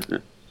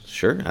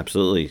 Sure,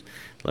 absolutely.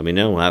 Let me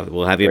know.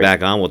 We'll have you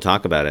back on. We'll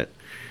talk about it.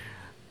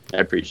 I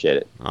appreciate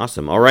it.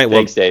 Awesome. All right.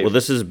 Thanks, Dave. Well,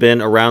 this has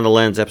been Around the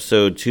Lens,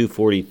 episode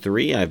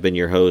 243. I've been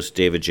your host,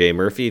 David J.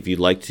 Murphy. If you'd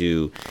like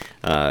to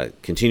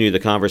continue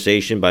the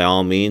conversation, by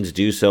all means,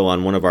 do so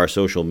on one of our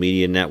social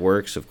media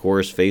networks. Of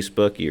course,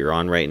 Facebook, you're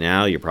on right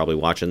now. You're probably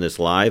watching this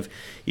live.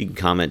 You can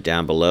comment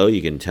down below.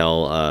 You can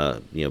tell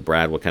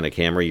Brad what kind of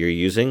camera you're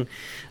using.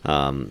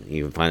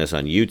 You can find us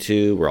on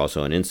YouTube. We're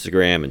also on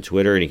Instagram and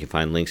Twitter, and you can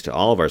find links to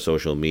all of our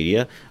social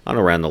media on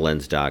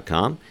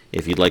AroundTheLens.com.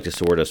 If you'd like to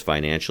support us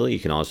financially, you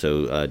can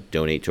also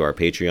donate to our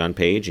Patreon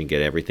page and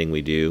get everything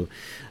we do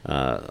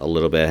a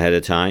little bit ahead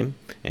of time,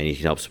 and you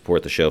can help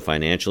support the show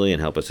financially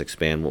and help us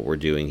expand what we're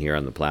doing here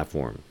on the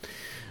platform.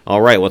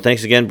 All right. Well,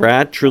 thanks again,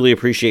 Brad. Truly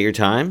appreciate your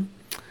time.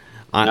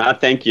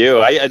 Thank you.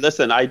 I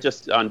listen, I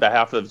just, on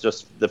behalf of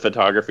just the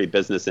photography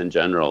business in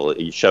general,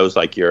 shows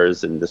like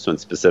yours and this one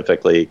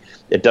specifically,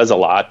 it does a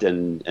lot,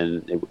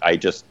 and I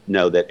just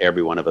know that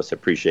every one of us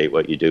appreciate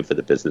what you do for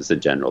the business in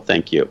general.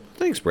 Thank you.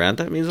 Thanks, Brad.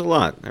 That means a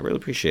lot. I really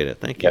appreciate it.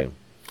 Thank you.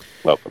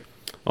 Welcome.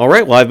 All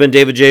right. Well, I've been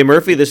David J.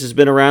 Murphy. This has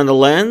been Around the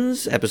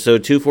Lens,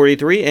 episode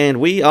 243, and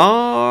we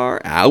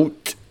are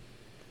out.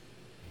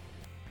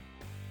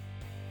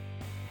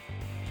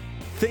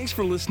 Thanks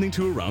for listening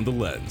to Around the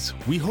Lens.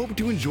 We hope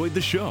you enjoyed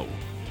the show.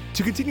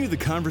 To continue the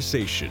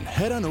conversation,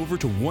 head on over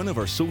to one of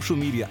our social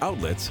media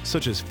outlets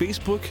such as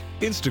Facebook,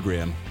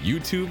 Instagram,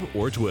 YouTube,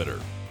 or Twitter.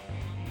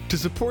 To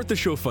support the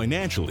show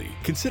financially,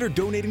 consider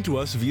donating to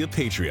us via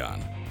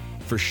Patreon.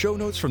 For show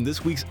notes from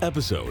this week's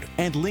episode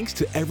and links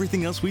to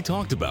everything else we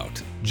talked about,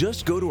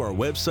 just go to our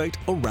website,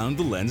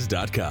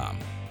 AroundTheLens.com.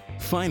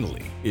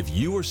 Finally, if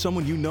you or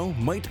someone you know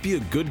might be a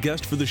good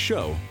guest for the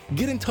show,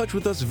 get in touch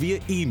with us via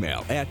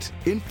email at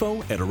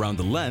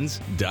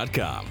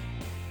info@AroundTheLens.com.